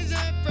rise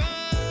in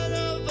front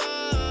of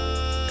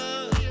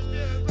us.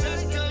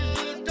 Just 'cause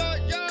you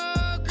thought you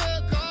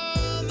could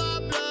call my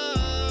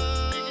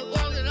bluff.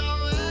 Walking on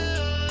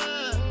air,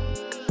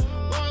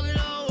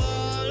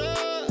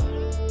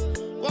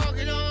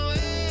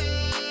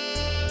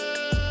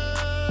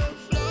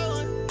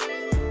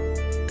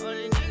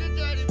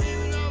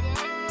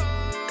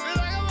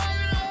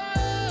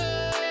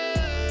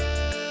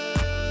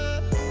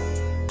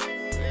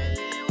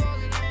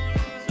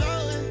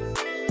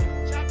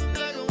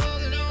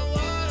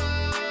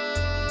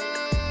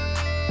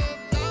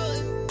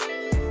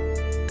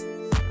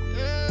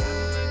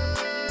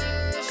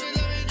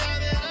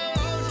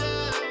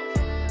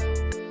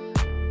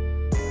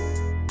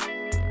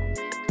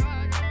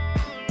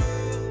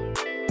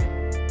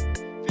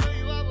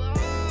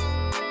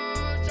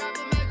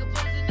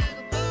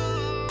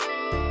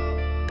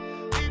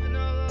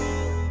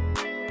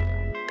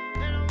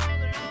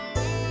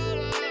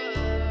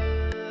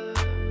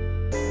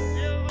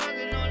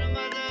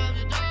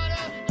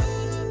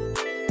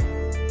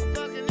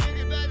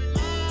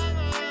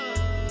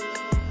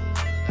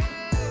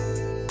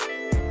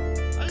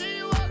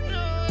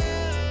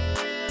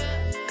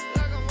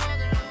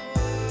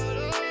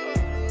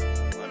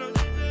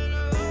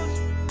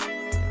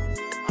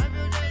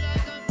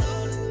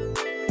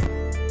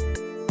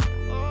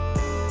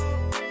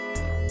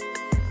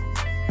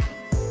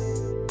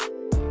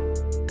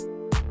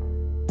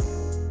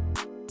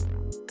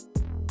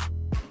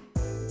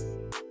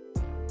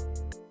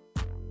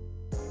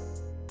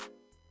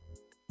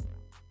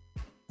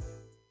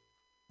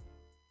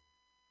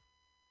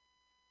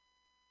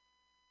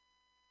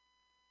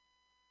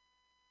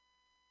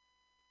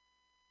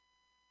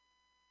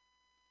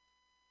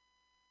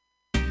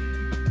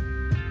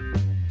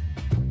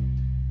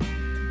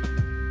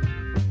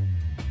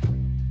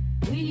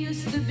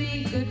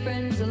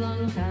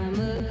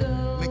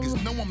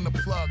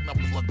 now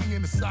plug me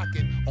in the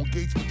socket. On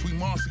gates between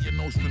Marcy and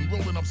Nostrand,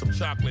 rolling up some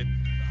chocolate.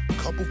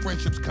 Couple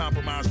friendships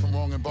compromised from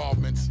wrong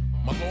involvements.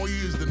 My lawyer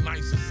is the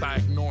nicest, I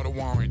ignore the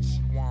warrants.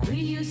 We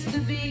used to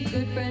be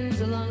good friends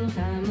a long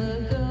time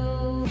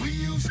ago. We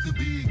used to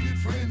be good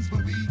friends,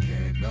 but we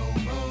can't no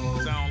more.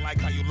 Cause I don't like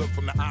how you look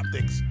from the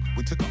optics.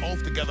 We took an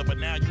oath together, but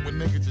now you and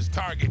niggas is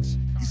targets.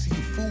 You see,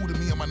 you fool to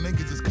me and my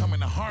niggas is coming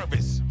to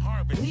harvest.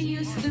 We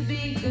used to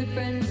be good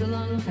friends a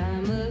long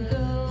time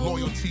ago.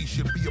 Loyalty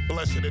should be a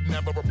blessing and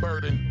never a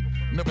burden.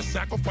 Never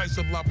sacrifice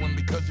a loved one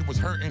because you was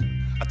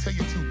hurting. I tell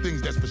you two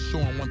things that's for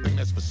sure and one thing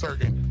that's for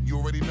certain. You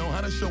already know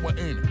how to show an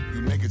end.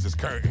 You niggas is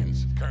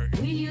curtains.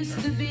 We used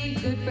to be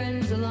good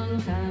friends a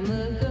long time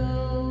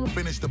ago.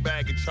 Finish the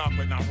bag of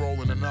chocolate, now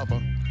rolling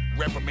another.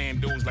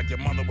 Reprimand dudes like your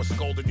mother was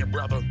scolding your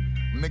brother.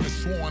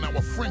 Niggas swore on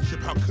our friendship,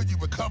 how could you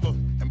recover?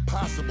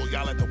 Impossible,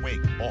 y'all at the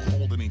wake, all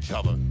holding each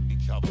other.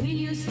 We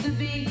used to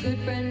be good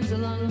friends a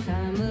long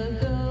time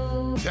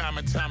ago. Time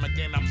and time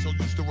again, I'm so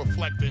used to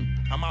reflecting.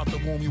 I'm out the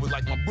womb, you was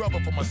like my brother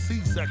from a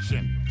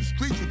C-section. The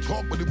streets would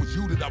talk, but it was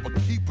you that I would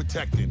keep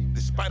protecting.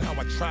 Despite how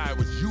I tried, it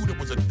was you that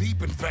was a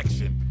deep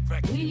infection.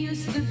 We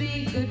used to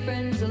be good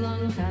friends a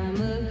long time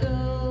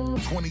ago.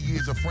 20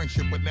 years of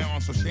friendship, but now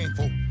I'm so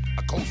shameful.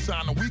 I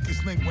co-sign the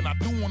weakest link when I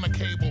do on the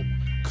cable.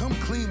 Come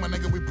clean, my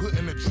nigga, we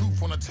putting the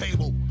truth on the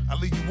table. I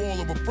leave you all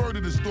to refer to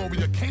the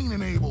story of Cain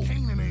and Abel.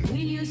 We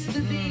used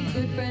to be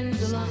good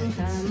friends a long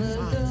time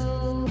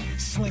ago.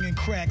 Slinging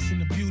cracks in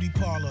the beauty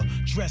parlor.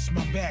 Dress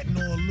my bat and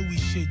all Louis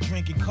shit,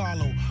 drinking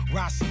Carlo.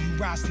 Rossi, you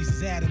Rossi's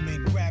is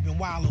adamant, grabbing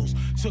wallows.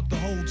 Took the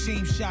whole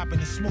team shopping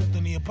and smoked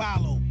on the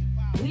Apollo.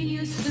 We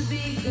used to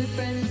be good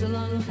friends a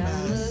long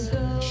time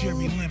ago.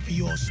 Jerry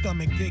Limpy, all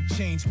stomach, dick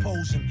chains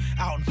posing.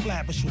 Out in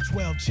Flatbush with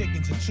 12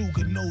 chickens and 2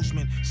 good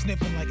nosemen.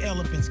 Sniffing like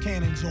elephants,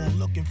 cannons on,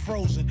 looking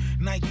frozen.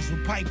 Nikes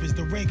with pipers,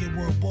 the reggae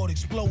world bought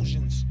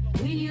explosions.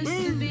 We used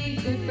to be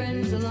good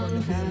friends a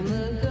long time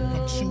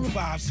ago. From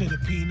 2.5s to the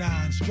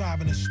P9s,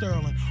 driving a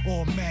Sterling.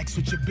 All Max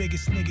with your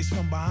biggest niggas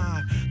from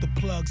behind. The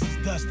plugs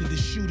is dusted, the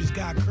shooters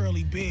got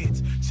curly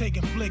beards.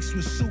 Taking flicks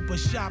with Super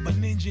Shop, a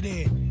ninja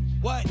there.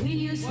 What? We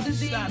used to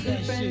be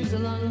good friends a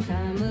long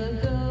time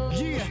ago.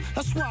 Yeah,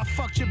 that's why I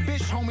fucked your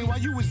bitch, homie, while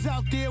you was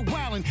out there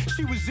wildin'.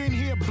 She was in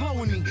here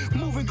blowing me,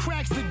 moving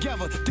cracks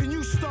together. Then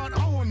you start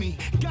owing me.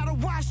 Gotta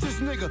watch this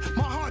nigga,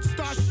 my heart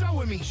starts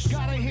showing me.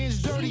 Got her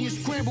hands dirty and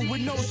scrambled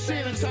with no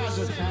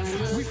sanitizer.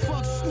 We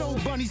fucked snow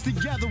bunnies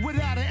together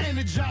without an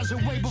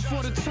energizer. Way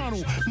before the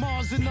tunnel,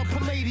 Mars in the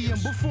Palladium.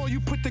 Before you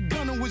put the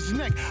gun on his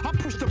neck, I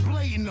pushed the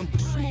blade in him.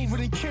 Smoother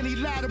than Kenny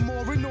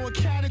Lattimore in all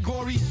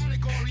categories.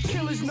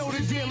 Killers know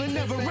the deal and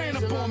never ran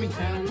up on me.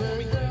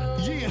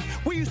 Yeah,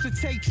 we used to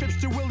take trips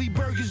to Willie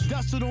Burgers,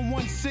 dusted on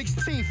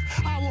 1/16th.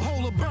 I will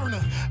hold a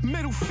burner,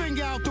 middle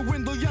finger out the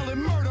window,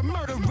 yelling murder,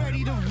 murder.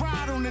 Ready to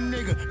ride on a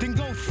nigga, then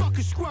go fuck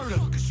a squirter.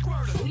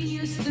 We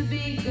used to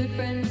be good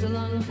friends a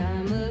long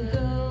time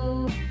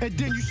ago. And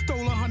then you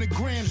stole 100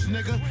 grams,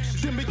 nigga.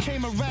 Then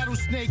became a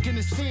rattlesnake in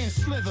the sand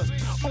slither.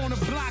 On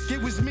the block,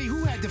 it was me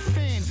who had the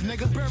fans,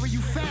 nigga. Bury you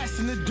fast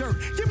in the dirt.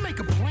 You make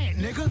a plant,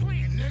 nigga.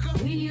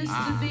 We used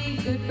to be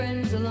good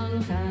friends a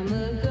long time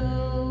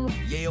ago.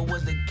 Yeah, it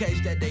was the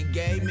case that they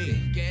gave me.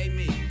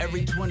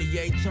 Every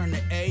 28 turned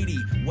to 80.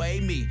 Weigh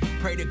me.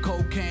 Pray the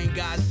cocaine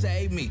God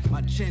save me.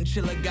 My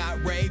chinchilla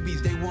got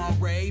rabies. They won't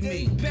raid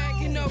me.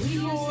 Backing up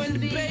floor and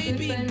the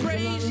baby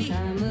crazy.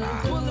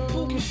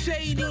 Bulletproof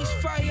Mercedes,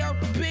 fire out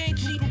the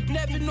Benji.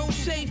 Never no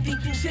safety.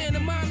 Santa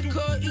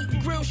Monica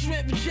eating grilled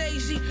shrimp with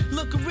Jay-Z.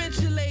 Looking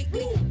richer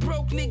lately.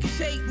 Broke niggas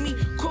hate me.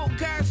 Quote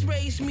guys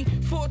raised me.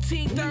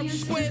 14,000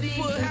 square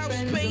foot house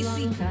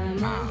spacey.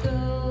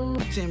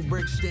 10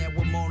 brick stamp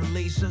with Mona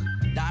Lisa.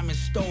 Diamond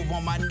stove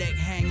on my neck,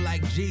 hang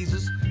like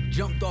Jesus.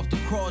 Jumped off the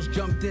cross,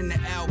 jumped in the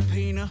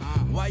Alpina.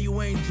 Why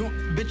you ain't drunk?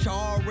 Bitch, I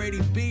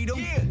already beat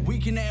him. We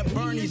can have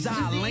Bernie's,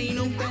 I lean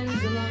him.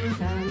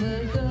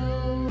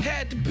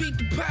 Had to beat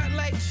the pot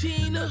like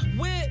Tina.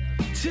 With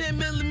 10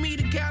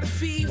 millimeter, got a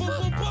fever.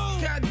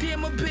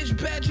 Goddamn, a bitch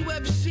bad, you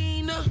ever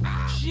seen her?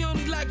 She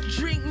only like to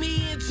drink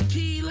me and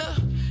tequila.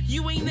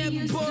 You ain't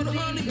never bought a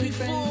honey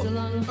before.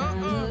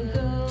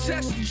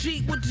 Test the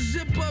Jeep with the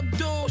zip up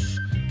doors.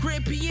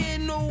 Grand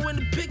piano and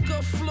the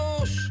pickup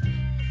floors.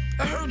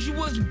 I heard you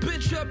was a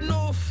bitch up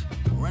north.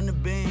 Run the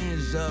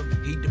bands up,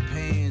 heat the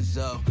pans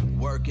up.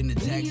 Work in the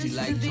taxi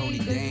like Tony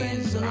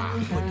Danza.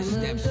 Put the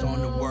steps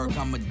on the work,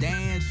 I'm a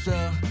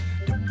dancer.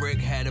 The brick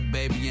had a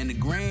baby and a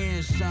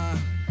grandson.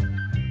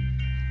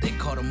 They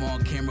caught him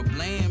on camera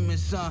blaming,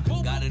 son.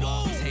 Got it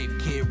on tape,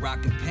 Kid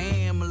Rockin'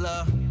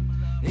 Pamela.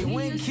 They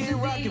went Kid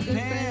Rockin'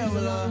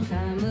 Pamela.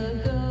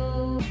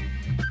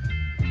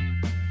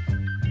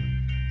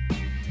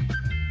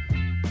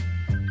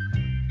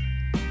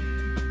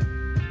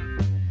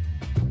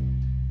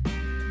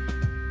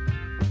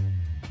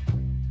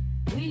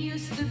 We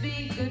used to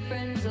be good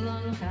friends a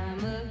long time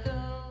ago.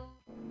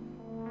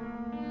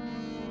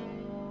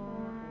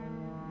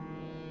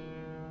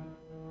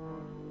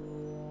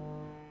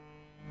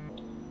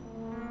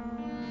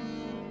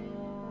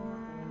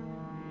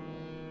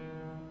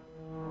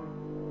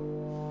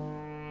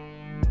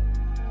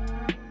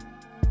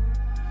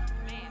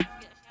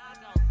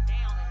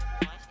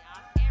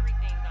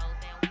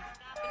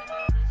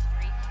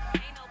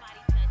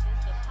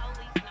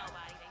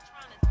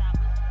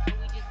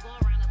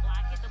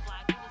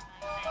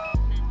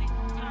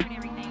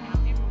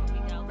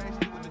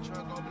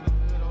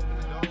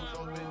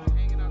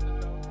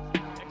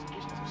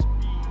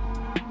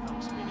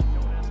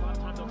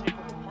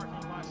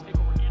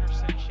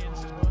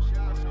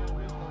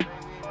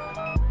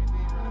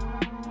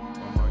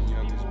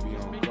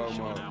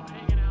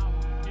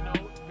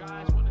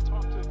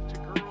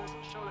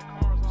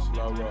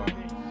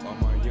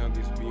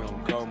 niggas be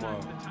on go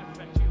mode.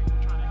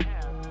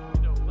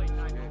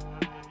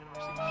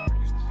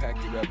 Used to pack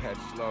it up, had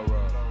to slow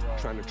roll.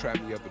 Trying to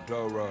trap me up a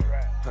dough road.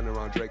 Hunting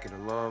around Drake in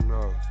a long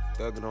nose.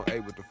 Thuggin' on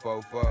 8 with the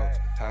 4-4s.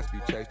 High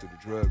speed chase through the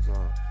drug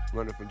zone.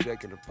 Running from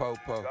Jake and the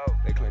Popo.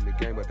 They claim the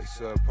game, but they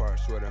subpar.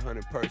 Swear the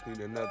 100 purse need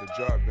another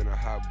jar. Been a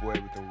hot boy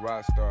with them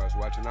rock stars.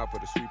 Watching out for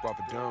the sweep off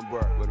of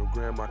Dunbar. Where them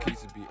Grand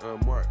Marquises be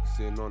unmarked.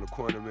 Sitting on the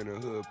corner in the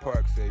hood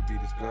park. Say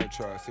beat this gun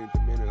charge. Seen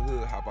them in the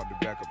hood, hop out the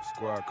back of a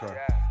squad car.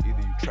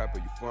 Either you trap or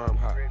you farm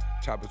hop.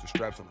 Choppers with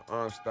straps on the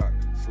arm stock.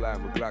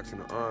 Slide with Glocks in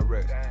the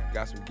armrest.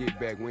 Got some get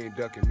back, we ain't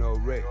ducking no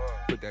wreck.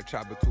 Put that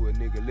chopper to a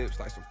nigga lips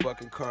like some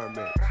fucking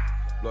Carmex.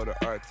 Blow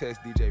the art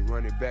test, DJ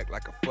running back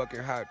like a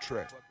fucking hot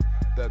track.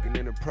 Thuggin'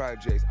 in the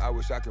projects, I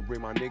wish I could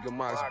bring my nigga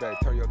Moss back.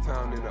 Turn your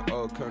town into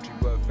old country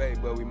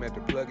buffet, but we meant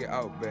to plug it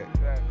out back.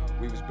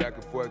 We was back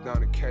and forth down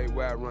the KY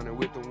running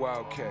with them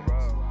Wildcats.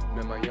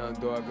 Met my young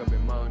dog up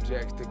in Mount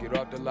Jacks to get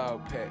off the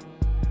loud pack.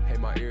 Hate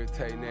my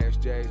irritating ass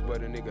J's,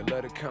 but a nigga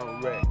love to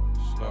count wreck.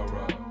 Slow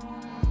roll.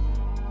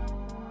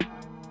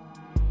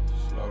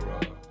 Slow roll.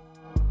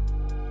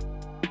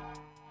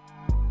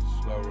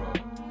 Slow roll.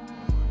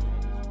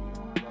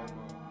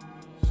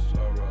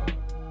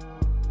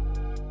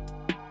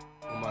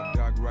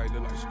 Right,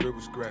 look like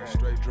scribble scratch.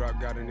 Straight drop,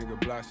 got a nigga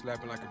block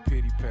slapping like a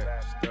pity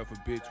pat. Stuff a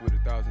bitch with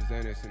 1,000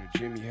 Xanax and a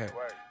Jimmy hat.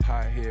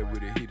 High head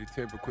with a heated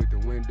temper, quick to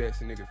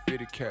Windex, a nigga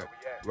fitted cap.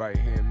 Right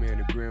hand man,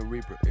 the Grim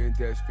Reaper,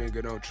 index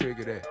finger don't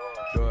trigger that.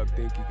 Dog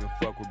think he can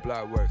fuck with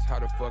blockworks. How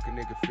the fuck a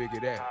nigga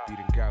figure that? He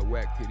done got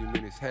whacked, hit him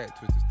in his hat,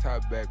 twist his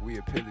top back, we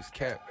appeal his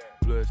cap.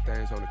 Blood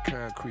stains on the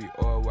concrete,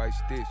 all white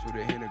sticks with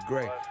a hint of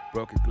gray.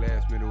 Broken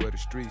glass, middle of the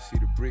street, see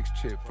the bricks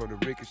chip from the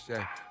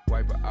ricochet.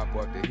 Wipe a op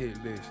off the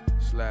hit list,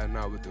 sliding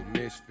out with the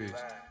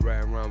misfits.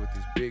 Riding around with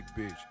this big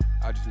bitch,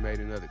 I just made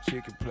another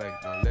chicken plate.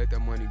 Don't let that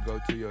money go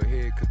to your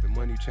head, cause the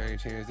money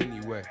change hands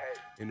anyway.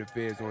 In the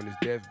feds on his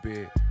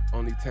deathbed,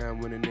 only time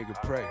when a nigga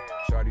pray.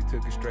 Shawty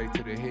took it straight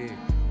to the head,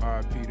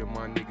 R.I.P. to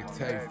my nigga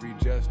Tay. Free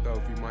Justo,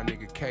 free my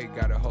nigga K,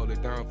 gotta hold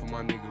it down for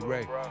my nigga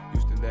Ray.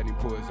 Used to let him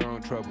pour his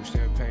own trouble,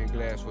 champagne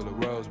glass full of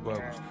rose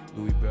bubbles.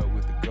 Louis belt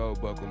with the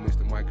gold buckle,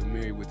 Mr. Michael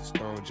Miri with the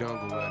stone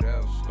jungle, what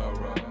else? Slow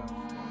roll.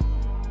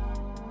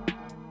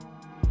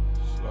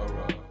 Slow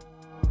roll.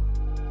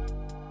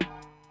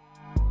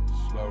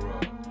 Slow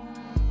roll.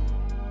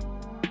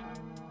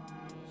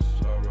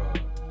 Slow roll.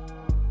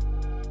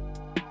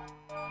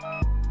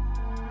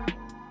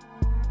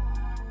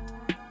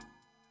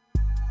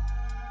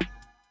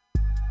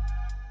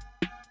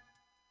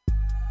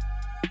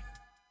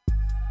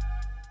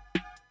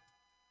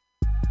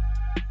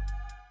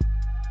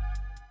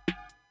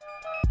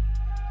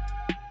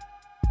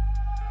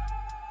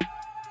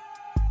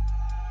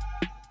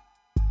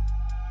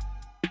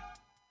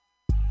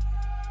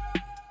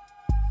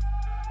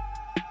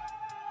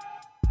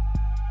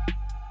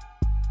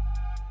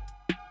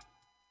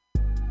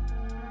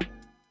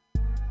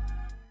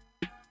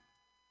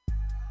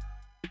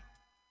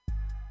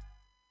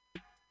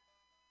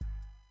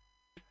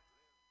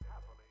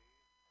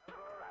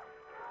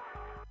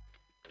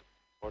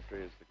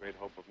 Poetry is the great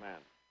hope of man.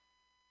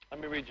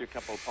 Let me read you a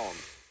couple of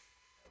poems.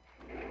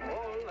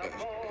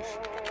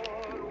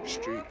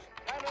 Streets.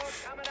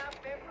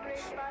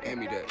 Hand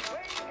me that.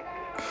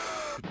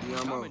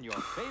 Come in your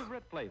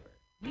favorite flavor.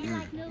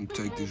 Here, you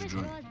take this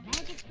drink.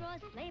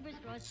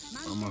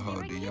 I'ma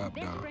hold the yop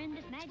down.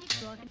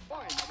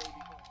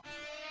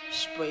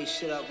 Spray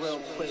shit up real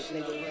quick,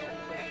 nigga.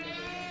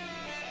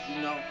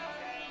 You know.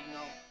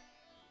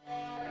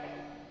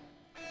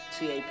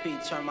 TAP,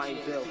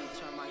 Termiteville.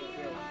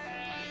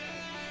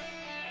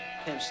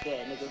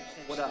 Hempstead, nigga.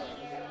 What up?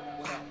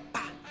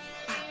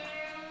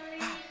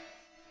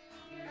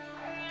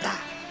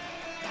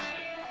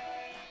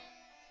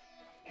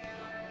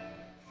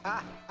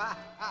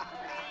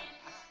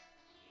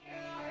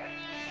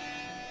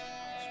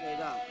 Straight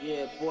up.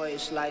 Yeah, boy,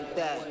 it's like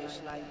that.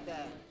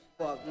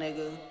 Fuck,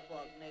 nigga.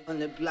 On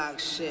the block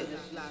shit.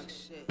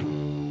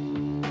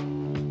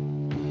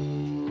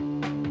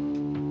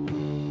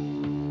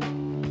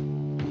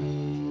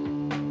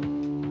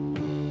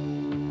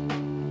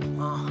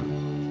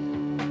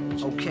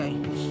 Okay.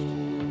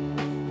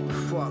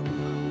 Fuck.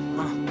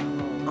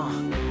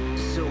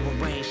 Silver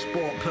rain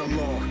sport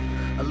pillow.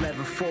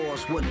 11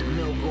 fours, what the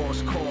mill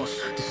gauze cost.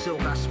 The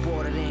silk I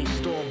sported ain't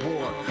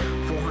store-bought.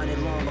 400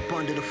 long up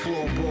under the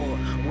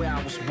floorboard. Where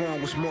I was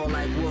born was more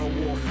like World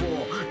War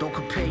IV. Don't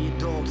compare your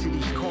dog to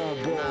these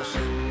cornballs.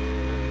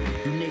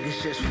 You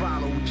niggas just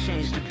follow, we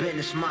changed the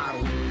business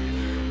model.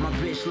 My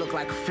bitch look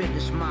like a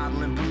fitness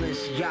model in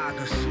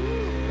Balenciagas.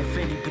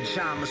 Infinity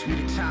pajamas, we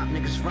the top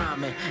niggas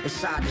rhyming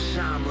inside the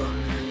genre.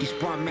 These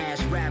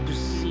bum-ass rappers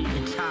is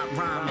eating top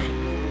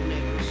rhyming.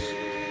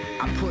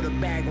 I put a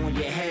bag on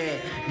your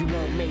head, you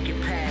won't make it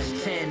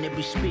past 10. They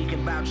be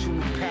speaking about you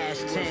in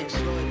past tense.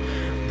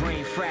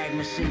 Brain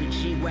fragments in the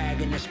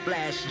G-Wagon, a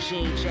splash, your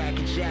jean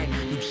jacket, jack.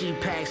 You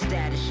G-Pack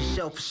status, your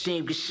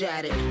self-esteem get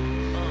shattered.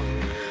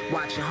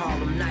 Watching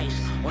Harlem Nights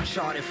on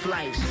chartered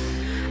flights.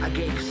 I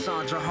gave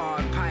Cassandra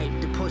hard pipe,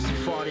 the pussy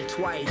farted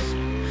twice.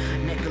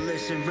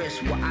 Nicholas and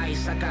wrist with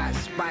ice, I got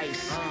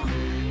spice.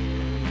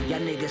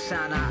 Y'all niggas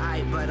sound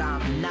alright, but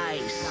I'm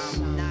nice.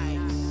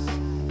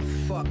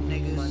 Fuck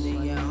niggas.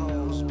 Money and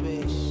hoes,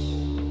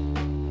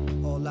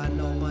 bitch. All I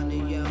know,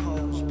 money and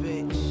hoes,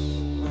 bitch.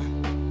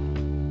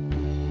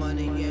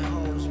 Money and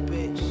hoes,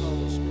 bitch.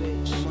 Hoes,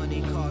 bitch.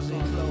 Money, cars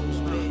and clothes,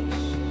 bitch.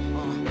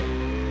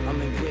 I'm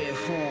in rare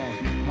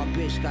form. My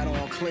bitch got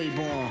on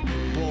Claiborne.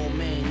 Ball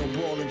main, no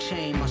ball and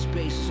chain. My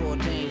space is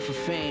ordained for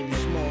fame. You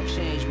small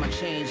change, my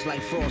chains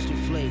like frosted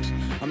flakes.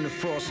 I'm the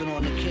frosting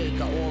on the cake,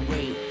 I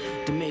orate.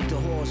 To make the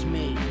horse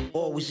mate,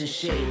 always in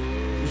shape.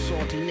 You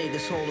salty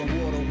niggas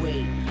holding water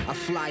weight. I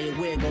fly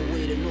away, go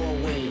way to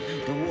Norway.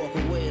 Then walk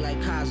away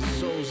like Kaiser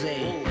Soze.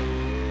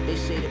 They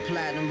say the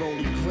platinum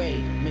rolling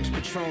great. Mix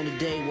Patron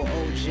today with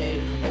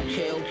OJ.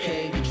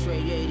 Okay, get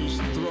trade 80s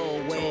to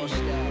throw away.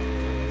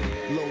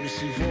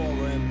 Lotus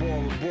Evora and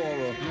Bora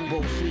Bora.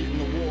 Both feet in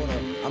the water.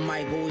 I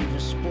might go even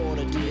sport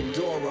a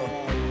Deodora.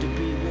 The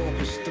B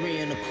Walker's 3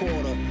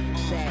 1/4.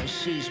 Sad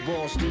sheets,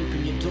 balls deep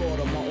in your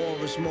daughter. My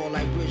aura's more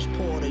like Rich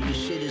Porter. Your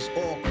shit is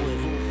awkward.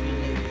 Goofy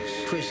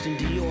niggas. Christian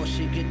Dior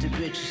shit get the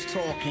bitches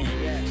talking.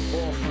 Yes.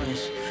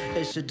 Orphans.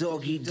 It's a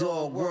doggy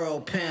dog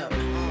world pimp.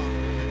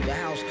 The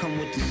house come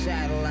with the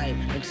satellite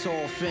and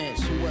tall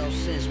fence. Who else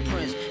since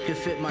Prince can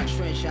fit my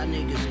trench? Y'all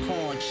niggas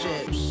corn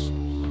chips.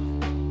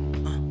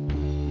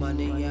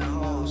 Money and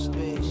hoes,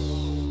 bitch.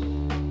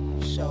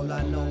 So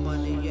I know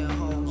money and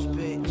hoes,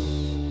 bitch.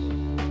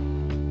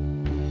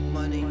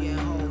 Money and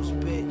hoes,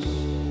 bitch.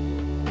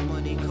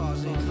 Money,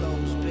 cars and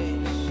clothes,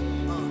 bitch.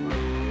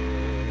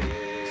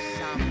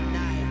 Sound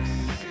nice.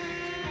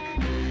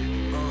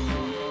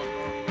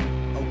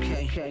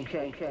 Okay.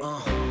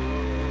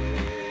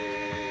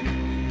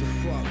 The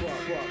fuck.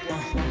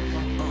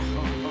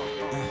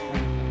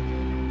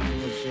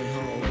 It's your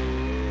hoe.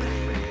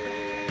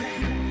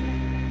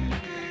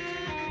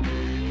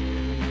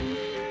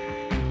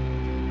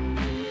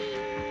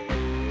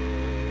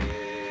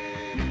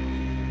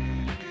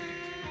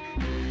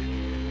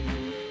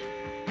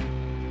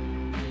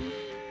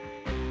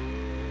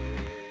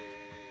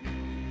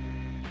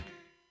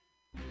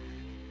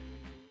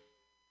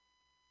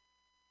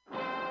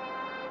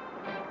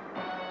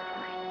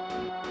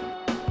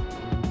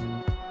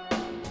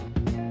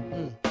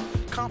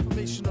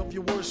 Confirmation of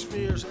your worst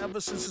fears. Ever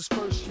since his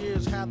first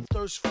years, had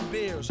thirst for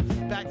beers.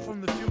 Back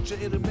from the future,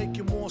 it'll make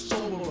you more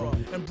soberer.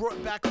 And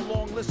brought back a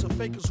long list of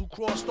fakers who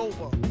crossed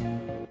over.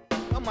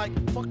 I'm like,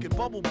 fuck it,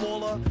 bubble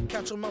baller.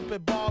 Catch him up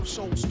at Bob's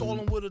show,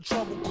 stalling with a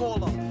trouble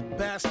caller.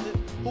 Bastard,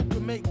 who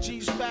can make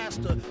G's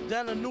faster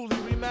than a newly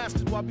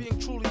remastered while being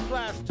truly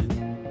plastered.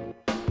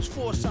 There's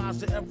 4 sides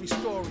to every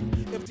story.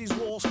 If these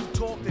walls could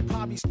talk, they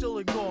probably still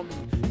ignore me.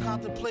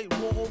 Contemplate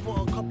war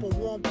over a cup of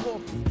warm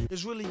coffee.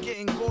 It's really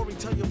getting gory.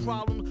 Tell your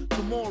problem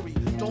to Maury.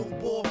 Don't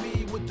bore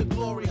me with the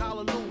glory,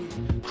 hallelujah.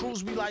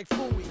 Cruise me like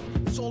Fooey.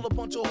 It's all a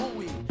bunch of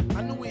hooey.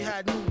 I knew he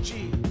had new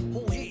G.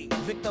 Who he?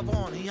 Victor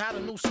Vaughn. He had a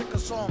new sicker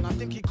song. I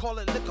think he called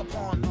it Liquor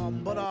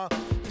Pond. But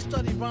he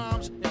studied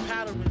rhymes and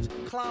patterns.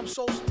 Climb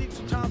so steep,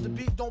 sometimes the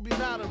beat don't be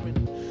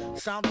mattering.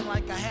 Sounding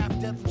like a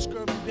half-dead from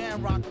scurvy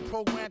band rock. A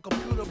programmed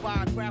computer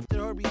by a grafted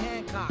Herbie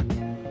Hancock.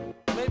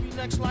 Maybe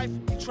next life,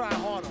 he try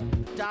harder.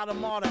 Died a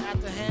martyr at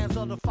the hands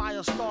of the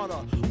fire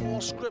starter.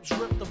 All scripts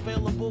ripped,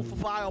 available for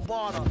via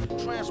barter.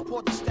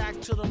 Transport the stack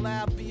to the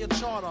lab via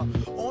charter.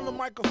 On the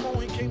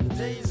microphone, he came to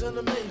days in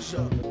the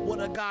measure. What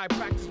a guy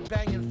practiced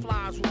banging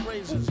flies with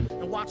razors.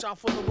 And watch out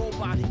for the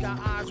robot, he got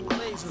eyes with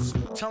lasers.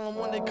 Tell him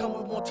when they come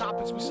with more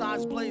topics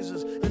besides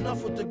blazers.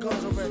 Enough with the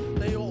guns already,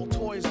 they all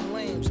toys and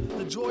lames.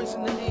 The joys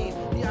in the aim,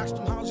 he asked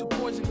him, how's your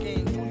poison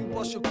game? Do you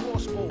bust your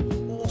crossbow?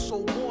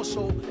 Also, more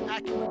so,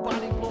 accurate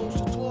body blows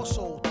to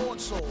torso, thought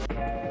so.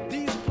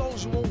 These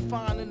blows you won't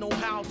find in no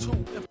how-to.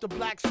 If the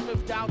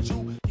blacksmith doubt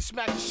you, he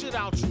smack the shit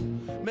out you.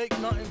 Make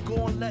nothing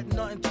go and let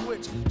nothing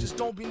twitch. Just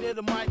don't be near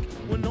the mic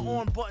when the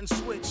on button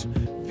switch.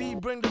 V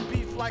bring the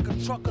beef like a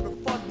trucker to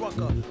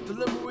Fuddrucker.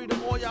 Delivery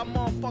to all y'all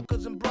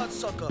motherfuckers and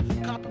bloodsucker.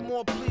 Copy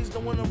more please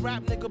than when a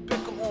rap nigga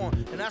bicker on.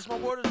 And that's my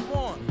word is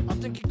born. I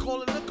think he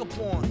call it liquor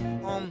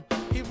porn.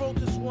 He wrote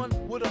this one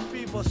with a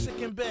fever, sick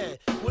in bed.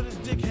 With his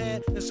dick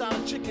head inside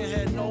a chicken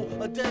head. No,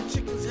 a dead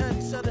chicken's head.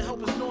 He said it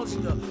help his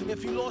nausea.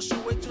 If he lost you,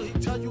 wait till he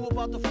tell you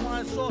about the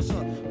flying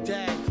saucer.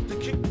 Dag, the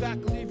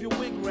kickback leave your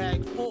wig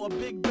rag. For a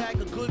big bag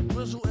of good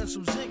grizzle and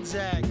some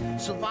zigzag.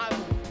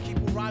 Survival, keep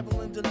a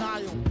rival in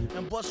denial.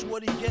 And bust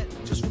what he get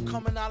just for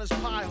coming out his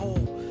pie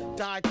hole.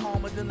 Die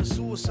calmer than a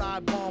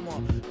suicide bomber.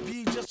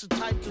 V just the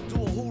type to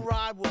do a who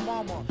ride with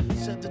mama.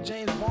 Said to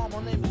James Bond,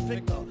 my name is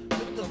Victor.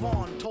 Victor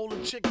Vaughn told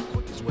a chick the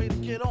quickest way to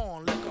get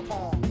on, liquor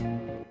pong.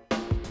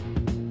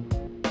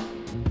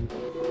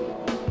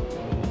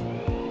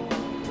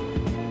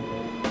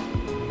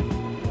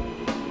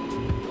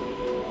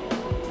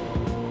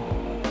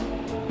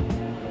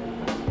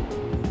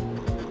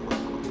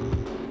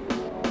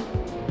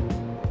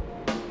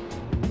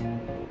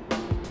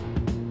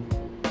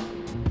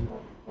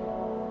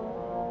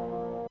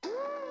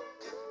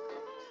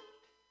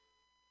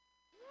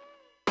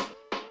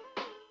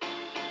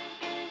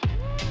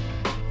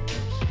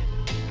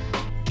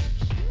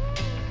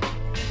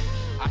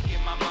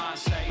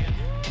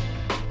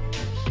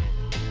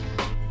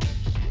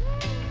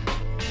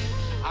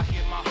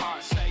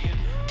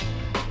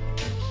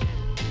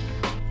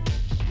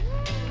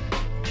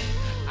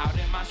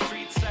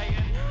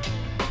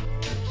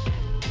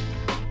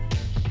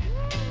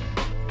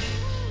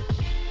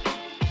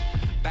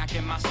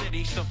 my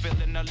city, still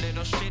feeling a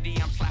little shitty.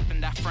 I'm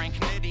slapping that Frank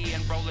Nitty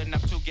and rolling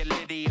up to get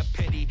litty. A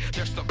pity,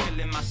 they're still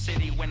killing my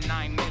city when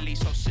 9 milli.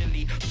 So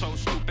silly, so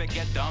stupid,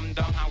 get dumb.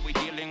 How we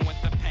dealing with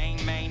the pain?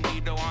 Main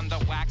needle on the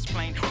wax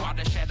plane.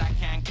 Watershed I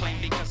can't claim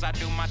because I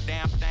do my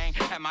damn thing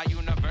at my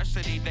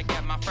university to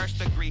get my first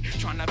degree.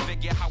 Trying to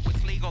figure how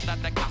it's legal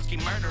that the cops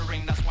keep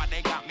murdering. That's why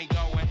they got me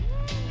going.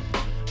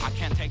 I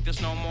can't take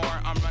this no more.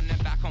 I'm running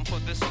back home for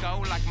this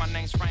go. Like my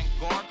name's Frank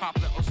Gore. Cop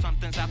little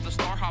somethings at the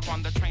store. Hop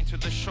on the train to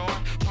the shore.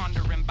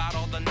 Pondering about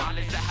all the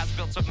knowledge that has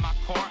built up my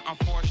core. I'm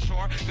for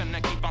sure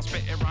gonna keep on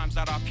spitting rhymes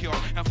that are pure.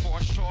 And for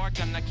sure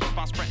gonna keep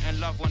on spreading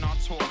love when on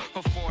tour.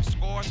 For 4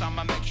 scores,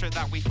 I'ma make sure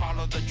that we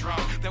follow the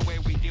drum. The way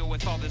we deal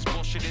with all this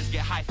bullshit is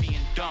get hyphy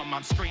and dumb.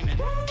 I'm screaming.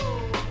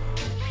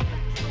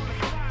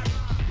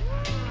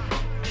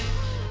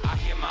 I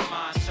hear my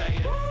mind say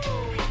it.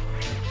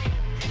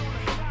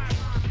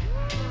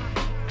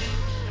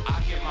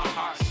 My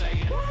heart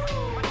saying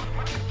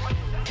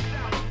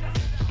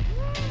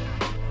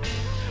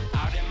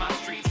out in my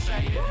street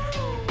saying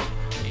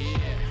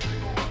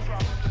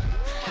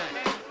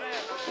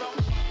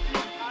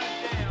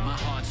my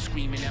heart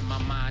screaming at my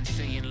mind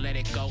saying let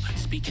it go.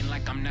 Speaking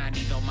like I'm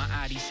 90 though my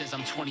ID says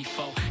I'm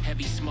 24.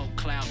 Heavy smoke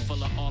cloud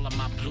full of all of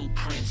my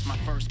blueprints. My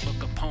first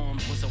book of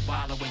poems was a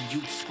Wallow and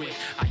youth script.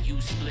 I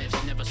use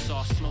spliffs, never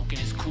saw smoking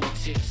as cool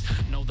tips.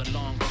 Know the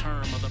long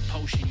term of the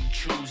potion you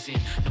choosing.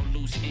 No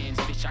loose ends,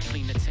 bitch, I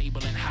clean the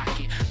table and hock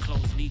it.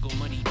 Close legal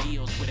money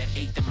deals with an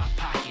 1/8 in my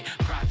pocket.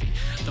 Profit,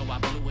 though I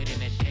blew it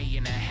in a day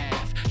and a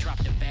half.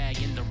 Dropped a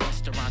bag in the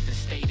restaurant and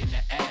stayed in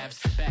the abs.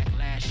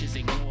 Backlash is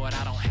ignored,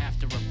 I don't have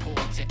to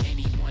report to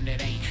anyone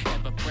that ain't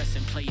ever press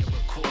and play a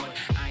record.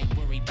 I ain't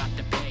worried about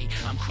the pay,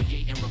 I'm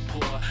creating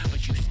rapport.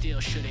 But you still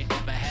shouldn't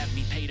ever have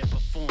me pay to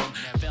perform.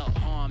 Felt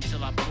harm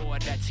till I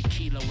poured that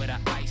tequila with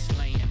an ice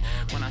laying.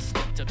 When I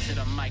stepped up to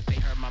the mic, they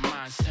heard my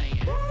mind saying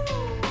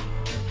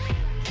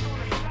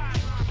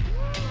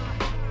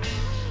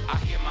I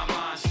hear my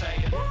mind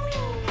saying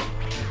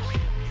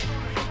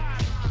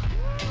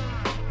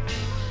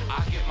I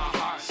hear my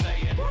heart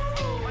saying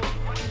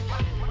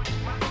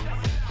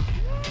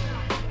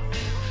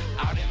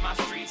out in my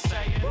streets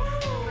saying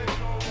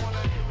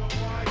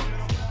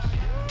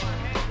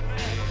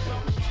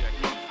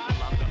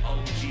I'm the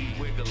OG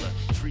wiggler,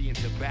 tree and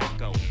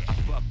tobacco. I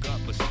fuck up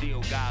but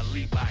still gotta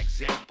lead by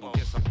example.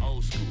 Guess I'm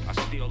old school, I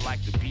still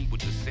like to beat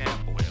with the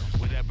sample.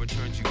 Whatever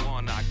turns you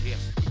on, I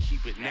guess we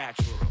keep it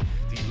natural.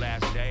 These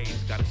last days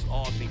got us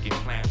all thinking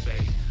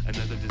plant-based.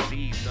 Another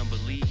disease, some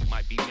believe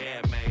might be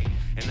man-made.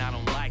 And I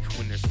don't like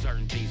when there's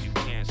certain things you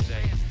can't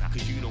say,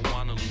 cause you don't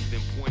wanna lose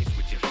them points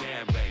with your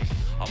fan base.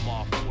 I'm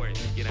all for it,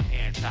 yet I'm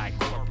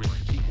anti-corporate.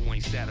 People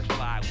ain't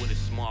satisfied with a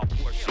small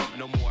portion.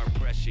 No more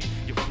oppression,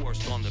 you're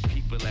forced on the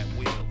people at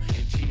will.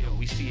 Until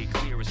we see it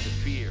clear as the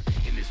fear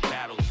in this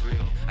battle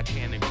drill. I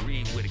can't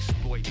agree with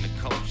exploiting the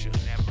culture.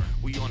 Never.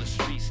 We on the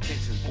streets,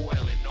 tensions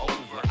boiling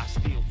over. I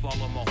still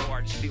follow my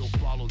heart, still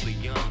follow the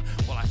young.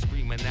 While I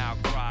scream and now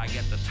cry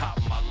at the top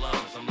of my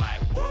lungs. I'm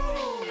like,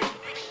 woo!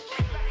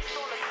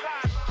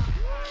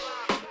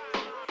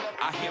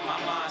 I hear my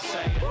mind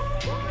saying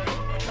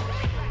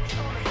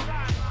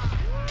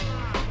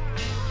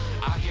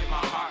I hear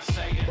my heart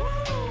saying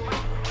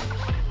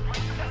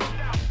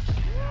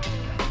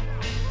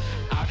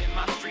out in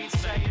my streets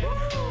saying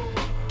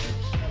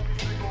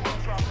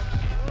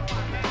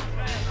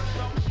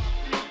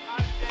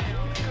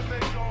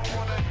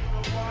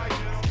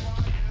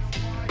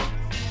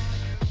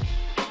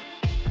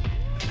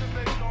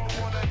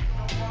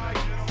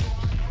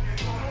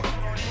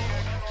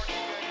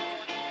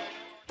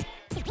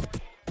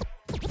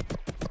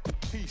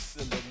Peace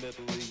in the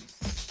Middle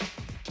East,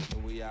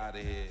 and we out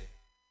of here.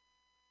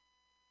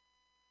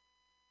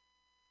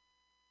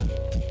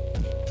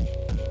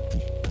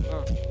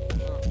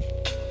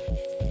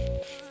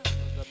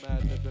 The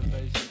mad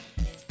liberation.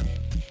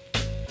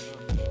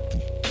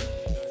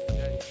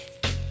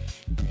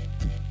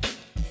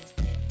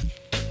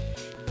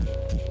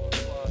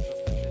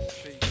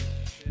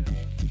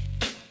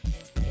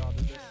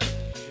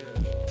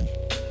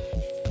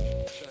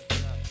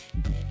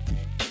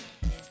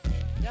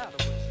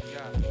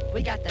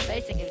 We got the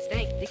basic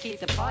instinct to keep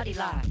the party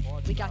live.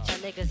 We got your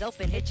niggas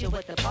open, hit you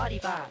with the party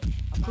vibe.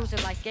 I'm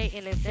cruising like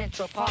skating in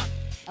Central Park.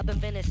 Up in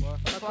Venice,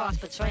 across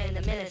portraying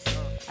the menace.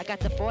 I got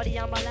the 40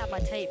 on my lap, my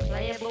tape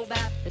playing boom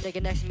bap. The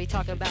nigga next to me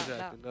talking about.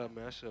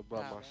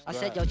 I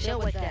said, yo, chill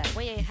with that.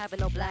 We ain't having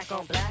no black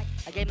on black.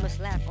 I gave him a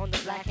slap on the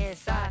black hand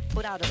side,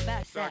 put out a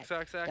fat sack.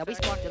 Yeah, we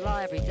spark the law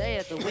every day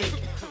of the week.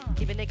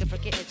 Keep a nigga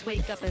from getting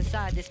tweaked up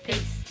inside this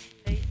piece.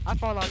 I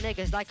fall on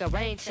niggas like a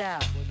rain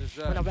child.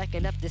 When I'm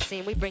wrecking up the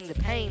scene, we bring the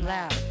pain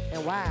loud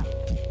and wild.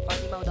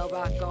 Quasimodo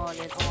rock on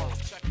and on.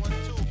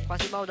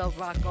 Quasimodo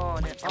rock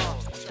on and on.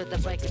 To the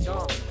break of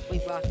dawn.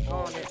 We rock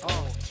on and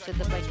on. To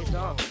the break of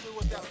dawn.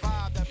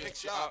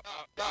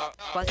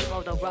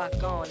 Quasimodo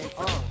rock on and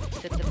on.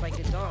 To the break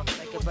of dawn.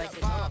 Break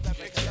of dawn.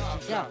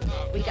 Yo,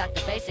 we got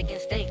the basic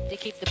instinct to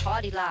keep the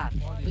party live.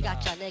 We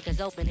got y'all niggas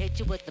open, hit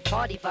you with the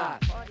party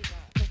vibe.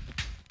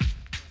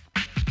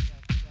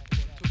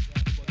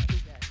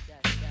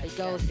 It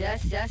goes,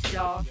 yes, yes,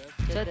 y'all.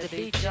 To the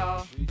beat,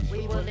 y'all.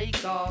 We will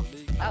leak off.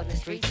 Out in the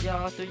streets,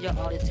 y'all. Through your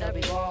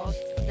auditory walls.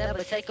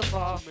 Never take a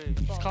fall.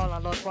 It's call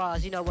on Lord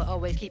Cross. You know we'll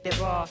always keep it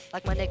raw.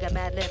 Like my nigga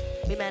Mad Lip.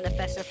 We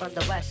manifesting from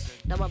the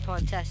west. No one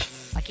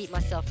contest. I keep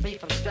myself free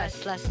from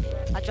stress. Plus,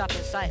 I drop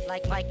in sight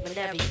like Mike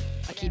Mineri.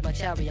 I keep my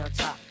cherry on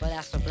top, but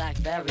that's for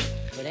Blackberry.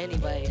 But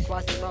anyways,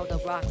 Quasimodo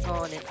rock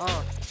on and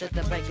on to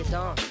the break of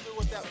dawn.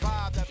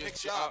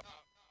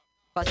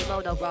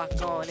 Quasimodo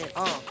rock on and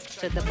on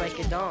to the break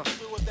of dawn.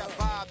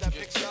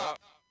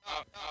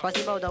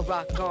 Quasimodo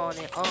rock on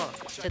and on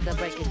to the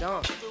break of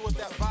dawn.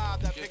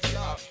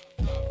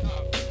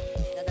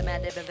 Another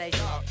Mad Lib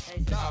invasion.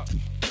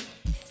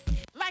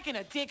 Like an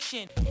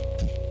addiction.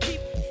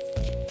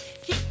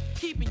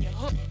 Keeping you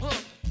hooked.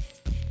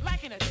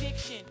 Like an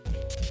addiction.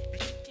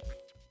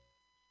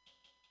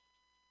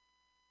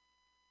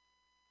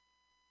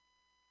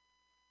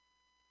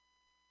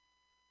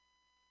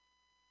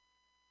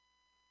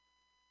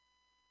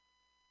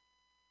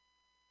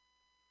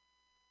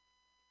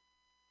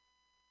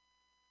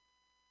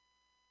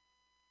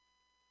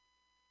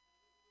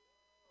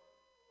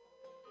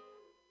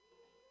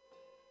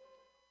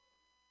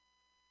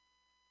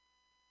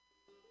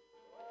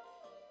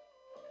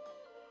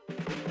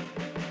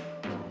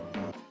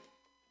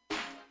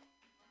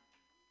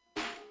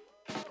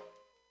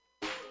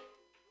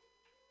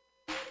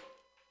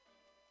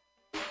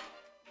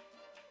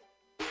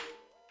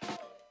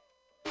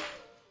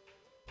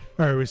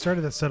 Alright, we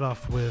started that set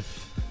off with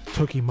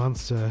Toki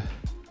Monster,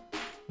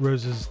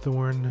 Rose's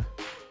Thorn.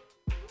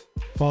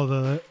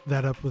 Followed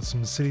that up with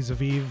some Cities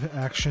of Eve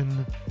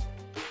action.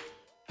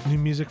 New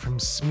music from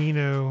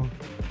Smino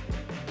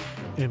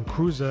and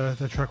Cruza.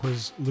 That track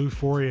was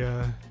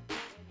Luforia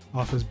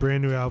off his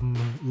brand new album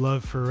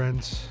Love for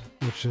Rent,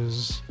 which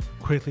is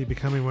quickly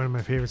becoming one of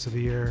my favorites of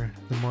the year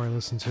the more I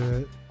listen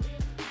to it.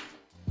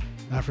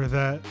 After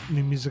that,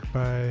 new music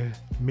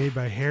made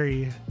by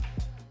Harry.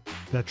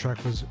 That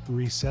track was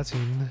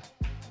Resetting.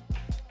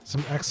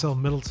 Some XL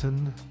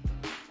Middleton.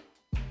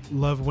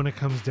 Love When It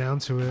Comes Down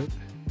to It,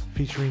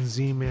 featuring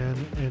Z-Man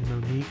and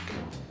Monique.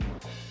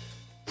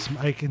 Some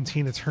Ike and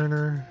Tina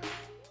Turner.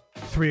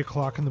 3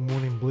 O'Clock in the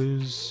Morning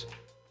Blues.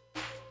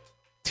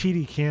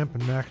 TD Camp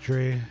and Mac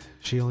Dre,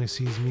 She Only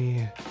Sees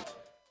Me.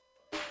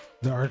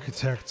 The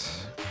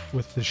Architect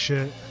with The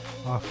Shit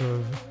off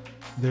of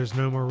There's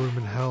No More Room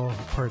in Hell,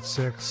 Part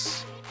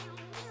 6.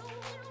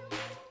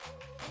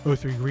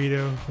 03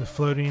 Greedo with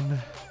Floating.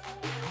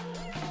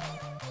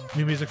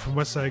 New music from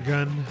Westside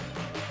Gun.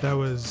 That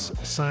was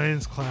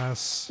Science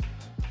Class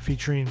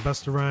featuring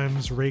Busta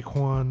Rhymes,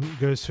 Raekwon,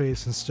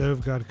 Ghostface, and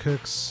Stove God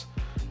Cooks.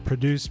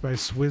 Produced by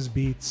Swizz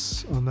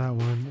Beats on that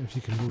one, if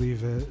you can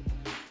believe it.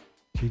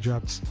 He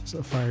dropped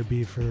a fire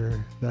beat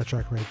for that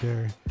track right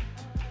there.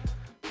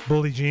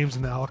 Bully James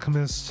and The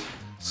Alchemist.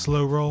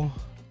 Slow Roll.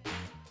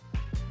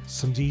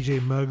 Some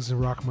DJ Muggs and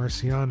Rock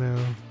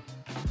Marciano.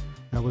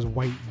 That was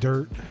White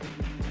Dirt.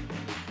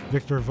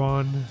 Victor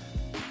Vaughn,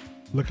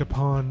 Look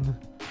Upon,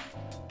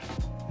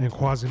 and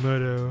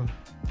Quasimodo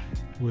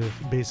with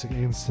Basic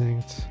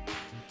Instinct.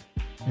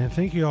 And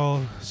thank you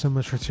all so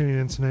much for tuning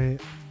in tonight.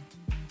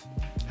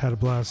 Had a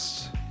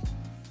blast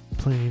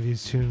playing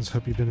these tunes.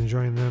 Hope you've been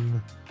enjoying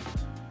them.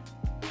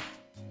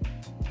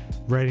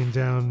 Writing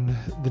down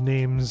the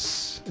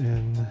names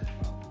and...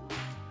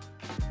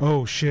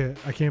 Oh shit,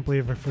 I can't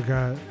believe I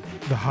forgot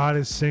the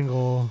hottest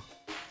single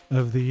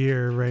of the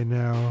year right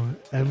now.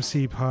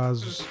 MC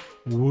Paz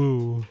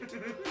Woo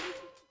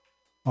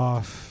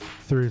off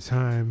Through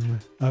Time,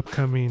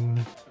 upcoming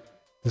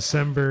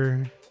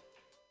December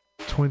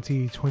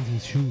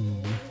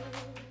 2022.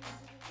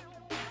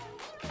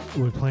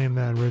 We're playing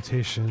that in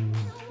rotation,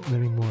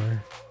 many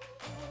more,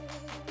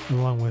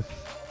 along with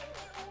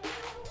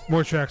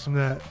more tracks from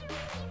that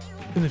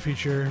in the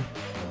future.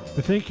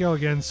 But thank you all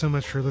again so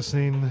much for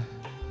listening.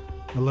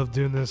 I love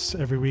doing this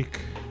every week,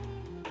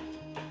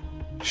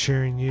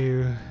 sharing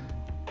you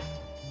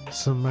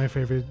some of my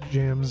favorite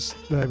jams that I've